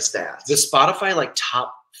 Like they have the stats. The Spotify like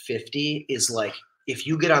top 50 is like. If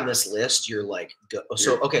you get on this list, you're like,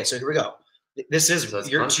 so here we go. This is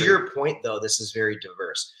to your point though. This is very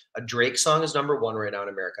diverse. A Drake song is #1 right now in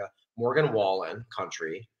America. Morgan Wallen,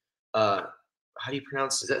 country. How do you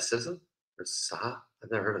pronounce? Is that SZA or Sa?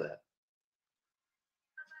 I've never heard of that.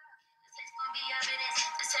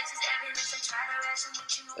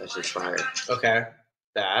 That's just fire. Okay,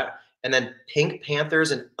 that and then Pink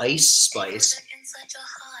Panthers and Ice Spice.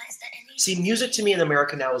 See, music to me in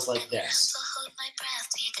America now is like this.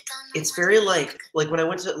 It's very like when I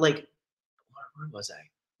went to like, where was I?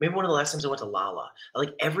 Maybe one of the last times I went to Lala.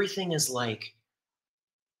 Like everything is like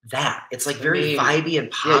that. It's like very vibey and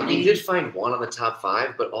poppy. Yeah, you did find one on the top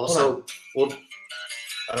 5, but also, well,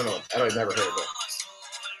 I don't know. I've never heard of it.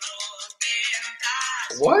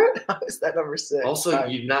 What? How is that #6? Also,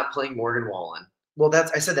 you're not playing Morgan Wallen. Well,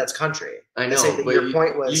 I said that's country. I know, but your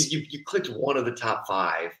point was you clicked one of the top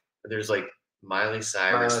 5. And there's like Miley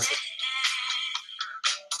Cyrus.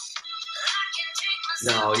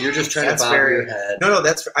 No, you're just trying to bob your head. No,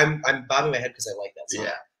 I'm bobbing my head because I like that song.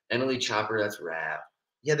 Yeah, Emily Chopper, that's rap.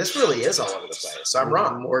 Yeah, this really is all over the place. So I'm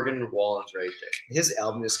wrong. Morgan Wallen's right there. His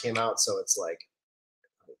album just came out, so it's like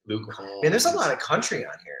Luke Holmes. Man, there's a lot of country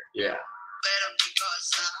on here. Yeah.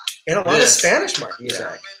 And a lot of Spanish music.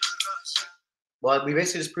 Yeah. Well, we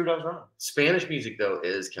basically just proved I was wrong. Spanish music though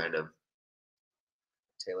is kind of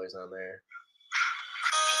Taylor's on there.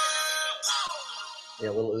 Yeah,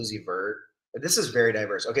 Little Uzi Vert. This is very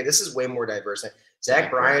diverse. Okay, this is way more diverse.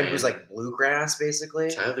 Zach Bryan, who's like bluegrass,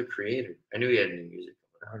 basically. Tyler the Creator. I knew he had new music.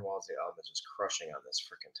 Aaron Walsey album is just crushing on this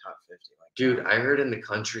freaking top 50. Dude, I heard in the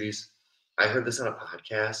countries. I heard this on a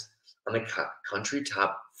podcast on the country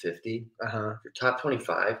top 50. Your top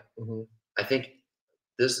 25. I think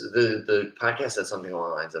the podcast said something along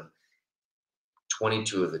the lines of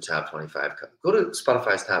 22 of the top 25. Go to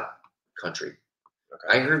Spotify's top country.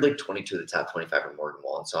 Okay. I heard like 22 of the top 25 are Morgan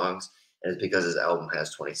Wallen songs, and it's because his album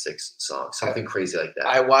has 26 songs, something crazy like that.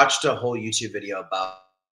 I watched a whole YouTube video about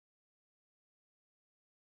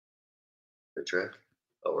the trick.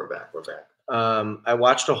 Oh, we're back. I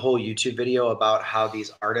watched a whole YouTube video about how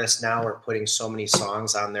these artists now are putting so many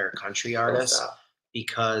songs on their country artists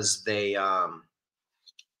because they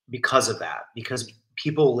because of that, because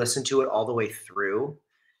people listen to it all the way through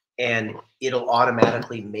and it'll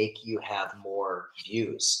automatically make you have more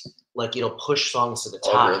views. Like it'll push songs to the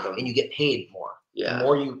top and you get paid more. Yeah. The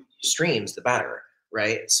more you streams, the better,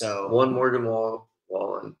 right? So one Morgan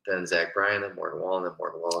Wallen, then Zach Bryan, then Morgan Wallen, then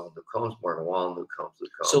Morgan Wallen, then Luke Combs, Morgan Wallen, Luke Combs,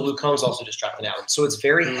 Luke Combs. So Luke Combs also just dropped an album. So it's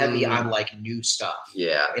very heavy on like new stuff.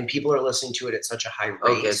 Yeah. And people are listening to it at such a high rate.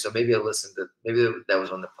 Okay, so maybe I listened to, maybe that was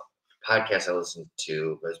on the podcast I listened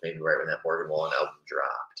to, but it was maybe right when that Morgan Wallen album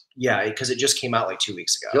dropped. Yeah, because it just came out like 2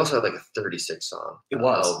 weeks ago. He also had like a 36 song. It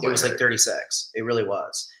was. It was like 36. It really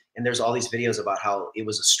was. And there's all these videos about how it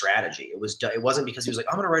was a strategy. It wasn't because he was like,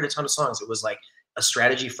 I'm going to write a ton of songs. It was like a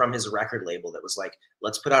strategy from his record label that was like,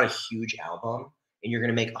 let's put out a huge album and you're going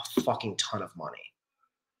to make a fucking ton of money.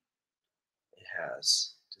 It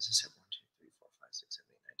has, does this have 1, 2, 3, 4, 5, 6, 7,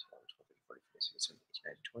 8, 9, 10, 11, 12, 13, 14, 15, 16,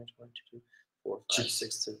 17, 18, 19, 20, 21, 22, 4, 5,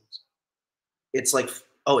 6, 7. It's like,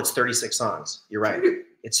 oh, it's 36 songs. You're right.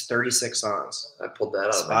 It's 36 songs. I pulled that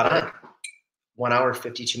out. Spot on. 1 hour,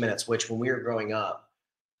 52 minutes, which when we were growing up,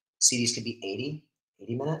 CDs could be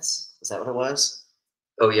 80 minutes. Is that what it was?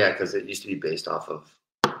 Oh, yeah, because it used to be based off of,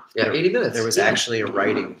 80 minutes. There was actually a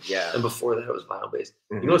writing, And before that, it was vinyl based.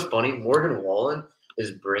 You know what's funny? Morgan Wallen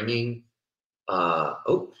is bringing,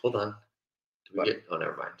 hold on.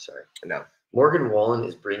 Never mind. Sorry. No. Morgan Wallen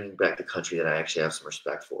is bringing back the country that I actually have some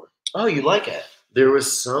respect for. Oh, you like it?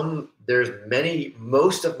 There's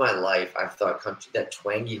most of my life I've thought country, that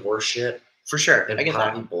twangy horse shit. For sure. And I get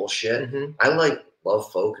poppy that. bullshit. I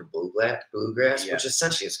love folk and bluegrass, which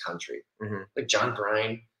essentially is country. Like John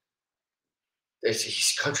Bryan,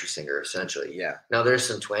 he's a country singer essentially. Yeah. Now there's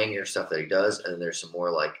some twangier stuff that he does, and there's some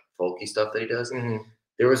more like folky stuff that he does.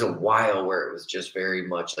 There was a while where it was just very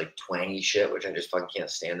much like twangy shit, which I just fucking can't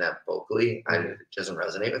stand that vocally. It doesn't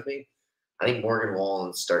resonate with me. I think Morgan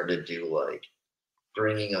Wallen's starting to do like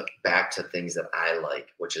bringing it back to things that I like,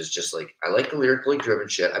 which is just like, I like the lyrically driven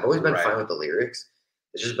shit. I've always been fine with the lyrics.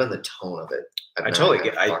 It's just been the tone of it. I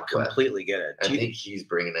completely get it. I think he's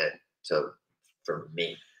bringing it for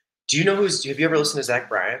me. Do you know have you ever listened to Zach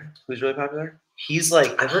Bryan, who's really popular? He's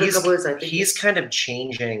like, I've heard a couple of his, he's kind of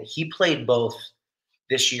changing. He played both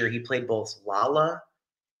this year. He played both Lala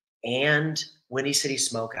and Windy City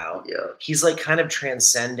Smokeout. Yeah. He's like kind of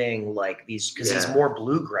transcending like these, because he's more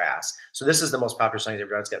bluegrass. So this is the most popular song he's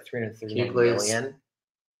ever done. It's got 339 million.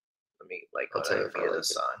 Let me like, I'll tell you if I like this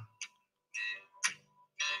song.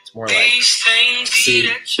 It's more like,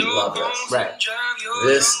 love this. Right.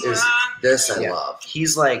 This I love.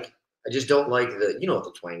 He's like, I just don't like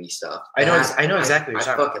the twangy stuff. I know exactly what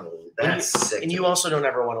you're talking about. That's sick. And you also don't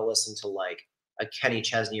ever want to listen to like a Kenny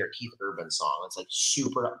Chesney or Keith Urban song. It's like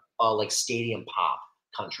super like stadium pop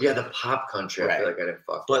country. Yeah, the pop country. I feel like I didn't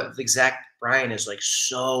fuck with. But the Zach Bryan is like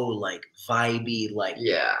so like vibey, like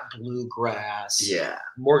bluegrass. Yeah.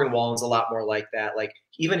 Morgan Wallen's a lot more like that. Like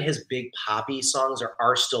even his big poppy songs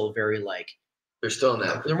are still very like, they're still in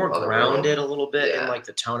that. They're more grounded a little bit in like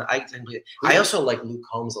the tone. I also like Luke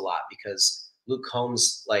Combs a lot because Luke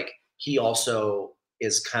Combs, like he also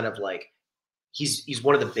is kind of like, he's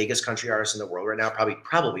one of the biggest country artists in the world right now,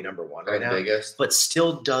 probably number one right now. Biggest. But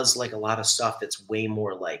still does like a lot of stuff that's way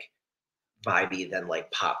more like vibey than like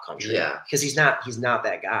pop country. Yeah, because he's not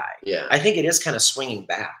that guy. Yeah, I think it is kind of swinging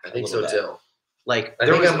back. I think so too. Like I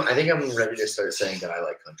think I'm ready to start saying that I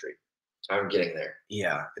like country. I'm getting there.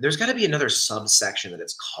 Yeah, there's got to be another subsection that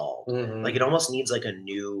it's called. Like it almost needs like a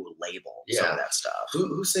new label. Yeah, some of that stuff.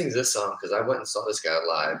 Who sings this song? Because I went and saw this guy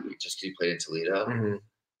live. He played in Toledo,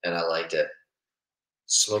 and I liked it.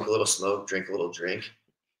 Smoke a little smoke, drink a little drink.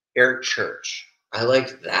 Eric Church. I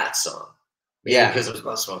liked that song. Maybe because it was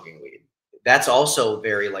about smoking weed. That's also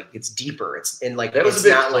very like, it's deeper. It's in like, that was a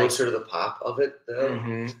bit closer to the pop of it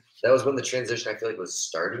though. That was when the transition I feel like was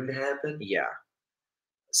starting to happen. Yeah.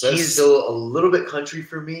 So he's still a little bit country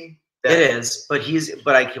for me. It is, but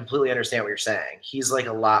I completely understand what you're saying. He's like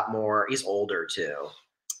a lot more, he's older too.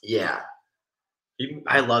 Yeah.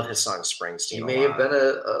 I love his song Springsteen. He may have been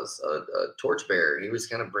a torchbearer. He was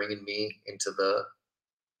kind of bringing me into the.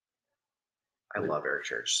 I love Eric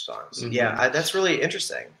Church songs. Yeah, that's really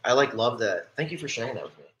interesting. I love that. Thank you for sharing that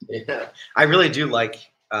with me. Yeah, I really do like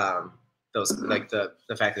those, like the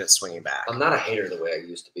fact that it's swinging back. I'm not a hater the way I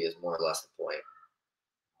used to be. Is more or less the point.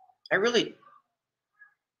 I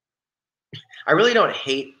really don't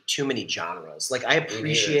hate too many genres. Like I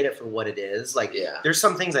appreciate it for what it is. Like there's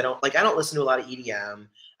some things I don't like. I don't listen to a lot of EDM.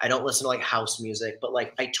 I don't listen to like house music, but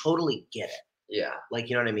like I totally get it. Yeah. Like,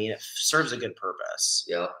 you know what I mean? It serves a good purpose.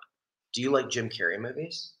 Yeah. Do you like Jim Carrey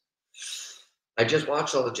movies? I just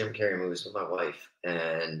watched all the Jim Carrey movies with my wife,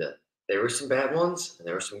 and there were some bad ones, and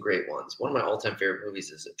there were some great ones. One of my all-time favorite movies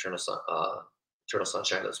is Eternal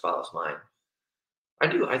Sunshine of the Spotless Mind.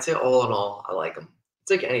 I'd say all in all, I like them.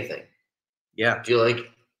 It's like anything. Yeah. Do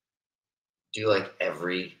you like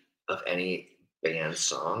every of any band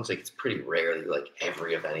songs? Like, it's pretty rare that you like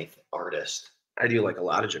every of any artist. I do like a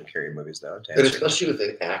lot of Jim Carrey movies, though. And especially with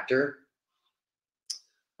an actor,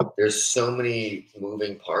 there's so many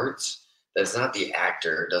moving parts that it's not the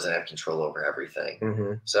actor doesn't have control over everything.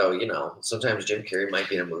 Mm-hmm. So, sometimes Jim Carrey might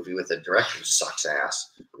be in a movie with a director who sucks ass.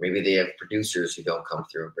 Or maybe they have producers who don't come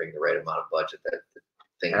through and bring the right amount of budget that the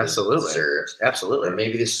thing deserves. Absolutely. Or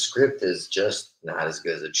maybe the script is just not as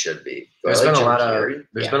good as it should be. There's been a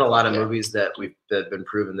lot of movies that have been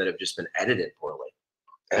proven that have just been edited poorly.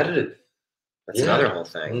 Edited. That's another whole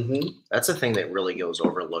thing. Mm-hmm. That's a thing that really goes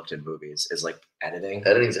overlooked in movies is like editing.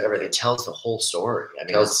 Editing's everything. It tells the whole story. I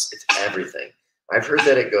mean, it's everything. I've heard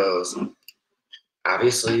that it goes,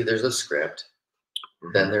 obviously there's a script,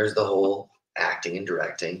 then there's the whole acting and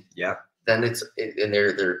directing. Yeah. Then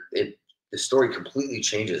the story completely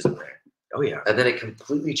changes in there. Oh yeah. And then it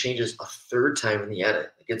completely changes a third time in the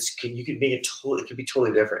edit. You could make it could be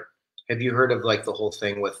totally different. Have you heard of like the whole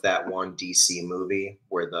thing with that one DC movie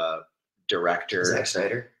where the director Zack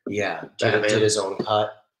Snyder? Yeah. Did his own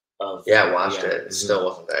cut of I watched it. It still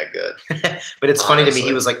wasn't that good. But it's funny to me,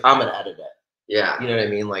 he was like, I'm gonna edit it. Yeah. You know what I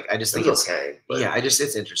mean? Like I just think it's okay. But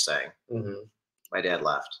it's interesting. Mm-hmm. My dad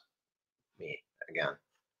left me again.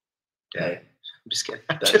 Dad. Hey. I'm just kidding.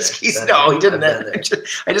 He didn't.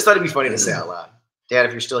 I just thought it'd be funny to say out loud. Dad,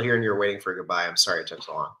 if you're still here and you're waiting for a goodbye, I'm sorry it took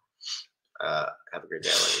so long. Have a great day.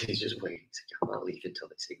 He's just waiting. He's like, I'm not leaving until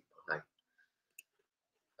they say goodbye.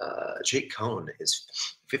 Jake Cohn is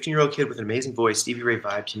a 15-year-old kid with an amazing voice. Stevie Ray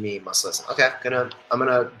vibe to me. Must listen. Okay, I'm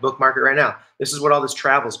gonna bookmark it right now. This is what all this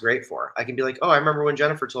travel is great for. I can be like, oh, I remember when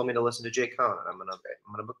Jennifer told me to listen to Jake Cohn, and I'm gonna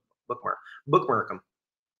bookmark him.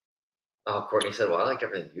 Oh, Courtney said, well, I like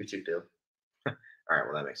everything you two do. All right,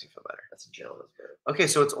 well, that makes me feel better. That's a gentleman's verb. Okay,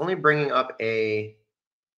 so it's only bringing up a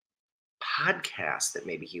podcast that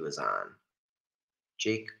maybe he was on.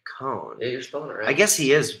 Jake Cohn. Yeah, you're spelling it right. I guess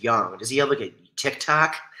he is young. Does he have like a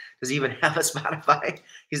TikTok? Does he even have a Spotify?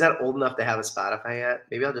 He's not old enough to have a Spotify yet.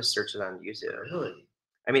 Maybe I'll just search it on YouTube. Really?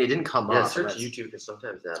 I mean, it didn't come up. Yeah, search YouTube because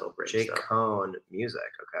sometimes that'll bring Jake stuff. Cohn music.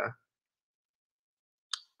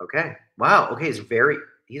 Okay. Wow. Okay, he's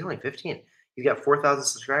only 15. He's got 4,000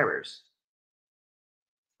 subscribers.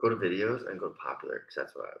 Go to videos and go to popular because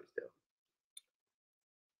that's what I always do.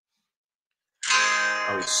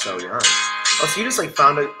 Oh, he's so young. Oh, so you just like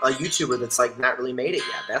found a YouTuber that's like not really made it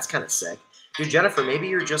yet. That's kind of sick. Dude, Jennifer, maybe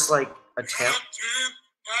you're just like a talent.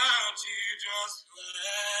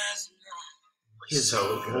 His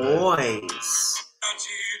voice.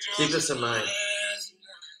 Keep this in mind.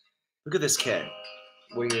 Look at this kid.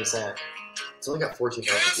 What are you gonna say? It's only got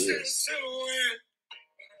 14,000 views.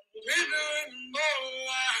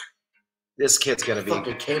 This kid's gonna be.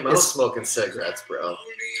 Fucking came out smoking cigarettes, bro.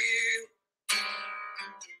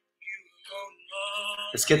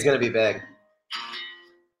 This kid's gonna be big.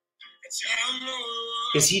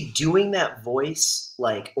 Is he doing that voice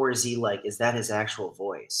or is that his actual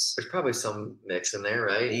voice? There's probably some mix in there,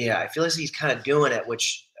 right? Yeah, I feel like he's kind of doing it,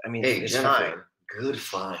 which I mean, it's fine. Good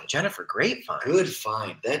find. Jennifer, great find. Good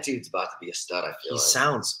find. That dude's about to be a stud, I feel like. He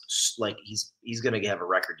sounds like he's gonna have a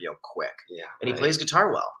record deal quick. Yeah. And he plays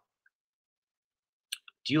guitar well.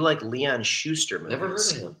 Do you like Leon Schuster movies? Never heard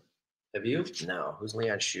of him. Have you? No. Who's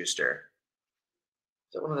Leon Schuster?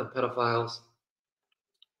 Is that one of the pedophiles?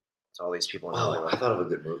 It's all these people. Oh, I thought of a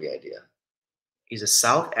good movie idea. He's a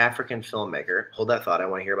South African filmmaker. Hold that thought. I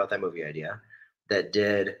want to hear about that movie idea. That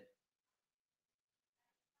did.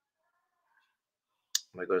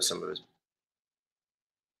 I'm going to go to some of his.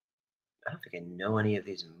 I don't think I know any of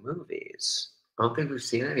these movies. I don't think we've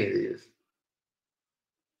seen any of these.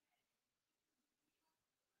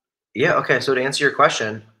 Yeah, okay. So to answer your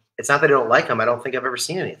question, it's not that I don't like them. I don't think I've ever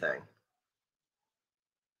seen anything.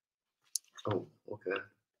 Oh, okay.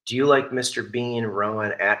 Do you like Mr. Bean,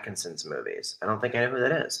 Rowan Atkinson's movies? I don't think I know who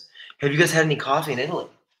that is. Have you guys had any coffee in Italy?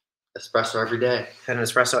 Espresso every day. Had an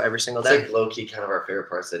espresso every single day? It's like low-key kind of our favorite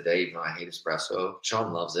parts of the day. Even though I hate espresso.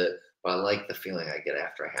 Sean loves it, but I like the feeling I get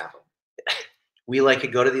after I have them. We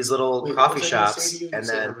go to these little coffee shops and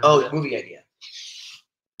then... Oh, movie idea.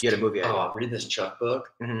 You had a movie idea. Oh, I'm reading this Chuck book.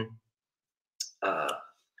 Mm-hmm.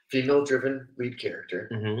 Female-driven lead character.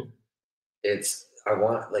 Mm-hmm. I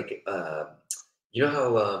want you know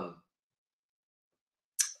how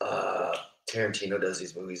Tarantino does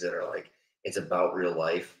these movies that are like it's about real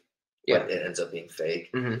life. but it ends up being fake.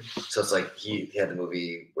 So it's like he had the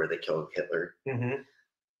movie where they killed Hitler.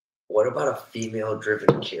 What about a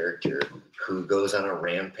female-driven character who goes on a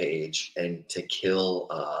rampage and to kill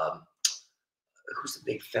who's the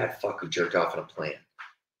big fat fuck who jerked off in a plane?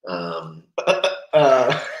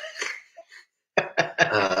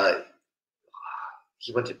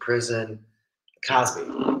 He went to prison. Cosby.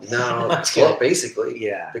 No, well, basically,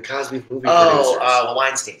 yeah. The Cosby movie.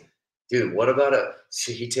 Weinstein. Dude, what about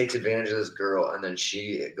he takes advantage of this girl and then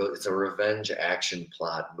it's a revenge action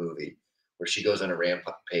plot movie where she goes on a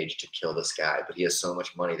rampage to kill this guy, but he has so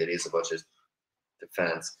much money that he has a bunch of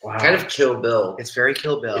defense. Wow. Kind of Kill Bill. It's very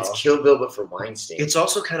Kill Bill. It's Kill Bill, but for Weinstein. It's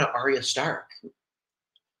also kind of Arya Stark.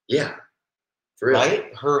 Yeah. For real.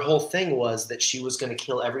 Right? Her whole thing was that she was going to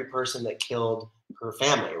kill every person that killed her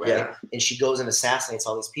family, right? Yeah. And she goes and assassinates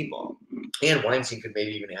all these people. And Weinstein could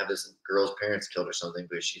maybe even have this girl's parents killed or something,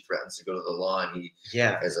 but she threatens to go to the law and he,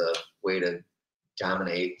 as a way to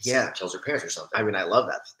dominate, kills her parents or something. I mean, I love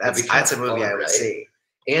that. That's a movie I would see.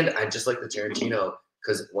 And I just like the Tarantino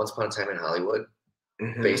because Once Upon a Time in Hollywood,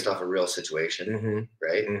 based off a real situation,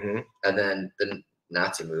 right? And then the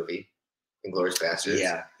Nazi movie, Inglourious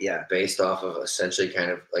Basterds, based off of essentially kind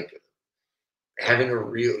of like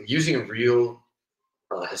using real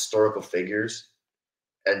historical figures.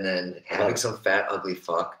 And then having some fat, ugly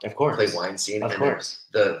fuck, of course, play Weinstein, of course,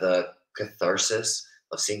 the catharsis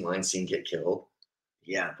of seeing Weinstein get killed,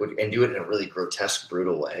 and do it in a really grotesque,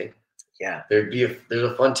 brutal way. Yeah, there's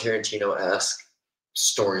a fun Tarantino-esque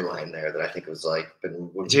storyline there that I think was like,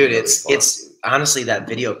 dude, really it's honestly that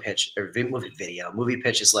video pitch or movie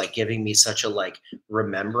pitch is like giving me such a like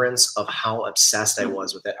remembrance of how obsessed I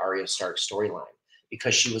was with that Arya Stark storyline.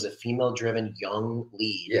 Because she was a female-driven young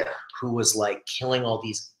lead who was like killing all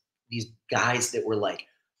these guys that were like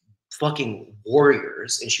fucking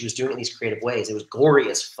warriors, and she was doing it in these creative ways. It was gory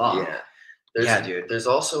as fuck. Yeah, dude. There's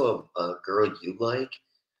also a girl you like,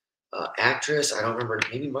 actress. I don't remember,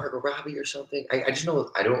 maybe Margot Robbie or something. I just know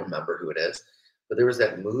I don't remember who it is, but there was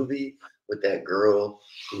that movie with that girl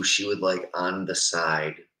who she would like on the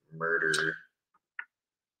side murder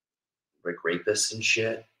like rapists and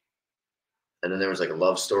shit. And then there was like a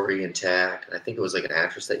love story intact. And I think it was like an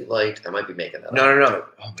actress that you liked. I might be making that up. No.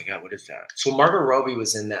 Oh my God, what is that? So Margot Robbie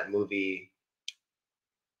was in that movie.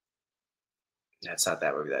 That's not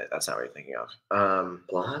that movie. That's not what you're thinking of.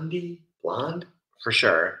 Blonde? For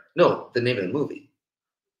sure. No, the name of the movie.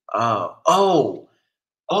 Oh.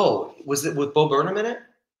 Was it with Bo Burnham in it?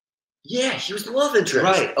 Yeah, he was the love interest.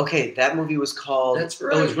 Right. Okay, that movie was called. That's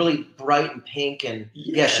right. It was really bright and pink, and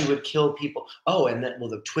she would kill people. Oh, and then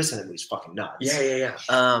the twist in it was fucking nuts. Yeah.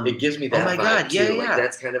 It gives me that. Oh my vibe God, too. Like,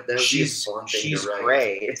 that's kind of she's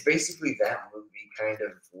great. It's basically that movie kind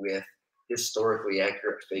of with historically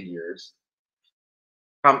accurate figures.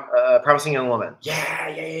 Promising Young Woman. Yeah.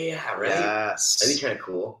 Right. Yes. That'd be kind of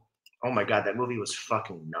cool. Oh my God, that movie was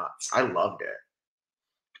fucking nuts. I loved it.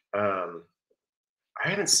 I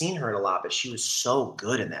haven't seen her in a lot, but she was so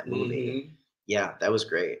good in that movie. Yeah, that was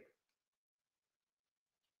great.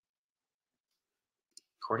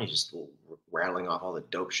 Courtney just rattling off all the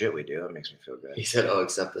dope shit we do. That makes me feel good. He said, "Oh,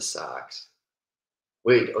 except the socks."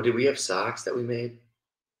 Wait, did we have socks that we made?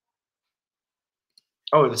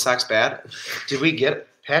 Oh, are the socks bad? Did we get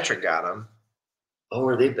Patrick got them? Oh,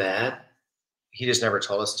 are they bad? He just never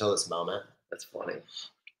told us until this moment. That's funny.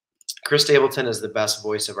 Chris Stapleton is the best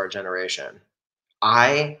voice of our generation.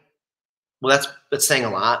 That's saying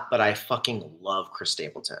a lot, but I fucking love Chris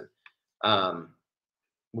Stapleton.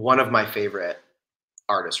 One of my favorite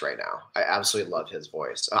artists right now. I absolutely love his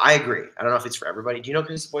voice. I agree. I don't know if it's for everybody. Do you know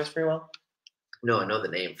Chris' voice very well? No, I know the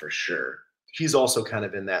name for sure. He's also kind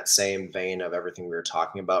of in that same vein of everything we were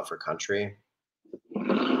talking about for country.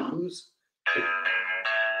 Who's?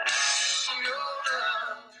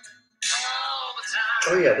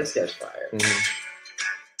 Oh yeah, this guy's fire.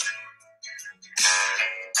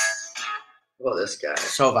 Well, this guy.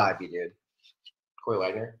 So vibey, dude. Corey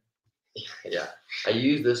Wagner. Yeah, I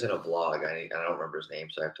used this in a vlog. I don't remember his name,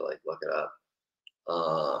 so I have to like look it up.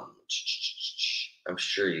 I'm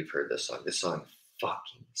sure you've heard this song. This song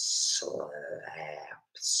fucking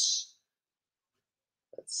slaps.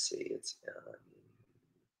 Let's see. It's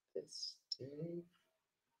this day.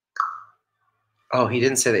 Oh, he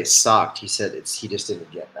didn't say they sucked. He said he just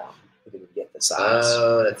didn't get them. He didn't get the size.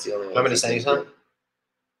 Oh, that's the only one. I'm going to send you some.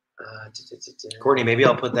 Courtney, maybe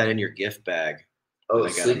I'll put that in your gift bag. Oh,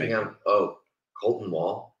 sleeping on. Oh, Colton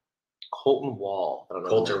Wall. Colton Wall. I don't know.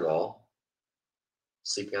 Coulter Wall.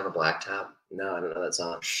 Sleeping on the Blacktop. No, I don't know that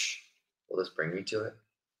song. Will this bring me to it?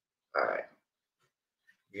 All right.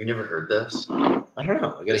 You never heard this? I don't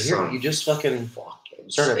know. I gotta hear it. You just fucking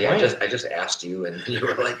started Yeah, playing. I just asked you, and you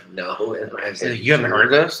were like, no. And I was like, You haven't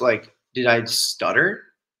heard this? Like, did I stutter?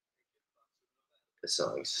 The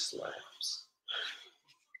song slaps.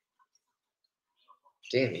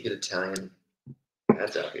 Damn, you get Italian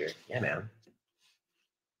ads out here. Yeah, man.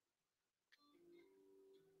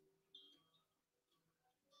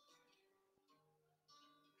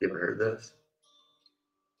 You ever heard this?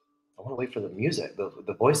 I want to wait for the music,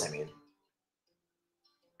 the voice, I mean.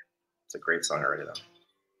 It's a great song already, though.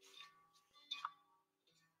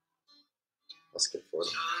 I'll skip forward.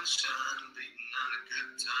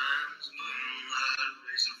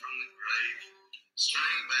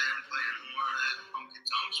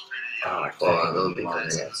 Oh, I fucking love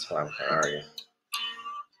it. That's why I'm sorry.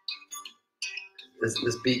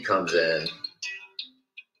 This beat comes in.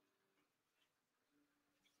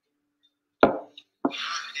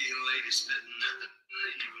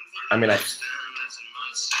 I mean, I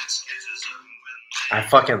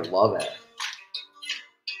fucking love it.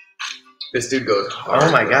 This dude goes hard.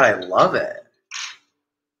 Oh my God, I love it.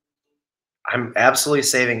 I'm absolutely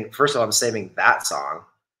saving, first of all, I'm saving that song.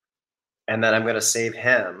 And then I'm going to save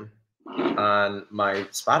him on my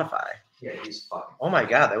Spotify. Yeah, he's fucking. Oh my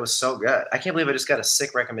God, that was so good. I can't believe I just got a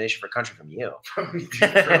sick recommendation for country from you. From you. You give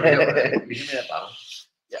me that bottle?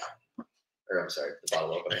 Yeah. Or I'm sorry, the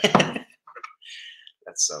bottle opener.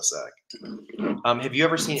 That's so sick. Have you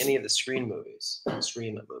ever seen any of the Scream movies?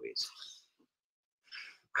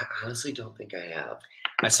 I honestly don't think I have.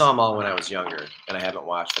 I saw them all when I was younger, and I haven't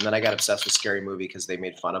watched. And then I got obsessed with Scary Movie because they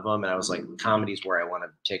made fun of them, and I was like, comedies where I want to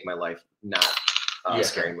take my life, not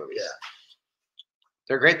scary movies. Yeah.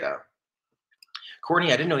 They're great though.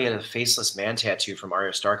 Courtney, I didn't know he had a faceless man tattoo from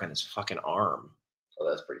Arya Stark on his fucking arm. Oh,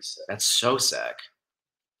 that's pretty sick. That's so sick.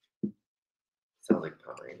 Sounds like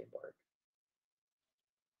Pomeranian bark.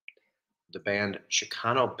 The band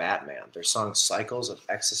Chicano Batman. Their song Cycles of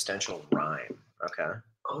Existential Rhyme. Okay.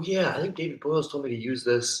 Oh yeah, I think David Boyles told me to use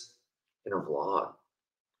this in a vlog.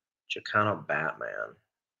 Chicano Batman.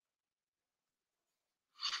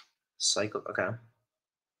 Cycle. Okay.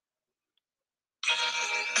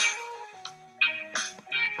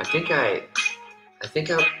 I think I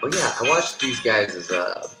watched these guys as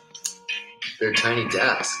their Tiny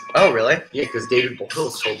Desk. Oh really? Yeah, because David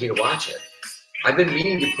Boyles told me to watch it. I've been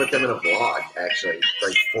meaning to put them in a vlog actually,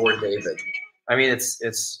 like for David. I mean,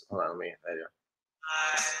 it's. Hold on, let me.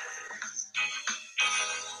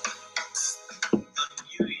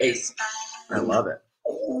 Hey, I love it.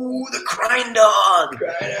 Oh, the Crying Dog.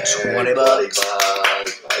 $20.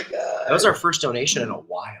 My God. That was our first donation in a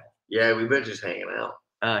while. Yeah, we've been just hanging out.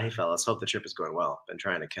 Hey fellas, hope the trip is going well. Been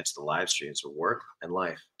trying to catch the live streams for work and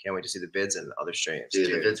life. Can't wait to see the vids and other streams. Dude,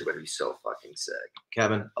 the vids are going to be so fucking sick.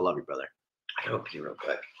 Kevin, I love you, brother. I hope you real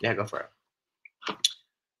quick. Yeah, go for it.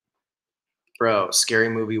 Bro, Scary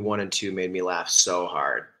Movie 1 and 2 made me laugh so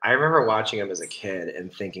hard. I remember watching them as a kid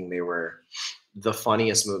and thinking they were the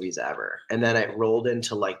funniest movies ever. And then it rolled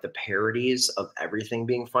into like the parodies of everything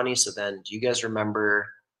being funny. So then, do you guys remember,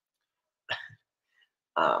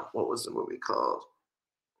 what was the movie called?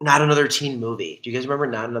 Not Another Teen Movie. Do you guys remember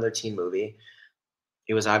Not Another Teen Movie?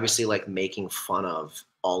 It was obviously like making fun of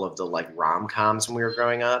all of the like rom-coms when we were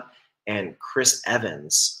growing up. And Chris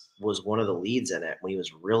Evans was one of the leads in it when he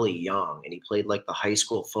was really young. And he played like the high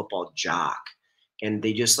school football jock. And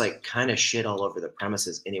they just like kind of shit all over the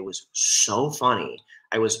premises. And it was so funny.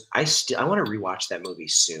 I want to rewatch that movie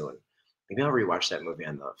soon. Maybe I'll rewatch that movie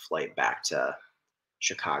on the flight back to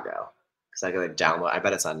Chicago. Because I gotta download. I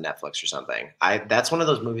bet it's on Netflix or something. That's one of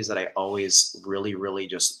those movies that I always really, really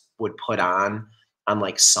just would put on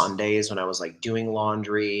like Sundays when I was like doing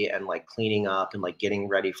laundry and like cleaning up and like getting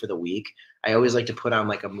ready for the week. I always like to put on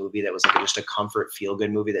like a movie that was like just a comfort feel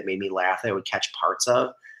good movie that made me laugh that I would catch parts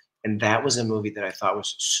of. And that was a movie that I thought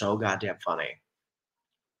was so goddamn funny.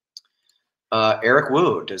 Eric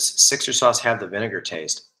Wu, does Sixer sauce have the vinegar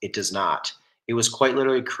taste? It does not. It was quite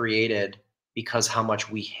literally created because how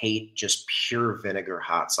much we hate just pure vinegar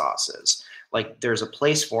hot sauces. Like there's a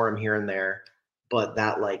place for them here and there, but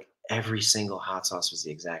that like every single hot sauce was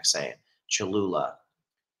the exact same. Cholula,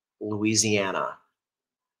 Louisiana,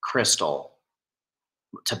 Crystal,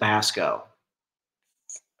 Tabasco,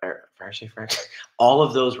 all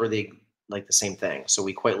of those were the same thing. So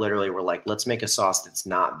we quite literally were like, let's make a sauce that's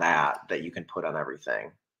not that you can put on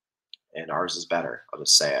everything. And ours is better. I'll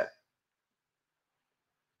just say it.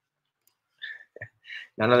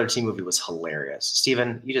 Not Another Teen Movie was hilarious.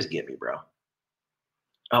 Steven, you just get me, bro.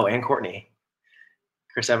 Oh, and Courtney.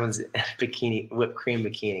 Chris Evans bikini, whipped cream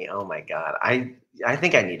bikini. Oh my God. I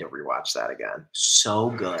think I need to rewatch that again. So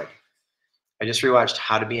good. I just rewatched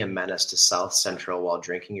How to Be a Menace to South Central While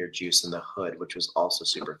Drinking Your Juice in the Hood, which was also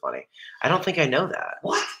super funny. I don't think I know that.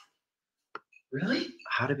 What? Really?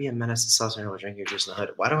 How to Be a Menace to South Central While Drinking Your Juice in the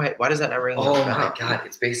Hood. Why does that not ring? Oh my god!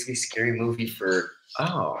 It's basically a scary movie for.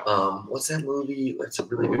 Oh. What's that movie? It's a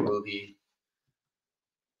really good movie.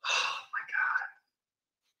 Oh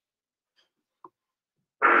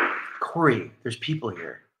my god. Corey, there's people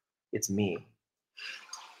here. It's me.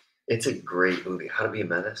 It's a great movie. How to Be a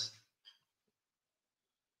Menace.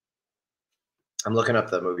 I'm looking up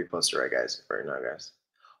the movie poster right now, guys.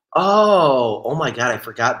 Oh my god, I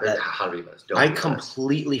forgot that. How to Be a Menace. I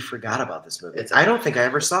completely forgot about this movie. I don't think I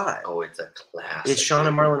ever saw it. Oh, it's a classic. It's Sean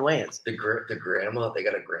and Marlon Wayans. The grandma, they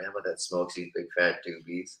got a grandma that smokes these big fat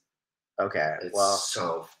doobies. Okay, it's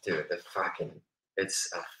dude,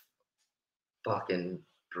 it's a fucking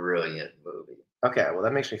brilliant movie. Okay, well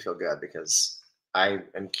that makes me feel good because I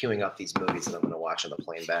am queuing up these movies that I'm going to watch on the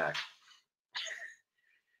plane back.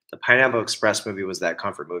 The Pineapple Express movie was that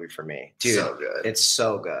comfort movie for me. Dude, so good. It's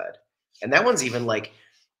so good. And that one's even like,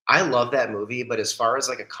 I love that movie, but as far as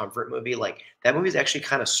like a comfort movie, like that movie is actually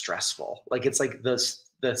kind of stressful. Like it's like this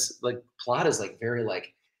like plot is like very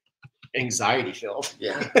like anxiety filled.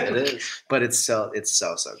 Yeah, it is. But it's so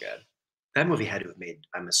good. That movie had to have made,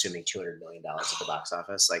 I'm assuming, $200 million at the box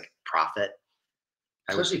office, like profit.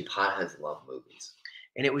 Especially potheads love movies.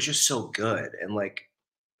 And it was just so good. And like,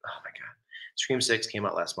 oh my God. Scream 6 came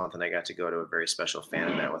out last month and I got to go to a very special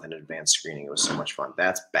fan event with an advanced screening. It was so much fun.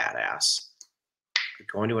 That's badass.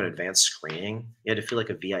 Going to an advanced screening, you had to feel like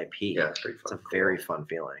a VIP. Yeah, it's pretty fun. It's a very fun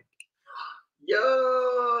feeling.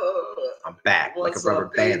 Yo! I'm back like a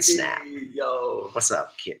rubber band snap. Yo! What's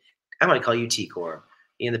up, kid? I'm going to call you T-Core.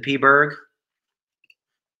 Ian the P-Berg.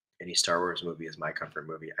 Any Star Wars movie is my comfort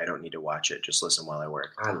movie. I don't need to watch it. Just listen while I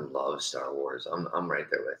work. I love Star Wars. I'm right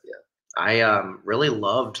there with you. I really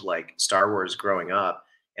loved like Star Wars growing up,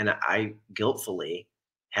 and I guiltfully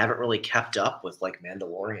haven't really kept up with like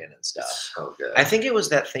Mandalorian and stuff. It's so good. I think it was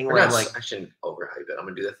that thing where I'm like, I shouldn't overhype it. I'm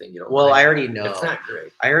gonna do the thing you don't. Well, like. I already know. It's not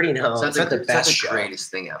great. I already know. It's not the best It's show. the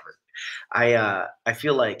greatest thing ever. I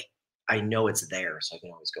feel like I know it's there, so I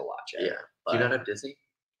can always go watch it. Yeah. Do you not have Disney?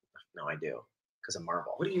 No, I do. Because of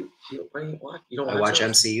Marvel. What do you watch? You don't. I watch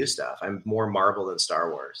MCU stuff. I'm more Marvel than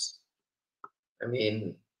Star Wars. I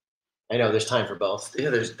mean, I know there's time for both. Yeah,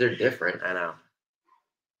 they're different. I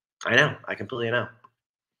know. I completely know.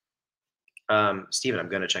 Steven, I'm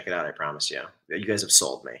gonna check it out. I promise you. You guys have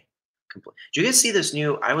sold me. Did you guys see this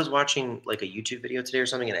new? I was watching like a YouTube video today or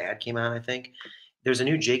something, and an ad came out. I think there's a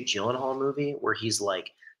new Jake Gyllenhaal movie where he's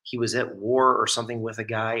like he was at war or something with a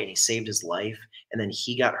guy, and he saved his life, and then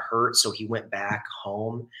he got hurt, so he went back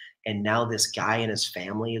home, and now this guy and his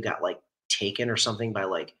family got like taken or something by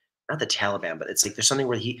like. Not the Taliban, but it's like there's something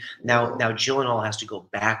where now Gyllenhaal has to go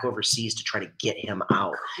back overseas to try to get him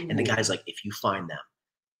out. And the guy's like, if you find them,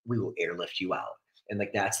 we will airlift you out. And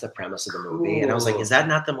like that's the premise of the movie. And I was like, is that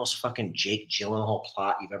not the most fucking Jake Gyllenhaal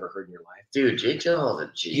plot you've ever heard in your life? Dude, Jake Gyllenhaal's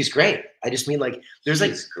a G. He's great. I just mean like there's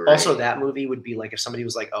like also that movie would be like if somebody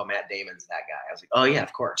was like, oh, Matt Damon's that guy. I was like, oh yeah,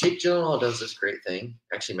 of course. Jake Gyllenhaal does this great thing.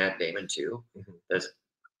 Actually, Matt Damon too. Mm-hmm. That's a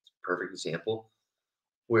perfect example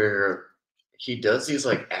where he does these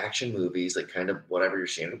like action movies, like kind of whatever you're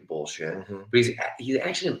saying with bullshit. Mm-hmm. But he's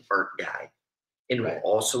actually an art guy, and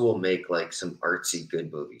also will make like some artsy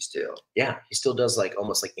good movies too. Yeah, he still does like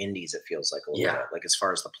almost like indies. It feels like a little bit, like as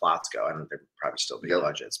far as the plots go. I don't know, they're probably still big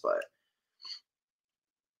budgets, but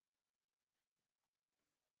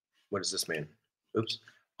what does this mean? Oops!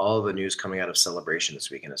 All the news coming out of Celebration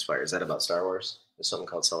this weekend is fire. Is that about Star Wars? There's something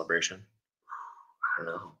called Celebration. I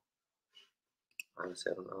don't know.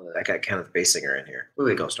 Honestly, I don't know that. I got Kenneth Basinger in here.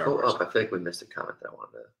 Wait, go Star Wars. Up. I feel like we missed a comment that I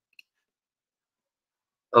wanted to.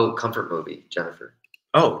 Oh, comfort movie, Jennifer.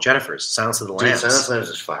 Oh, Jennifer's Silence of the Lambs. Silence of the Lambs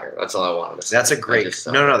is fire. That's all I wanted to say. That's a great.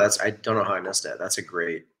 No, that's. I don't know how I missed it. That's a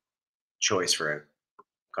great choice for a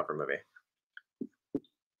comfort movie.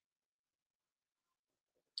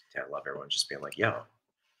 Yeah, I love everyone just being like, "Yo,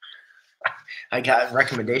 I got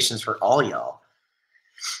recommendations for all y'all."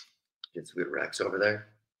 Get some good Rex over there.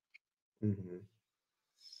 Mm-hmm.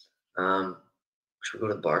 Should we go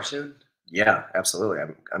to the bar soon? Yeah, absolutely.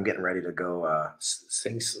 I'm getting ready to go.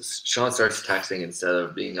 Sean starts texting instead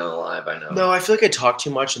of being on live. I know. No, I feel like I talk too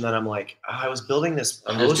much, and then I'm like, I was building this.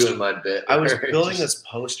 I'm just doing my bit. I was building this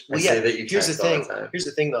post. Well, yeah. Here's the thing. Here's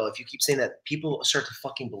the thing, though. If you keep saying that, people start to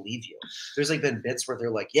fucking believe you. There's like been bits where they're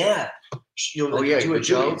like, "Yeah, you'll do a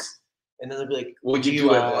joke," and then they'll be like, "Would you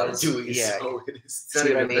do it?" Yeah.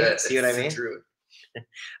 See what I mean? See what I mean?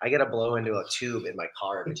 I get a blow into a tube in my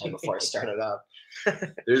car every time before I start it up.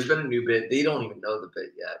 There's been a new bit. They don't even know the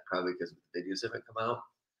bit yet, probably because the videos haven't come out.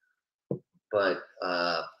 But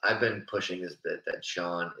I've been pushing this bit that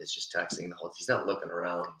Sean is just texting the whole. He's not looking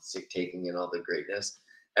around, taking in all the greatness.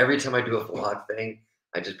 Every time I do a vlog thing,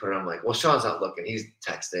 I just put it on like, well, Sean's not looking. He's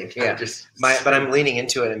texting. Yeah. But I'm leaning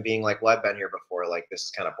into it and being like, well, I've been here before. Like, this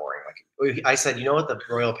is kind of boring. Like I said, you know what the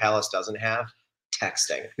Royal Palace doesn't have?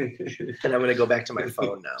 Texting. And I'm going to go back to my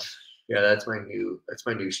phone now. Yeah, that's my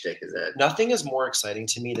new shtick. Is that nothing is more exciting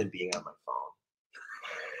to me than being on my phone.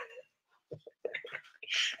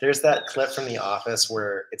 There's that clip from The Office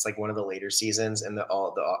where it's like one of the later seasons, and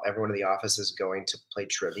everyone in the office is going to play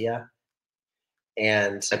trivia,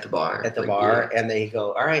 and at the bar, and they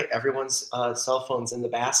go, "All right, everyone's cell phones in the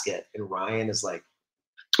basket," and Ryan is like,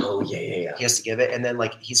 "Oh yeah." He has to give it, and then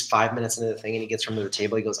like he's 5 minutes into the thing, and he gets from the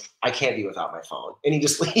table. He goes, "I can't be without my phone," and he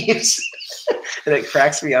just leaves, and it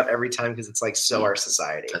cracks me up every time because it's like so our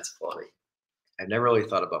society. That's funny. I've never really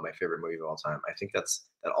thought about my favorite movie of all time. I think that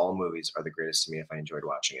all movies are the greatest to me if I enjoyed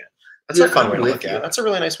watching it. That's a fun way to look at it. That's a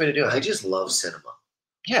really nice way to do it. I just love cinema.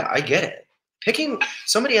 Yeah, I get it.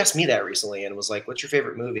 Somebody asked me that recently and was like, what's your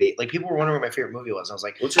favorite movie? Like people were wondering what my favorite movie was. I was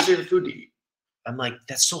like, what's your favorite food to eat? I'm like,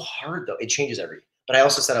 that's so hard though. It changes but I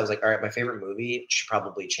also said, I was like, all right, my favorite movie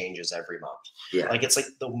probably changes every month. Yeah. Like it's like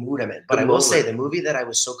the mood I'm in. But I will say the movie that I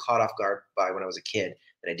was so caught off guard by when I was a kid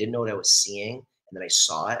that I didn't know what I was seeing. And then I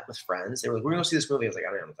saw it with friends. They were like, we're going to see this movie. I was like,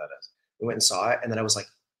 I don't know what that is. We went and saw it. And then I was like,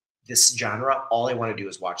 this genre, all I want to do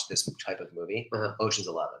is watch this type of movie. Ocean's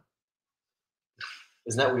 11.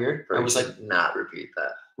 Isn't that weird? I was like, not repeat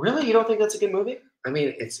that. Really? You don't think that's a good movie? I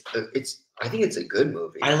mean, I think it's a good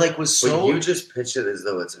movie. I like was so. But you just pitched it as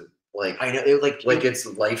though it's like, I know it like it's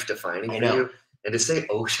life defining for you. And to say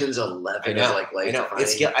Ocean's 11 is like life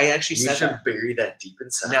defining. I actually said you should bury that deep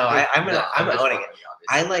inside. No, I'm owning it.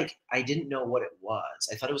 I didn't know what it was.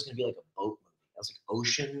 I thought it was going to be like a boat movie. I was like,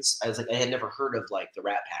 Oceans. I was like, I had never heard of like the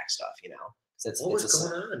Rat Pack stuff, you know. What was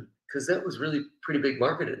going on? Because that was really pretty big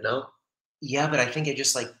marketed, no? Yeah, but I think it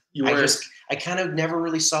just like, I kind of never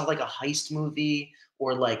really saw like a heist movie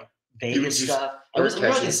or like Vegas stuff. I was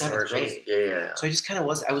really in seventh grade. Yeah. So I just kind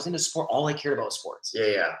of I was into sport. All I cared about was sports.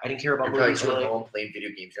 Yeah. I didn't care about movies. You're home playing video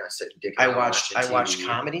games. You're not sitting dick. I watched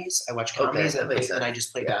comedies. And I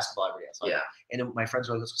just played basketball every day. So and my friends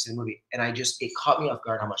were like, let's go see the movie. And it caught me off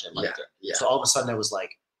guard how much I liked it. Yeah. So all of a sudden I was like,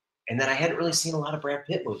 and then I hadn't really seen a lot of Brad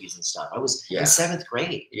Pitt movies and stuff. I was in seventh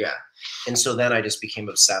grade. Yeah. And so then I just became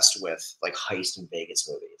obsessed with like heist and Vegas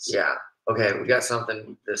movies. Yeah. Okay, we got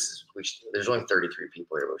something. There's only 33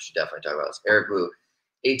 people here, but we should definitely talk about this. Eric Wu,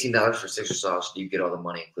 $18 for Sixer sauce. Do you get all the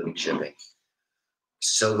money, including shipping?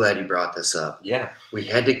 So glad you brought this up. Yeah. We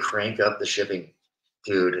had to crank up the shipping.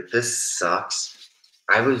 Dude, this sucks.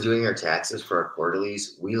 I was doing our taxes for our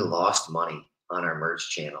quarterlies. We lost money on our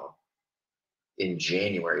merch channel in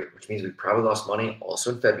January, which means we probably lost money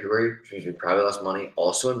also in February, which means we probably lost money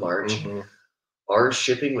also in March. Mm-hmm. Our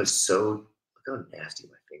shipping was so, look how nasty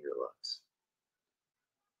my finger looks.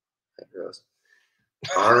 That gross.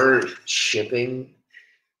 Our shipping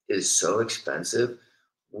is so expensive.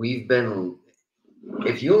 We've been,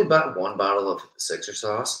 if you only bought one bottle of Sixer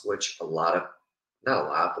sauce, which not a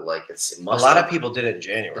lot, but like a lot of people did it in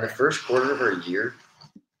January. In the first quarter of our year,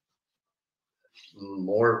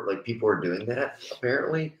 more like people were doing that.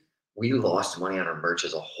 Apparently, we lost money on our merch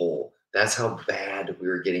as a whole. That's how bad we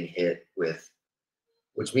were getting hit with,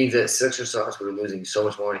 which means that Sixer sauce, we were losing so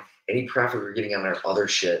much money. Any profit we were getting on our other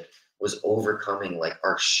shit was overcoming. Like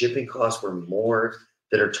our shipping costs were more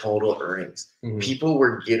than our total earnings. Mm-hmm. People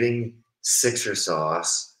were getting Sixer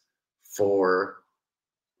sauce for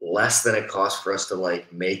less than it cost for us to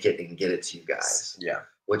like make it and get it to you guys. Yeah.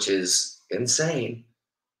 Which is insane,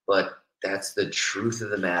 but that's the truth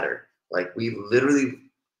of the matter. Like we literally,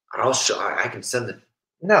 I can send it.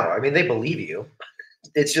 No, I mean, they believe you.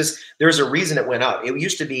 It's just, there's a reason it went up. It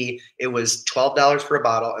used to be, it was $12 for a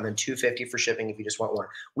bottle and then $2.50 for shipping if you just want one.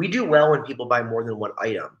 We do well when people buy more than one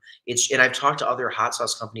item. And I've talked to other hot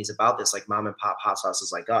sauce companies about this, like mom and pop hot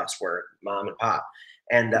sauces like us, where mom and pop.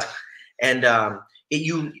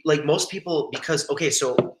 You like most people, because, okay,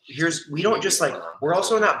 so we don't just like, we're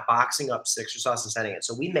also not boxing up Sixer sauce and sending it.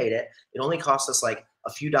 So we made it. It only cost us like a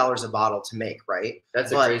few dollars a bottle to make, right?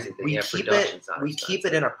 That's a crazy thing. We keep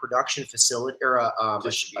it in a production facility or a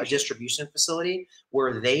distribution facility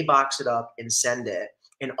where they box it up and send it.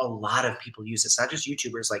 And a lot of people use it. It's not just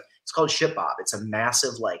YouTubers. Like it's called ShipBob. It's a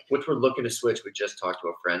massive like. Which we're looking to switch. We just talked to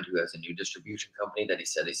a friend who has a new distribution company that he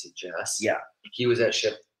said he suggests. Yeah. He was at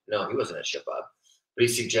No, he wasn't at ShipBob. But he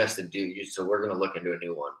suggested so we're going to look into a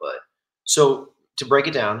new one. But so to break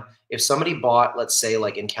it down, if somebody bought, let's say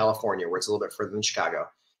like in California, where it's a little bit further than Chicago,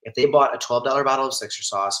 if they bought a $12 bottle of Sixer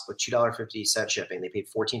sauce with $2.50 shipping, they paid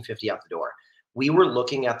 $14.50 out the door. we were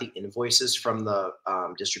looking at the invoices from the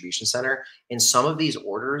distribution center, and some of these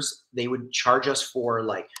orders, they would charge us for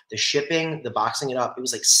like the shipping, the boxing it up. It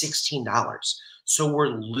was like $16. So we're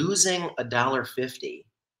losing $1.50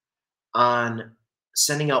 on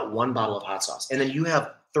sending out one bottle of hot sauce. And then you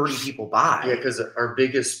have 30 people buy. Yeah, because our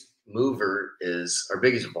biggest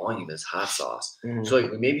volume is hot sauce. So like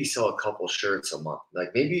we maybe sell a couple shirts a month.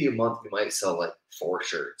 Like maybe a month we might sell like 4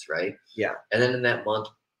 shirts, right? Yeah. And then in that month,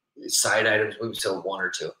 side items, we would sell 1 or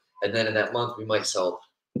 2. And then in that month, we might sell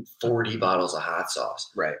 40 bottles of hot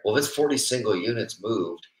sauce. Right. Well, if it's 40 single units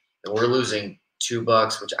moved and we're losing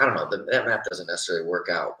 $2, which I don't know, that math doesn't necessarily work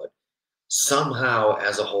out, but somehow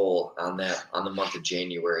as a whole on the month of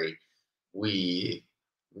January, we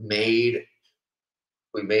made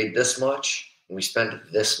this much and we spent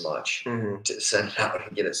this much to send it out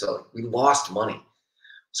and get it. So we lost money.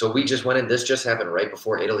 So we just went in. This just happened right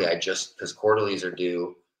before Italy. Because quarterlies are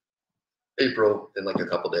due April in like a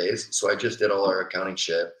couple days. So I just did all our accounting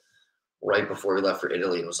shit right before we left for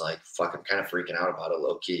Italy and was like, fuck, I'm kind of freaking out about it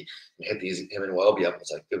low key. And hit him and Welby up and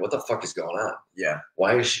was like, dude, what the fuck is going on? Yeah.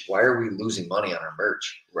 Why are we losing money on our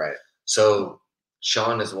merch? Right. So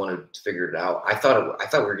Sean is the one who figured it out. I thought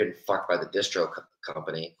we were getting fucked by the distro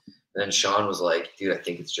company. And then Sean was like, dude, I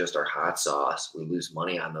think it's just our hot sauce. We lose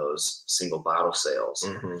money on those single bottle sales.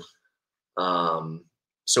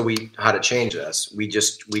 So how to change this? We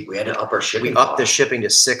had to up our shipping. We upped the shipping to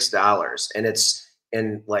 $6,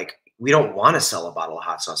 and like we don't want to sell a bottle of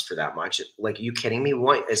hot sauce for that much. Like, are you kidding me? We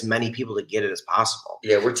want as many people to get it as possible.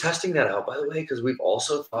 Yeah, we're testing that out, by the way, because we've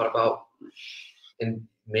also thought about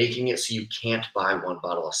making it so you can't buy 1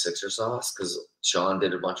 bottle of Sixer sauce, because Sean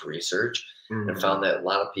did a bunch of research and found that a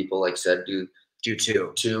lot of people said do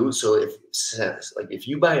 2. So if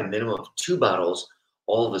you buy a minimum of 2 bottles,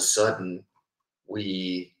 all of a sudden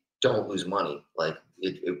we don't lose money. Like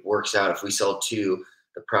it works out if we sell 2,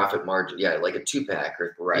 the profit margin, like a 2-pack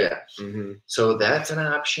or right. So that's an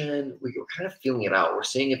option. We're kind of feeling it out. We're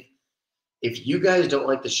seeing if you guys don't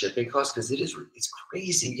like the shipping cost, because it's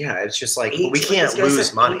crazy. Yeah, it's just like we can't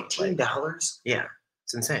lose money. $18. Yeah,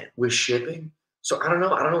 it's insane with shipping. So I don't know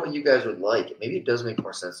what you guys would like. Maybe it does make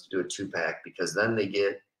more sense to do a 2-pack, because then they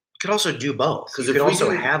get. You could also do both. Because you could also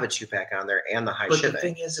have a 2-pack on there and the high shipping. But the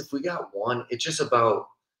thing is, if we got one, it's just about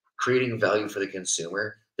creating value for the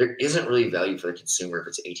consumer. There isn't really value for the consumer if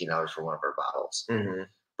it's $18 for one of our bottles.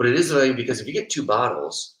 But it is value because if you get 2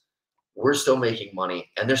 bottles, we're still making money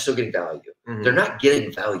and they're still getting value. They're not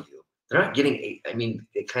getting value. They're not getting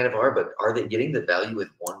they kind of are, but are they getting the value with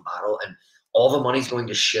 1 bottle and all the money's going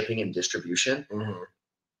to shipping and distribution?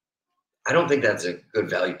 I don't think that's a good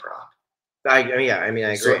value prop. I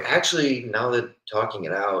agree. So actually, now that talking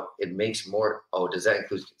it out, it makes more. Oh, does that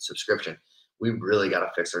include subscription? We really got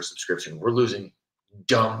to fix our subscription. We're losing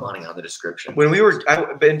dumb money on the description.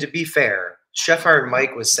 And to be fair, Chef Hard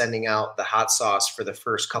Mike was sending out the hot sauce for the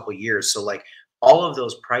first couple years. So like all of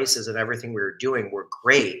those prices and everything we were doing were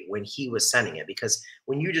great when he was sending it, because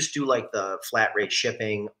when you just do like the flat rate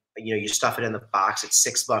shipping, you stuff it in the box, it's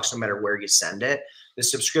 $6 no matter where you send it. The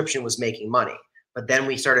subscription was making money. But then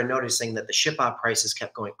we started noticing that the ship out prices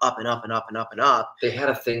kept going up and up and up and up and up. They had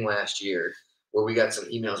a thing last year where we got some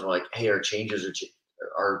emails and we're like, hey,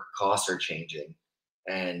 our costs are changing.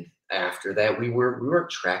 And after that, we weren't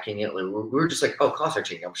tracking it. We were just like, oh, costs are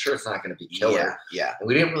changing. I'm sure it's not going to be killer. Yeah. And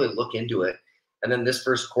we didn't really look into it. And then this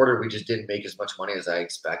first quarter, we just didn't make as much money as I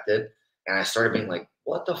expected. And I started being like,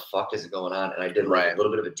 what the fuck is going on? And I did a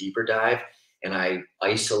little bit of a deeper dive, and I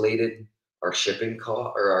isolated our shipping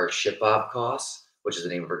cost or our ship op costs, which is the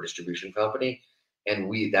name of our distribution company.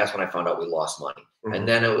 And that's when I found out we lost money. And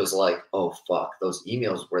then it was like, oh fuck, those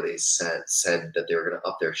emails where they said that they were going to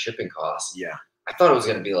up their shipping costs. Yeah. I thought it was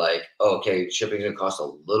going to be like, oh, okay, shipping's going to cost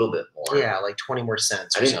a little bit more. Yeah, like 20 more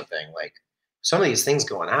cents or something. Like some of these things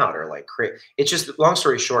going out are like crazy. It's just, long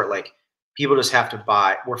story short, like people just have to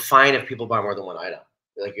buy. We're fine if people buy more than 1 item.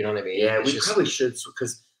 Like, you know what I mean? Yeah, probably should,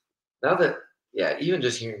 because now that, even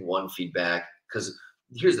just hearing one feedback, because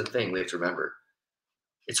here's the thing we have to remember.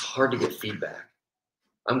 It's hard to get feedback.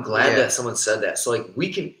 I'm glad that someone said that. So like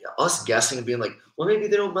us guessing and being like, well, maybe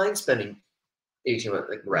they don't mind spending 18 months.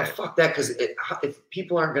 Like, right. No, fuck that, because if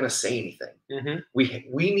people aren't going to say anything,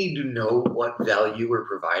 we need to know what value we're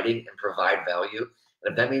providing and provide value.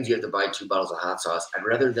 And if that means you have to buy 2 bottles of hot sauce, I'd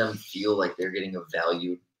rather them feel like they're getting a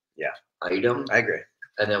valued item. I agree.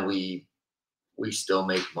 And then we still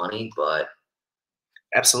make money, but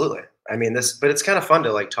absolutely. I mean, but it's kind of fun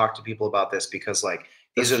to like talk to people about this, because like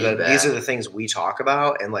these are the things we talk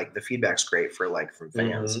about, and like the feedback's great for like from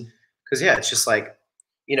fans. Because it's just like,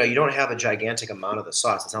 you don't have a gigantic amount of the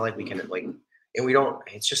sauce. It's not like we can like, And we don't.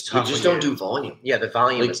 It's just tough. We just don't do volume. Yeah, the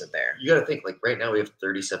volume isn't there. You got to think like right now we have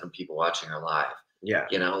 37 people watching our live. Yeah.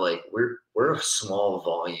 You know, like we're a small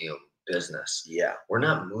volume business. Yeah. We're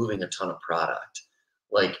not moving a ton of product.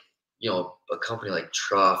 Like, you know, a company like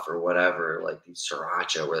Truff or whatever, like these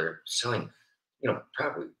Sriracha, where they're selling, you know,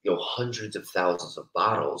 probably, you know, hundreds of thousands of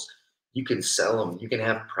bottles. You can sell them. You can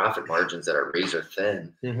have profit margins that are razor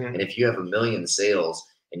thin. And if you have 1 million sales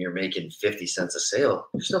and you're making 50 cents a sale,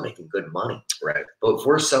 you're still making good money. Right. But if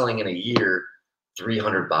we're selling in a year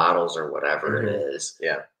 300 bottles or whatever it is,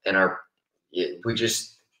 and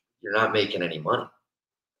you're not making any money.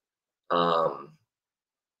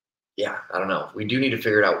 Yeah, I don't know. We do need to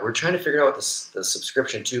figure it out. We're trying to figure out the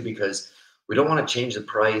subscription too, because we don't want to change the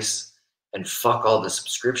price and fuck all the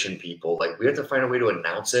subscription people. Like, we have to find a way to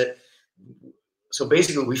announce it. So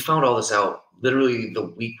basically, we found all this out literally the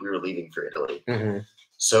week we were leaving for Italy.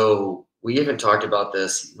 So we haven't talked about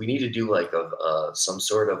this. We need to do like some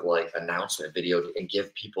sort of like announcement video and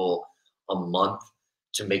give people a month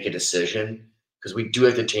to make a decision, because we do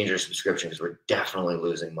have to change our subscription, because we're definitely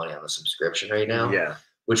losing money on the subscription right now. Yeah.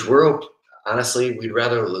 Which honestly, we'd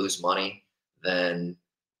rather lose money than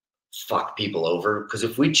fuck people over. Because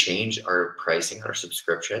if we change our pricing on our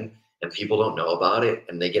subscription and people don't know about it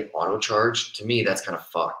and they get auto charged, to me, that's kind of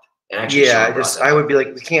fucked. And actually, I would be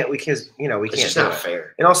like, we can't, you know, it's just not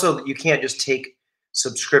fair. And also, you can't just take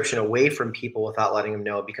subscription away from people without letting them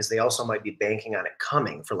know, because they also might be banking on it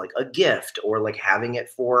coming for like a gift or like having it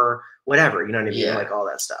for whatever, you know what I mean? Yeah. Like all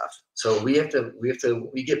that stuff. So we get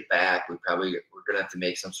back, we're going to have to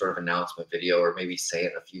make some sort of announcement video, or maybe say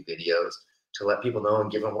it in a few videos to let people know and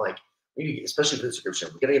give them like, maybe, especially for the subscription,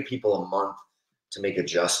 we got to give people a month to make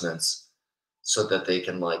adjustments so that they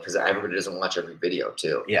can, like, because everybody doesn't watch every video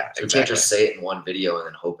too. Yeah. So we can't just say it in one video and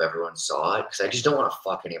then hope everyone saw it, because I just don't want to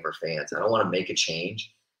fuck any of our fans. I don't want to make a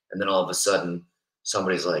change and then all of a sudden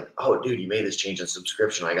somebody's like, oh dude, you made this change in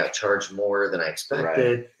subscription, I got charged more than I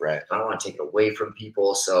expected. Right. I don't want to take it away from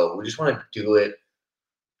people. So we just want to do it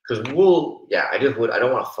because I don't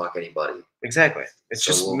want to fuck anybody. Exactly. It's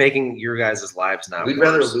so just making your guys' lives now. We'd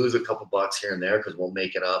rather lose a couple bucks here and there, because we'll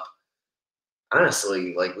make it up.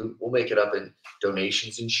 Honestly, like we'll make it up in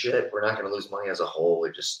donations and shit. We're not going to lose money as a whole.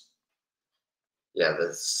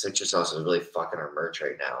 The citrus sauce is really fucking our merch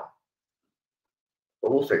right now.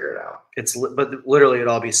 But we'll figure it out. But literally, it'd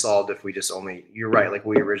all be solved if we just you're right, like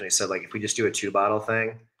we originally said, like if we just do a 2-bottle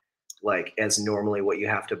thing, like as normally what you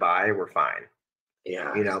have to buy, we're fine.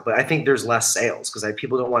 Yeah. You know, but I think there's less sales because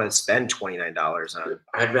people don't want to spend $29 on.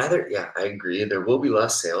 I'd rather, I agree. There will be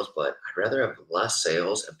less sales, but I'd rather have less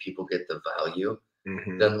sales and people get the value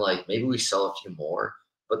than like maybe we sell a few more,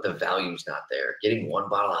 but the value's not there. Getting 1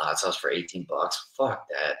 bottle of hot sauce for $18, fuck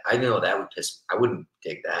that. I know that would I wouldn't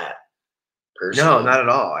dig that. Personally. No, not at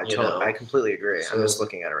all. I completely agree. So, I'm just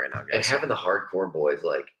looking at it right now, guys. And having the hardcore boys,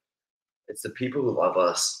 like, it's the people who love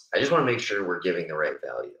us. I just want to make sure we're giving the right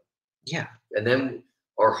value. Yeah. And then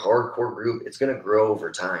our hardcore group, it's going to grow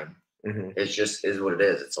over time. It's just is what it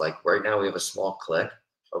is. It's like right now we have a small clique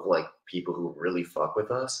of like people who really fuck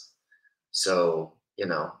with us. So, you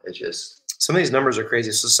know, it just. Some of these numbers are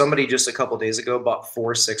crazy. So somebody just a couple days ago bought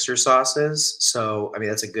 4 Sixer sauces. So, I mean,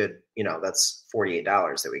 that's a good, you know, that's $48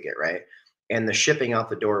 that we get, right? And the shipping out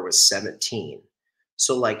the door was $17.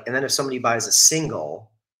 So like, and then if somebody buys a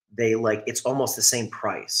single, they like, it's almost the same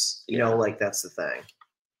price, you know, like that's the thing.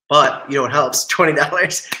 But you know, it helps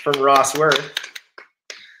 $20 from Ross Worth.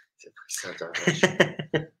 If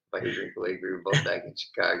I could drink away, we were both back in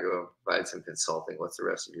Chicago and provide some consulting. What's the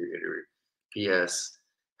rest of your interview? P.S.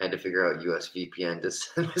 Had to figure out US VPN to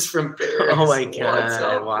send this from Paris. Oh my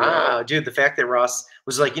God. Wow. Bro? Dude, the fact that Ross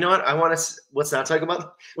was like, you know what? I want to, let's not talk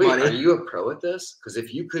about money. Are you a pro at this? Because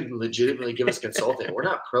if you could legitimately give us consulting, we're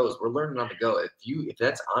not pros. We're learning on the go. If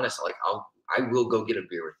that's honest, like I will go get a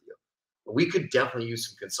beer with you. We could definitely use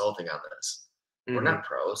some consulting on this. We're not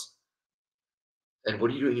pros. And what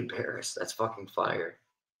are you doing in Paris? That's fucking fire.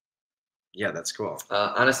 Yeah, that's cool.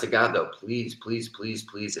 Honest to God, though, please, please, please,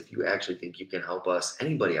 please, if you actually think you can help us,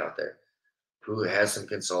 anybody out there who has some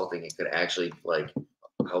consulting and could actually like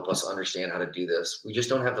help us understand how to do this. We just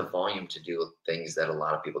don't have the volume to do things that a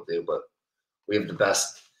lot of people do, but we have the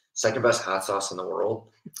second best hot sauce in the world.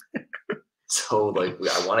 So like,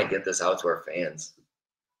 I want to get this out to our fans.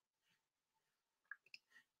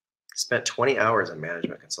 Spent 20 hours in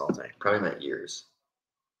management consulting. Probably not years.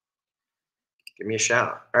 Give me a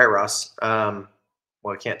shout. All right, Ross. Well,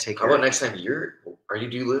 I can't take. How about next time do you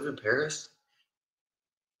live in Paris?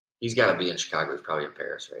 He's got to be in Chicago. He's probably in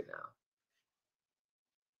Paris right now.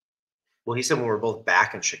 Well, he said when we're both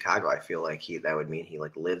back in Chicago, I feel like that would mean he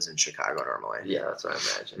like lives in Chicago normally. Yeah, that's what I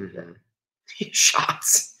imagine.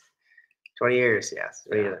 Shots. 20 years, yes.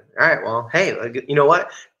 Yeah. All right, well, hey, you know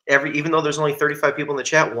what? Even though there's only 35 people in the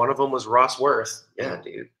chat, one of them was Ross Worth. Yeah,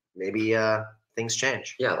 dude. Maybe things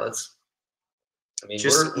change. Yeah, let's. I mean,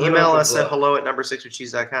 just email us at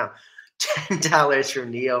hello@number6withcheese.com. $10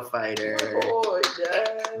 from Neophyter. Oh,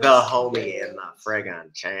 yes. The homie in the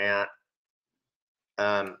friggin' chat.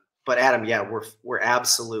 But Adam, yeah, we're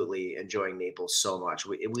absolutely enjoying Naples so much.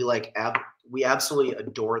 We absolutely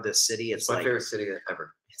adore this city. It's my like favorite city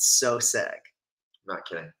ever. It's so sick. I'm not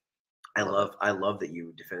kidding. I love that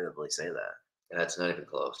you definitively say that. And that's not even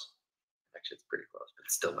close. Actually, it's pretty close, but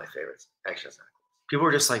it's still my favorite. Actually, it's not close. People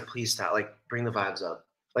are just like, please stop. Like, bring the vibes up.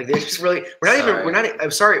 Like, they just really. I'm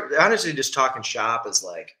sorry. Honestly, just talking shop is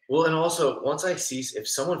like. Well, and also once I see if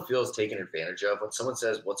someone feels taken advantage of, when someone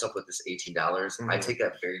says, "What's up with this $18?" I take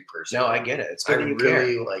that very personally. No, I get it. It's good. I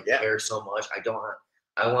really care so much.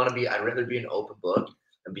 I want to be. I'd rather be an open book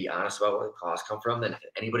and be honest about where the costs come from than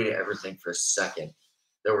anybody to ever think for a second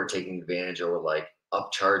that we're taking advantage or we're like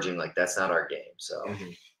upcharging. Like that's not our game. So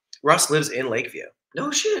Russ lives in Lakeview. No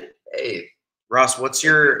shit. Hey, Ross, what's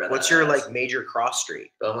your like major cross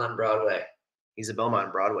street? Belmont Broadway. He's a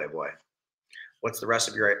Belmont Broadway boy. What's the rest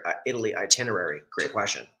of your Italy itinerary? Great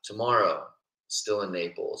question. Tomorrow, still in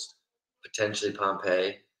Naples, potentially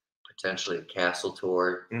Pompeii, potentially a castle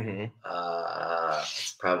tour.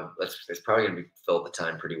 It's probably gonna be filled the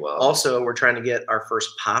time pretty well. Also, we're trying to get our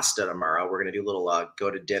first pasta tomorrow. We're gonna do a little go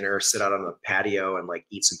to dinner, sit out on the patio, and like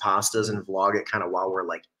eat some pastas and vlog it kind of while we're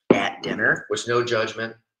like at dinner. Which no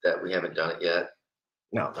judgment that we haven't done it yet.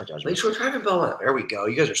 No judgment. Lakeshore Drive in Belmont. There we go.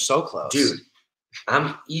 You guys are so close, dude.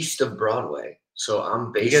 I'm east of Broadway, so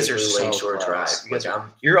I'm basically Lakeshore Drive.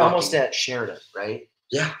 You're almost at Sheridan, right?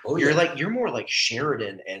 Yeah. Oh, You're more like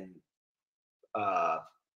Sheridan and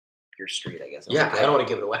your street, I guess. Yeah, I don't want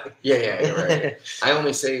to give it away. Yeah, right. I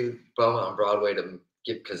only say Belmont and Broadway to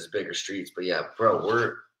get because it's bigger streets, but yeah,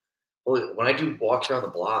 bro, when I do walks around the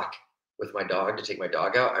block with my dog to take my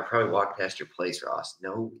dog out, I probably walk past your place, Ross.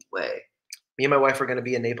 No way. Me and my wife are going to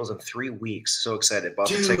be in Naples in 3 weeks. So excited! Bought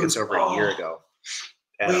the tickets over a year ago.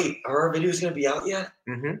 Wait, are our videos going to be out yet?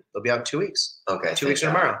 They'll be out in 2 weeks. Okay, 2 weeks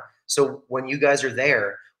from tomorrow. So when you guys are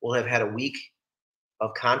there, we'll have had a week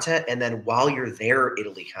of content, and then while you're there,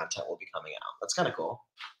 Italy content will be coming out. That's kind of cool.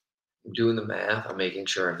 I'm doing the math. I'm making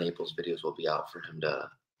sure our Naples videos will be out for him to.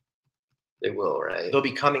 They will, right? They'll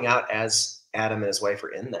be coming out as Adam and his wife are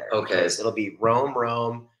in there. Okay. It'll be Rome,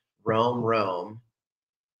 Rome, Rome, Rome,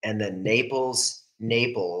 and then Naples,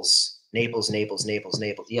 Naples, Naples, Naples, Naples,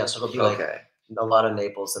 Naples. Yeah, so it'll be like a lot of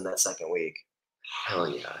Naples in that second week. Hell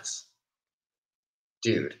yes.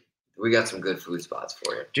 Dude, we got some good food spots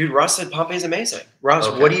for you. Dude, Russ said Pompeii's amazing. Russ,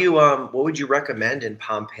 what would you recommend in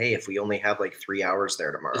Pompeii if we only have like 3 hours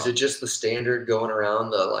there tomorrow? Is it just the standard going around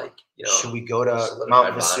the should we go to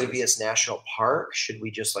Mount Vesuvius National Park? Should we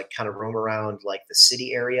just like kind of roam around like the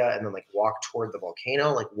city area and then like walk toward the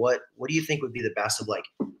volcano? Like what do you think would be the best of like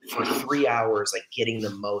for 3 hours, like getting the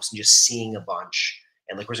most and just seeing a bunch?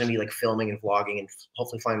 And like we're gonna be like filming and vlogging and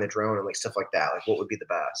hopefully flying the drone and like stuff like that. Like what would be the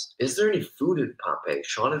best? Is there any food in Pompeii?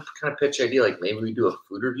 Sean had kind of pitched the idea like maybe we do a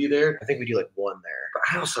food review there. I think we do like one there. But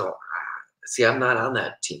I also see I'm not on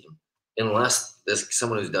that team unless there's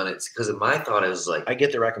someone who's done it. Because my thought is like I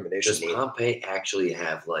get the recommendation. Does Pompeii actually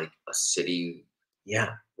have like a city?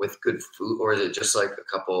 Yeah. With good food, or is it just like a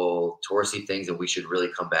couple touristy things and we should really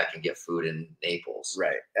come back and get food in Naples?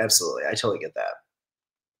 Right. Absolutely. I totally get that.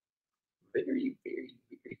 Very, very,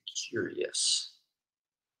 very curious.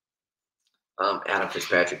 Adam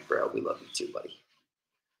Fitzpatrick, bro, we love you too, buddy.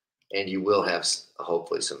 And you will have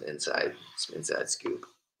hopefully some inside scoop.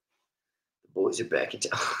 The boys are back in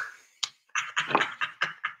town.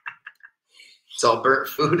 It's all burnt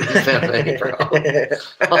food in Pompeii, bro.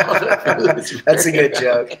 That's a good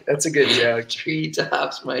joke. That's a good joke.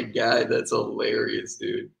 Treetops, my guy. That's hilarious,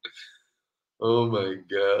 dude. Oh my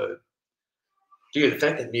god. Dude, the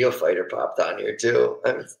fact that Neophyter popped on here too.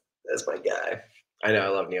 That's my guy. I know, I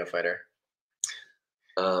love Neophyter.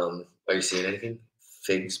 Are you seeing anything?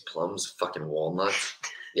 Figs, plums, fucking walnuts.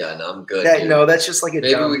 Yeah, no, I'm good. No, that's just like a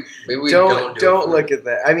maybe we don't look at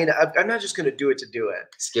that. I mean, I'm not just gonna do it to do it.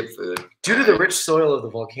 Skip food. Due to the rich soil of the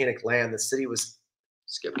volcanic land, the city was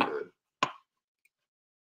skip food.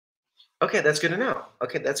 Okay, that's good to know.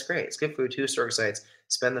 Okay, that's great. Skip food, 2 historic sites.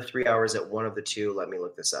 Spend the 3 hours at one of the 2. Let me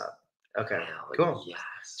look this up. Okay, cool. Yes.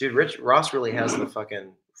 Dude, Ross really has the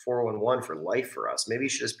fucking 411 for life for us. Maybe he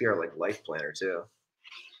should just be our like life planner too.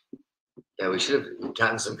 Yeah, we should have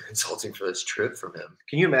gotten some consulting for this trip from him.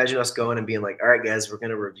 Can you imagine us going and being like, all right, guys, we're going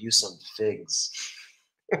to review some figs.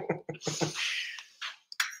 That'd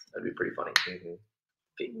be pretty funny.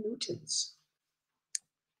 Fig Newtons.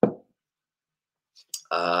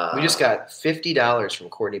 We just got $50 from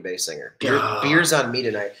Courtney Basinger. Beer's on me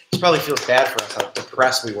tonight. He probably feels bad for us how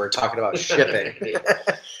depressed we were talking about shipping.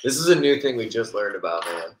 This is a new thing we just learned about,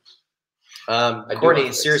 man.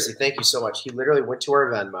 Courtney, seriously, thank you so much. He literally went to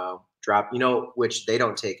our Venmo, dropped, which they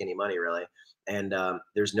don't take any money really, and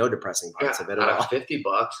there's no depressing parts of it at all.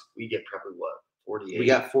 $50, we get probably what, 48? We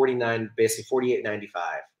got 49, basically $48.95.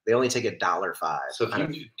 They only take $1.05. So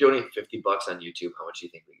if you donate $50 on YouTube, how much do you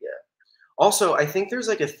think we get? Also, I think there's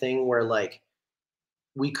like a thing where like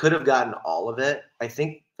we could have gotten all of it. I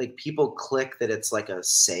think like people click that it's like a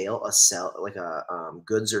sale, like a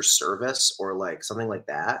goods or service or like something like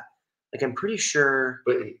that. Like I'm pretty sure.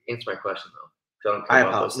 But answer my question though. Don't I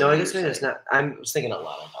apologize. No, I guess maybe it's not. I was thinking out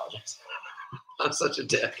loud. I apologize. I'm such a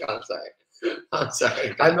dick. I'm sorry. I'm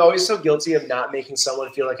sorry. I'm always so guilty of not making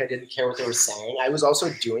someone feel like I didn't care what they were saying. I was also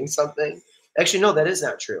doing something. Actually, no, that is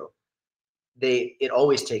not true. It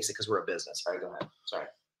always takes it because we're a business. All right, go ahead. Sorry.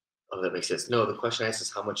 Oh, that makes sense. No, the question I asked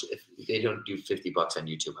is how much, if they don't do $50 on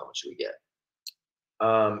YouTube, how much should we get?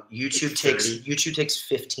 YouTube takes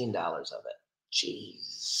 $15 of it.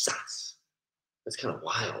 Jesus. That's kind of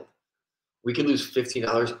wild. We could lose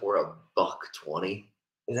 $15 or $1.20.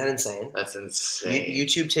 Is that insane? That's insane.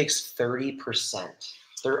 YouTube takes 30%.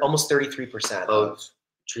 Almost 33% of.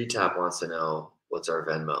 Treetop wants to know what's our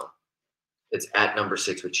Venmo. It's at number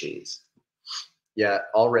 6 with cheese. Yeah,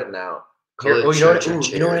 all written out. Here,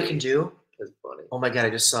 you know what I can do? That's funny. Oh my God, I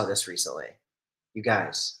just saw this recently. You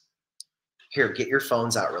guys, here, get your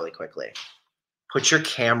phones out really quickly. Put your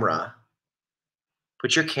camera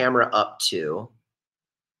up to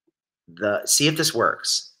see if this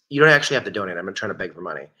works. You don't actually have to donate. I'm not trying to beg for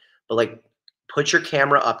money. But like, put your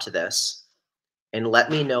camera up to this and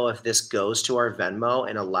let me know if this goes to our Venmo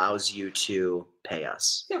and allows you to pay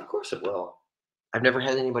us. Yeah, of course it will. I've never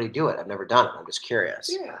had anybody do it. I've never done it. I'm just curious.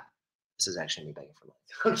 Yeah. This is actually me begging for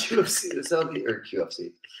money. QFC. This is how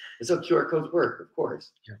QFC. This is how QR codes work, of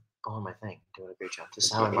course. You're going my thing. Doing a great job. This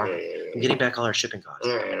is how I market. Yeah. I'm getting back all our shipping costs.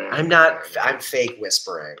 All right. I'm fake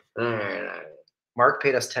whispering. All right. Mark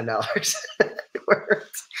paid us $10.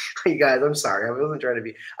 You guys, I'm sorry. I wasn't trying to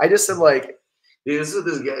be. I just said like. Dude, this is what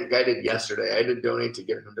this guy did yesterday. I had to donate to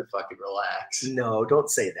get him to fucking relax. No, don't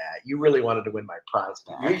say that. You really wanted to win my prize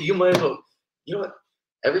back. You might as well. You know what?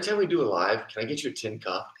 Every time we do a live, can I get you a tin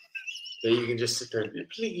cup that you can just sit there and be,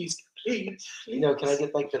 please. No, can I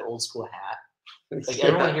get like that old school hat? Like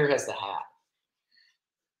everyone here has the hat.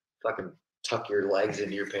 Fucking tuck your legs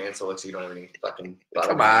into your pants so you don't have any fucking.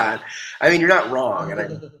 Come on. I mean, you're not wrong.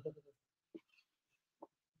 And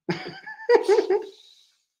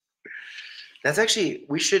that's actually,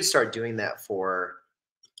 we should start doing that for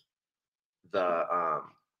the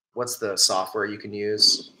what's the software you can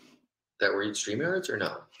use? That were StreamYards or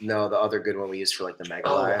no? No, the other good one we use for like the Mega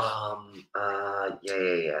Live. Yeah. I'm an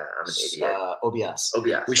idiot. OBS.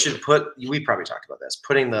 OBS. We probably talked about this,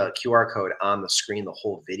 putting the QR code on the screen, the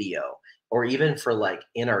whole video, or even for like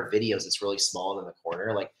in our videos, it's really small in the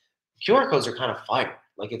corner. Like QR codes are kind of fire.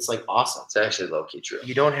 Like it's like awesome. It's actually low key true.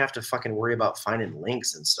 You don't have to fucking worry about finding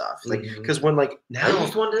links and stuff. Like, because when like now I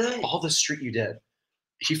used one today. All the street you did,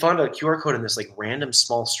 she found a QR code in this like random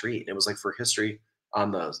small street, and it was like for history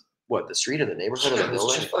on the street of the neighborhood of the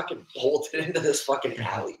building. Just fucking bolted into this fucking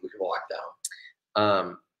alley we can walk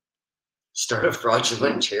down. Start a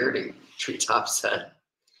fraudulent charity. Treetop said.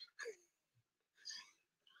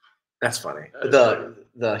 That's funny.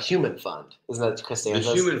 The human fund, isn't that Costanza's?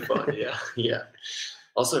 The human fund, yeah.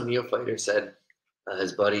 Also, Neophyter said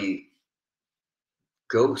his buddy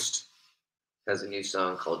Ghost has a new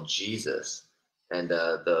song called Jesus, and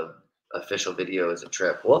the official video is a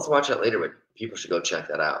trip. We'll have to watch that later, but people should go check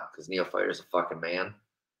that out because Neophyter's a fucking man.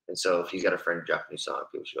 And so if he's got a friend drop a new song,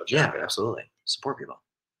 people should go check it out. Yeah, absolutely. Support people.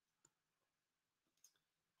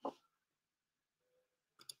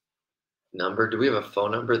 Number? Do we have a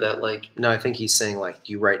phone number that like? No, I think he's saying like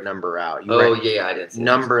you write number out. Yeah, I didn't.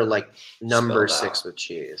 Number like number 6 with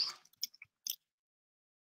cheese.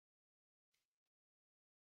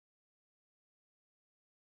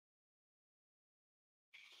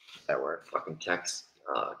 That worked. Fucking Tex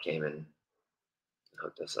came in and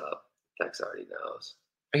hooked us up. Tex already knows.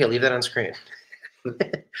 Okay, leave that on screen.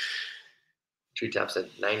 Treetop said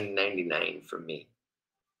 $9.99 from me.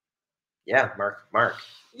 Yeah, Mark.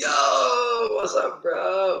 Yo, what's up,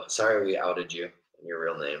 bro? Sorry we outed you in your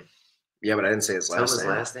real name. Yeah, but I didn't say his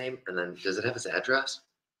last name. And then does it have his address?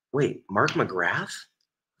 Wait, Mark McGrath?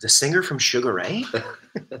 The singer from Sugar Ray?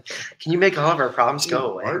 Can you make all of our problems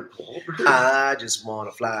go away? Mark Wahlberg? I just want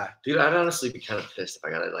to fly. Dude, I'd honestly be kind of pissed if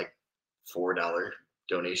I got a like $4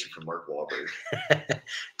 donation from Mark Wahlberg.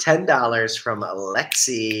 $10 from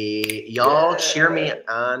Lexi. Y'all cheer me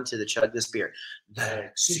on to the chug this beer.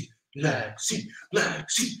 Lexi, Lexi,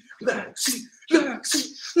 Lexi, Lexi, Lexi,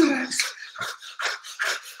 Lexi.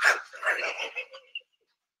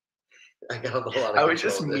 I got a lot of I was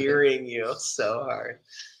just mirroring you so hard.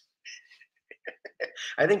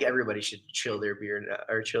 I think everybody should chill their beer now,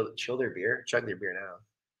 or chill their beer, chug their beer now.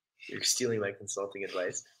 You're stealing my consulting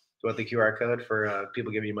advice. You want the QR code for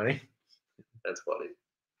people giving you money? That's funny.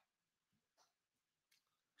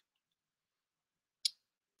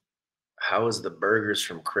 How was the burgers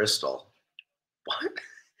from Crystal? What?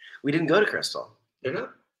 We didn't go to Crystal. They're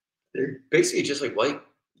not. They're basically just like white.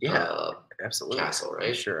 Yeah, absolutely. Castle, right?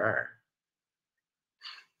 They sure are.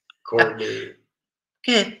 Courtney.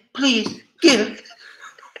 Give, please, give.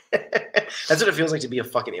 That's what it feels like to be a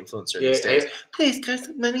fucking influencer these days. Please, give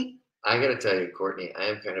some money. I gotta tell you, Courtney, I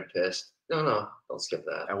am kind of pissed. No, don't skip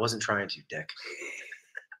that. I wasn't trying to, Dick.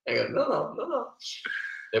 I go, no.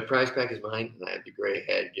 That prize pack is mine, and I have the gray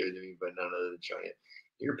head given to me by none other than Johnny.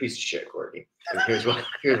 You're a piece of shit, Courtney. And here's why.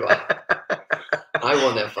 I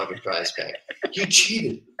won that fucking prize pack. You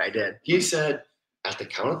cheated. I did. He said, at the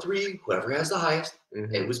count of 3, whoever has the highest,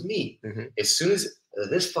 it was me. As soon as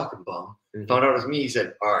this fucking bum found out it was me, he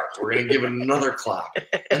said, all right, we're going to give it another clock.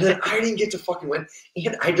 And then I didn't get to fucking win.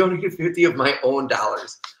 And I donated 50 of my own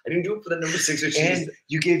dollars. I didn't do it for the number 6 or cheese. And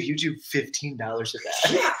you gave YouTube $15 of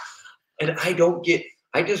that. Yeah. And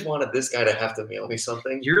I just wanted this guy to have to mail me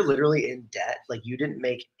something. You're literally in debt. Like, you didn't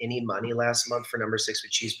make any money last month for number 6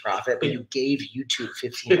 with cheese profit, but you gave YouTube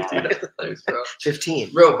 $15. Thanks, bro.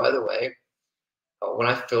 15. Bro, by the way, when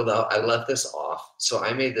I filled out, I left this off. So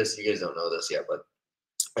I made this, you guys don't know this yet, but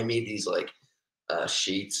I made these like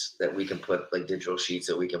sheets that we can put, like digital sheets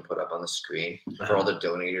that we can put up on the screen for all the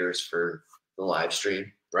donators for the live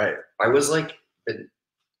stream. Right. I was like,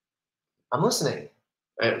 I'm listening.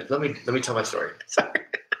 Let me tell my story. Sorry.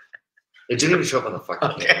 It didn't even show up on the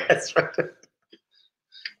fucking camera. That's right.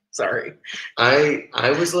 Sorry. I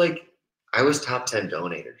was top 10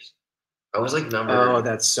 donators. I was like number. Oh,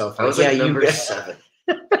 that's so funny. I was like number 7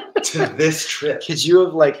 to this trip. Could you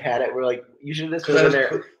have like had it? We're like, you should have put it in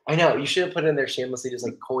there. I know you should have put it in there shamelessly, just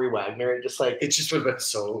like Corey Wagner, just like it just would have been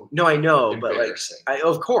so. No, I know, but like,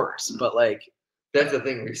 of course, but like that's the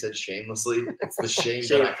thing where he said shamelessly. It's the shame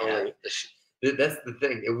that I had. That's the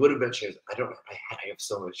thing. It would have been shame. I have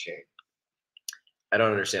so much shame. I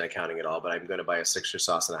don't understand accounting at all, but I'm going to buy a 6er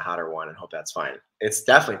sauce and a hotter one and hope that's fine. It's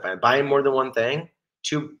definitely fine. Buying more than one thing.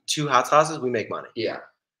 Two hot sauces, we make money. Yeah,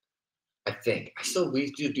 I think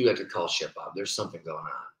we do have to call shit, Bob. There's something going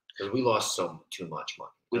on because we lost too much money.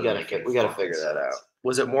 We gotta figure that out.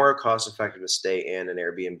 Was it more cost effective to stay in an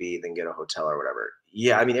Airbnb than get a hotel or whatever?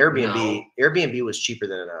 Yeah, I mean Airbnb was cheaper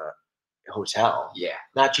than a hotel. Yeah,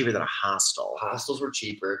 not cheaper than a hostel. Hostels were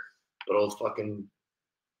cheaper, but old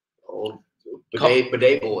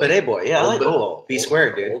bidet boy. Yeah, I like B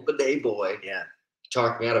squared, dude. Old bidet boy. Yeah.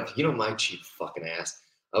 Talked me out of, my cheap fucking ass.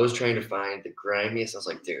 I was trying to find the grimiest. I was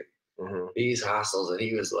like, dude, these hostels. And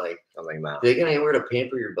he was like, nah. They got anywhere to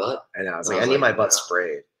pamper your butt? I know. I was like, I need my butt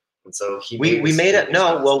sprayed. And so we made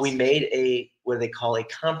a what they call a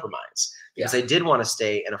compromise. Because I did want to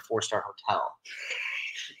stay in a 4-star hotel.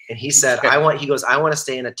 And he said, I want to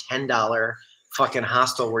stay in a $10 fucking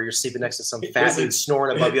hostel where you're sleeping next to some fat dude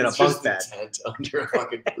snoring above you in a bunk bed. Tent under a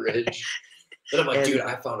fucking bridge. And I'm like, dude,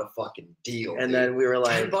 I found a fucking deal. And then we were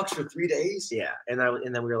like, $10 for 3 days. Yeah, and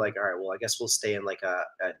then we were like, all right, well, I guess we'll stay in like a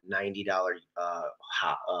 $90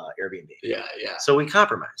 Airbnb. Yeah. So we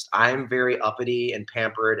compromised. I'm very uppity and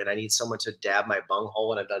pampered, and I need someone to dab my bunghole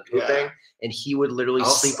when I'm done pooping. And he would literally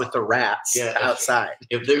sleep with the rats outside.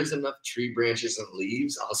 If there's enough tree branches and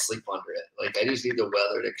leaves, I'll sleep under it. Like I just need the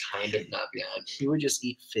weather to kind of not be on me. He would just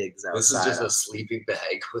eat figs outside. This is just a sleeping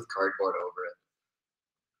bag with cardboard over it.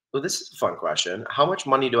 Well, this is a fun question. How much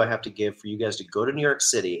money do I have to give for you guys to go to New York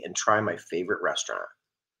City and try my favorite restaurant?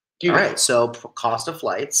 All right, so cost of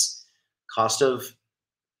flights,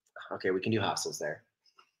 okay, we can do hostels there.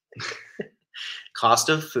 Cost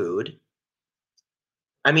of food.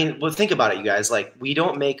 I mean, well, think about it, you guys. Like,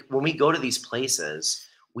 when we go to these places,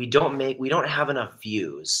 we don't have enough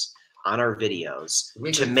views on our videos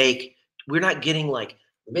we're not getting like,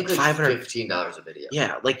 we make like $15 a video.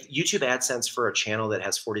 Yeah, like YouTube AdSense for a channel that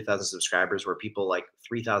has 40,000 subscribers where people like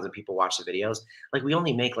 3,000 people watch the videos. Like we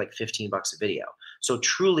only make like $15 a video. So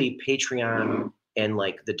truly Patreon and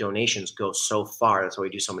like the donations go so far. That's why we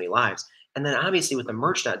do so many lives. And then obviously with the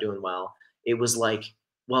merch not doing well, it was like,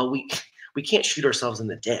 well, we can't shoot ourselves in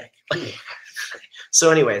the dick.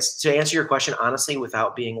 So anyways, to answer your question, honestly,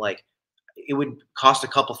 without being like, it would cost a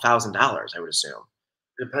couple $1,000s, I would assume.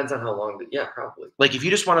 Depends on how long. Yeah, probably. Like if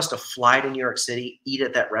you just want us to fly to New York City, eat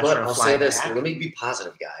at that restaurant, but I'll fly say this. back. Let me be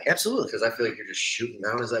positive, guy. Absolutely. Because I feel like you're just shooting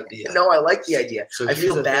down his idea. No, I like the idea. So I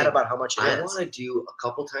feel bad about how much it is. I want to do a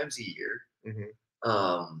couple times a year.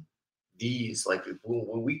 These like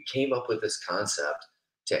when we came up with this concept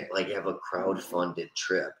to like have a crowd-funded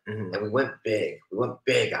trip, and we went big. We went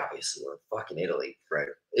big, obviously. We're fucking Italy, right?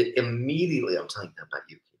 Immediately, I'm telling them, not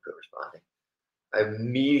you. Keep responding.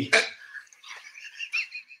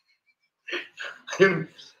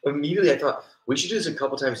 Immediately, I thought we should do this a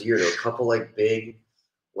couple times a year to a couple like big,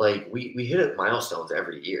 like we hit it milestones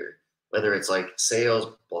every year, whether it's like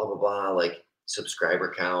sales, blah blah blah, like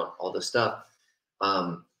subscriber count, all this stuff.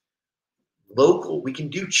 Local, we can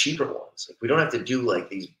do cheaper ones. Like we don't have to do like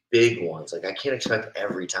these big ones. Like I can't expect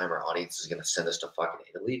every time our audience is going to send us to fucking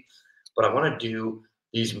Italy, but I want to do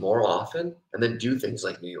these more often and then do things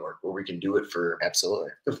like New York where we can do it for absolutely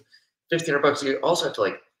 $1,500 a year. Also have to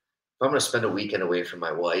like, if I'm going to spend a weekend away from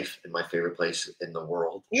my wife in my favorite place in the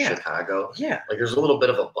world, Chicago. Yeah. Like there's a little bit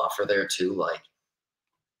of a buffer there too. Like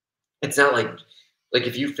it's not like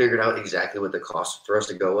if you figured out exactly what the cost for us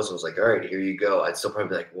to go was and was like, all right, here you go. I'd still probably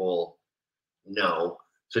be like, well, no.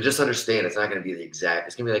 So just understand it's not going to be the exact,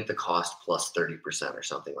 it's going to be like the cost plus 30% or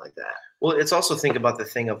something like that. Well, it's also think about the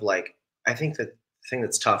thing of like, I think that the thing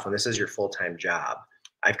that's tough when this is your full-time job,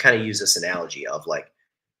 I've kind of used this analogy of like,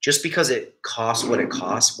 just because it costs what it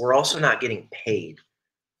costs, we're also not getting paid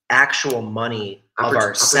actual money of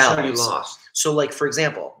ourselves. Lost. So like, for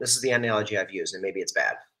example, this is the analogy I've used and maybe it's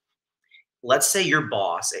bad. Let's say your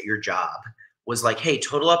boss at your job was like, hey,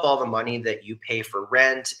 total up all the money that you pay for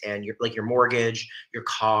rent and your mortgage, your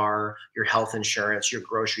car, your health insurance, your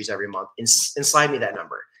groceries every month, and slide me that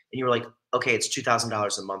number. And you were like, okay, it's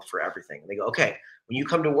 $2,000 a month for everything. And they go, okay, when you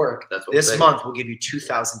come to work this month, we'll give you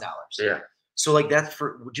 $2,000. Yeah. So like that's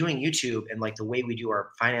for doing YouTube and like the way we do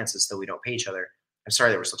our finances so we don't pay each other. I'm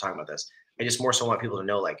sorry that we're still talking about this. I just more so want people to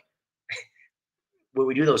know like when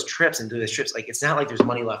we do those trips and do those trips, like it's not like there's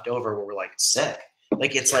money left over where we're like sick.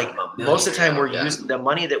 Like it's like most of the time we're using the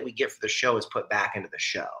money that we get for the show is put back into the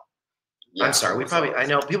show. Yeah, I'm sorry. I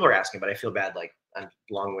know people are asking, but I feel bad. Like I'm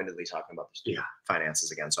long-windedly talking about this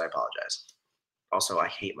finances again. So I apologize. Also, I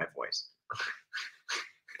hate my voice.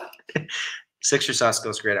 Sixer sauce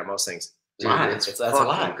goes great at most things. Dude, that's a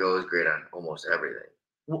lie. Goes great on almost everything.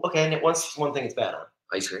 Well, okay. And what's one thing it's bad on?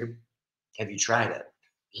 Ice cream. Have you tried it?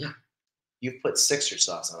 Yeah. You've put Sixer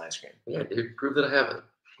sauce on ice cream. Yeah, dude. Prove that I haven't.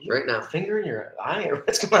 Right now. Finger in your eye?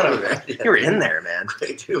 What's going on? Yeah, you were in there, man.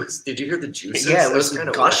 Did you hear the juices? Yeah, it was kind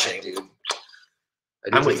of gushing. Dude.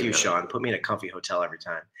 I'm with you, Sean. Put me in a comfy hotel every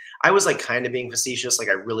time. I was like kind of being facetious. Like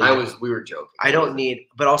we were joking. I don't need,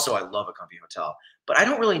 but also I love a comfy hotel. But I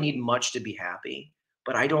don't really need much to be happy.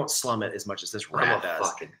 But I don't slum it as much as this rat does. I'm a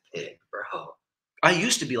fucking pig, bro. I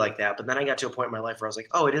used to be like that, but then I got to a point in my life where I was like,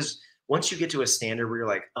 oh, it is. Once you get to a standard where you're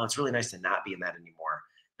like, oh, it's really nice to not be in that anymore.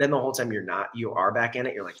 Then the whole time you are back in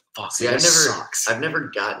it, you're like, fuck, sucks. I've never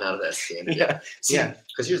gotten out of that standard. Yeah.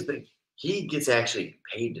 Because here's the thing. He gets actually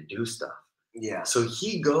paid to do stuff. Yeah. So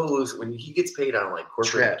he goes, when he gets paid on like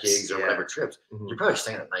corporate gigs or whatever trips, you're probably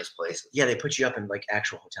staying at nice places. Yeah, they put you up in like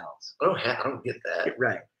actual hotels. I don't get that.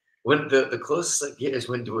 Right. When the closest I get is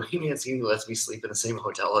when Dwayne Mancini lets me sleep in the same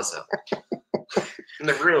hotel as him. In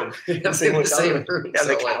the room. In the same room. On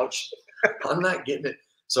the couch. I'm not getting it.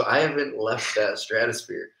 So I haven't left that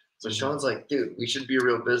stratosphere. So Sean's like, dude, we should be a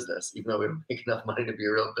real business, even though we don't make enough money to be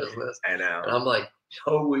a real business. I know. And I'm like,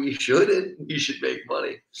 no, we shouldn't. We should make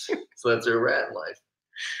money. So that's where we're at in life.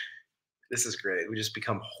 This is great. We just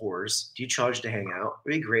become whores. Do you charge to hang out?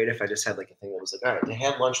 It'd be great if I just had like a thing that was like, all right, to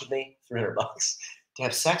have lunch with me, $300. To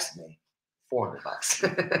have sex with me,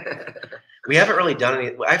 $400. We haven't really done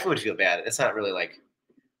any. I would feel bad. It's not really like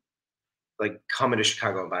coming to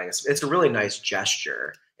Chicago and buying us. It's a really nice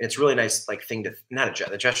gesture. It's a really nice like thing to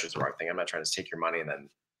the gesture is the wrong thing. I'm not trying to take your money and then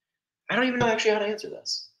I don't even know actually how to answer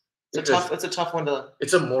this. It's a tough one to.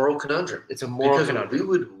 It's a moral conundrum. It's a moral conundrum. We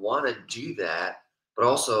would want to do that, but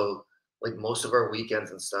also like most of our weekends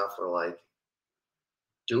and stuff are like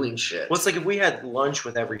doing shit. Well, it's like if we had lunch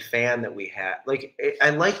with every fan that we had. Like I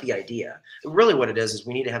like the idea. Really, what it is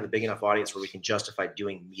we need to have a big enough audience where we can justify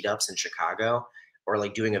doing meetups in Chicago. Or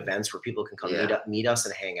like doing events where people can come meet us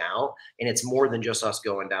and hang out. And it's more than just us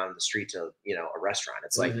going down the street to, a restaurant.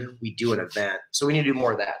 It's like we do an event. So we need to do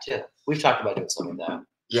more of that too. We've talked about doing something like that.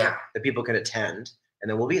 Yeah. That people can attend and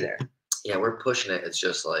then we'll be there. Yeah, we're pushing it. It's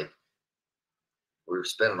just like we're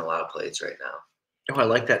spinning a lot of plates right now. Oh, I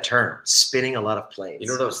like that term. Spinning a lot of plates. You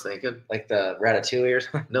know what I was thinking? Like the Ratatouille or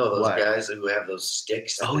something? No, those guys who have those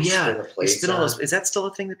sticks. Oh yeah. Spin the plates. Is that still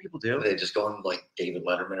a thing that people do? They just go on like David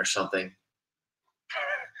Letterman or something.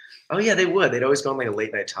 Oh yeah, they would. They'd always go on like a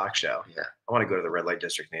late night talk show. Yeah. I want to go to the red light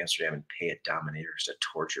district in Amsterdam and pay a dominators to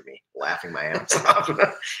torture me, laughing my ass off. Like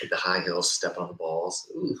the high heels, step on the balls.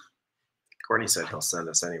 Ooh. Courtney said he'll send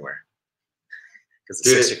us anywhere because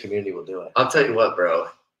the Dude, sister community will do it. I'll tell you what, bro.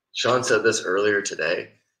 Sean said this earlier today.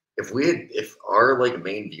 If our like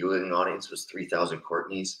main viewing audience was 3,000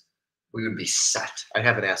 Courtneys, we would be set. I'd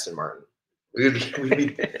have an Aston Martin. We'd be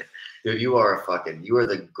dude, you are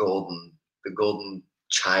the golden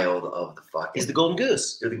child of the fucking. He's the golden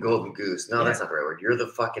goose. You're the golden goose. No, that's not the right word. You're the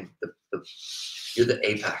fucking you're the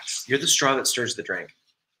apex. You're the straw that stirs the drink.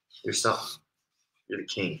 You're something. You're the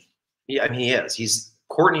king. Yeah, I mean he is.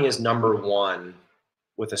 Courtney is number one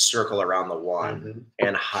with a circle around the one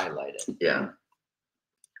and highlighted. Yeah.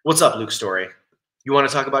 What's up, Luke Story? You want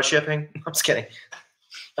to talk about shipping? I'm just kidding.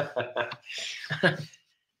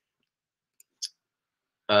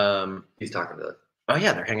 He's talking to. Oh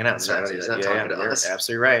yeah, they're hanging out. He's not talking to us. You're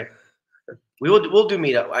absolutely right. We'll do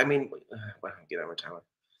meetup. I mean, get over time.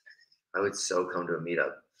 I would so come to a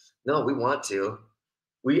meetup. No, we want to.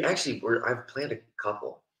 I've planned a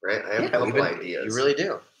couple, right? I have a couple ideas. You really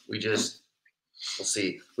do. We'll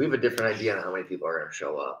see. We have a different idea on how many people are going to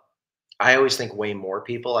show up. I always think way more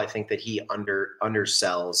people. I think that he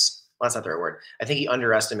undersells. Well, that's not the right word. I think he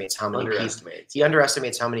underestimates how many people. He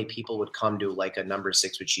underestimates how many people would come to like a number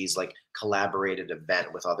 6 with cheese like collaborated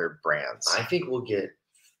event with other brands. I think we'll get.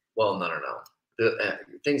 Well, no. The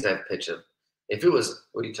things I've pitched of. If it was,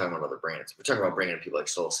 what are you talking about? Other brands? We're talking about bringing in people like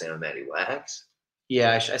Soul Sam and Maddie Wax.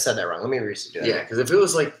 Yeah, I said that wrong. Let me redo that. Yeah, because if it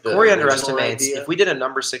was like Corey underestimates. If we did a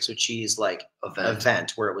number 6 with cheese like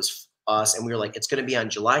event where it was us and we were like, it's going to be on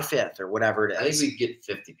July 5th or whatever it is. I think we'd get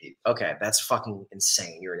 50 people. Okay, that's fucking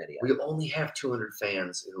insane. You're an idiot. We only have 200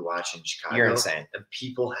 fans who watch in Chicago. You're insane. And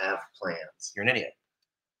people have plans. You're an idiot.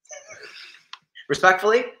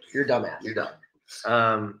 Respectfully, you're a dumbass. You're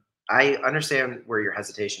dumb. I understand where your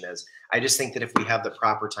hesitation is. I just think that if we have the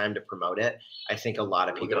proper time to promote it, I think a lot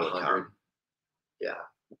of people would come. Yeah.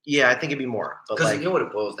 Yeah, I think it'd be more. Because you know what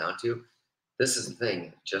it boils down to? This is the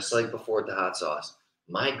thing. Just like before with the hot sauce,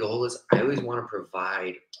 my goal is I always want to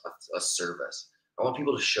provide a service. I want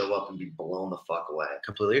people to show up and be blown the fuck away.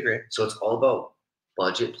 Completely agree. So it's all about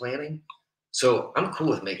budget planning. So I'm cool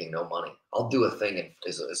with making no money. I'll do a thing, and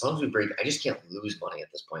as long as we break, I just can't lose money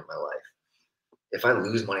at this point in my life. If I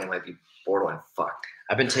lose money, I might be borderline fucked.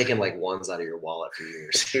 I've been taking like ones out of your wallet for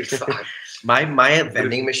years. my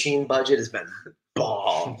vending machine budget has been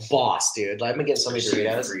boss, dude. I've been getting so many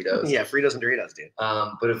Doritos. Yeah, Fritos and Doritos, dude.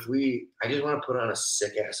 But I just want to put on a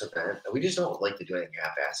sick ass event. We just don't like to do anything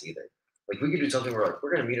half ass either. Like we could do something where like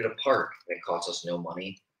we're gonna meet at a park and it costs us no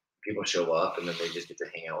money. People show up and then they just get to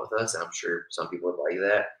hang out with us. And I'm sure some people would like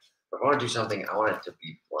that. But if I want to do something, I want it to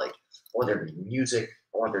be like, I want there to be music.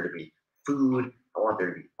 I want there to be food. I want there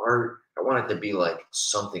to be art. I want it to be like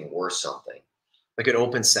something worth something. Like an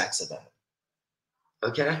open sex event.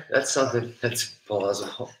 Okay, that's something that's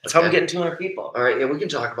plausible. That's how I'm getting 200 people. All right, yeah, we can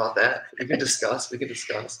talk about that. We can discuss.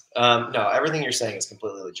 No, everything you're saying is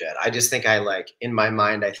completely legit. I just think in my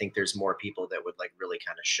mind, I think there's more people that would like really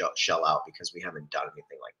kind of shell out because we haven't done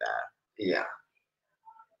anything like that. Yeah.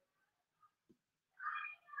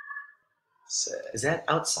 Is that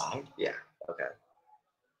outside? Yeah. Okay.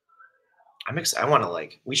 I'm excited. I want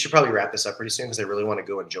to we should probably wrap this up pretty soon because I really want to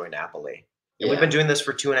go enjoy Napoli. Yeah. We've been doing this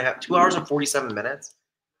for 2 hours and 47 minutes.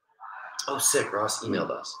 Oh, sick. Ross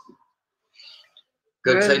emailed us.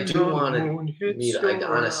 Good, because I do want to meet.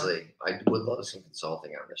 Honestly, I would love some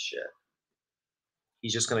consulting on this shit.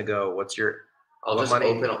 He's just going to go, I'll just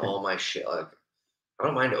open all my shit. Like, I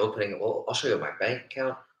don't mind opening. Well, I'll show you my bank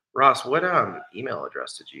account. Ross, what email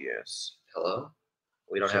address did you use? Hello?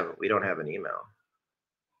 We don't have an email.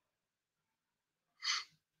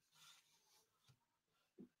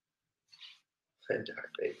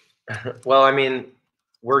 Well, I mean,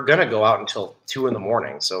 we're gonna go out until 2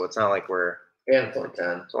 a.m, so it's not like we're. Yeah, it's only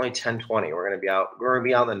 10. It's only 10:20. We're gonna be out. We're gonna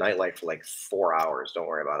be out in the nightlife for like 4 hours. Don't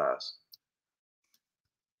worry about us.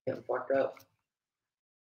 Yeah, fucked up.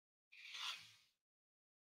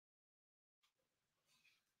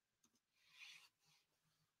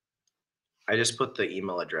 I just put the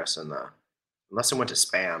email address in unless it went to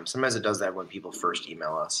spam. Sometimes it does that when people first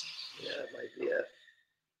email us. Yeah, it might be it.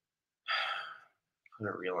 Put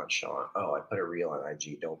a reel on Sean. Oh, I put a reel on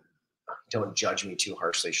IG. Don't judge me too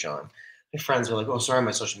harshly, Sean. My friends are like, "Oh, sorry, my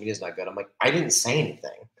social media's not good." I'm like, I didn't say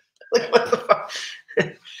anything. Like, what the fuck?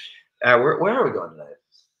 Where are we going tonight?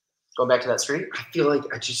 Going back to that street? I feel like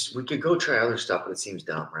we could go try other stuff, but it seems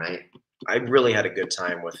dumb, right? I really had a good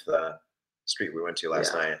time with the street we went to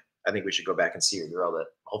last night. I think we should go back and see your girl that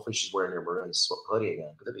hopefully she's wearing her maroon hoodie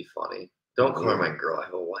again. That'd be funny. Don't call her my girl. I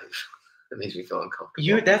have a wife. That makes me feel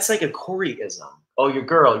uncomfortable. That's like a Corey-ism. Oh, your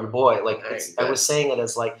girl, your boy. Like I was saying it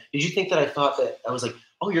as like, did you think that I thought that I was like,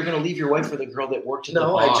 oh, you're gonna leave your wife for the girl that worked in the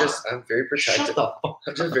bar? I'm very protective. Shut the fuck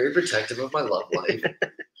I'm just very protective of my love life.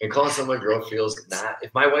 And calling someone my girl feels not.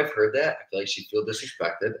 If my wife heard that, I feel like she'd feel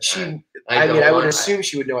disrespected. I would assume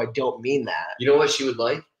she would know I don't mean that. You know what she would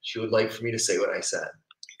like? She would like for me to say what I said.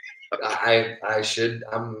 I should.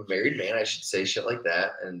 I'm a married man. I should say shit like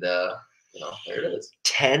that. And you know, there it is.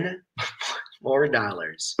 $10 more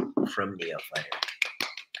from Neophyter.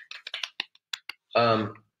 Yeah,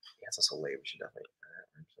 it's also late. We should definitely.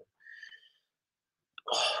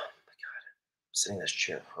 Oh my god, sitting in this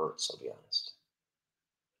chair hurts. I'll be honest.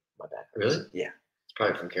 My back hurts. Really? Yeah. It's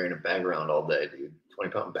probably from carrying a bag around all day, dude.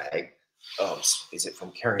 20-pound bag. Oh, is it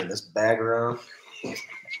from carrying this bag around?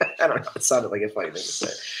 I don't know. It sounded like a funny thing to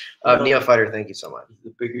say. Neophyter, thank you so much.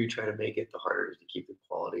 The bigger you try to make it, the harder it is to keep the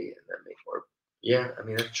quality and then make more. Yeah, I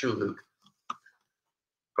mean, that's true, Luke.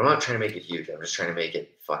 But I'm not trying to make it huge. I'm just trying to make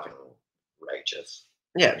it fucking righteous.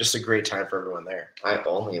 Yeah, just a great time for everyone there. I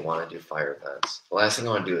only want to do fire events. The last thing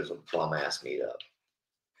I want to do is a bum ass meetup.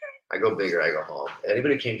 I go big or I go home.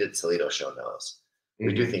 Anybody who came to the Toledo show knows.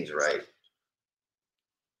 We do things right.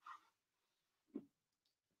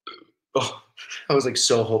 Oh, I was like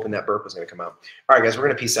so hoping that burp was going to come out. All right, guys, we're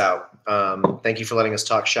going to peace out. Thank you for letting us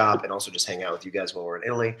talk shop and also just hang out with you guys while we're in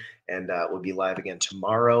Italy. And we'll be live again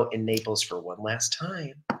tomorrow in Naples for one last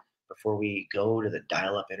time before we go to the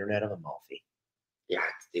dial-up internet of Amalfi. Yeah,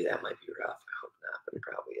 dude, that might be rough. I hope not, but it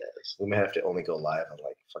probably is. We may have to only go live on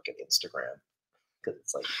like fucking Instagram because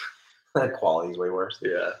it's like the quality's way worse.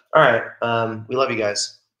 Yeah. All right. We love you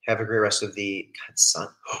guys. Have a great rest of the son.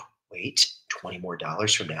 Wait, $20 more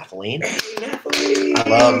from Nathalie. Hey, Nathalie. I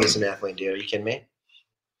love me some Nathalie, dude. Are you kidding me?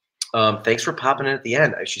 Thanks for popping in at the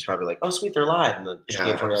end. She's probably like, oh, sweet, they're live. And then she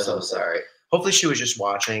gave $20. I'm so sorry. Hopefully she was just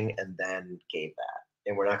watching and then gave that.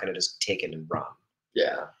 And we're not going to just take it and run.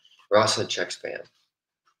 Yeah. Ross said check spam.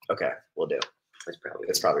 Okay, we'll do.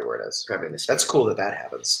 That's probably where it is. Probably That's cool that that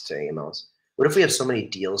happens to emails. What if we have so many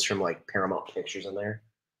deals from like Paramount Pictures in there?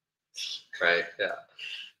 Right, yeah.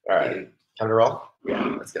 All right. Time to roll? Yeah,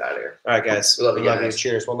 let's get out of here. All right, guys. We love you guys.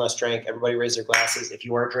 Cheers. One last drink. Everybody raise their glasses. If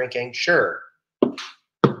you aren't drinking, sure.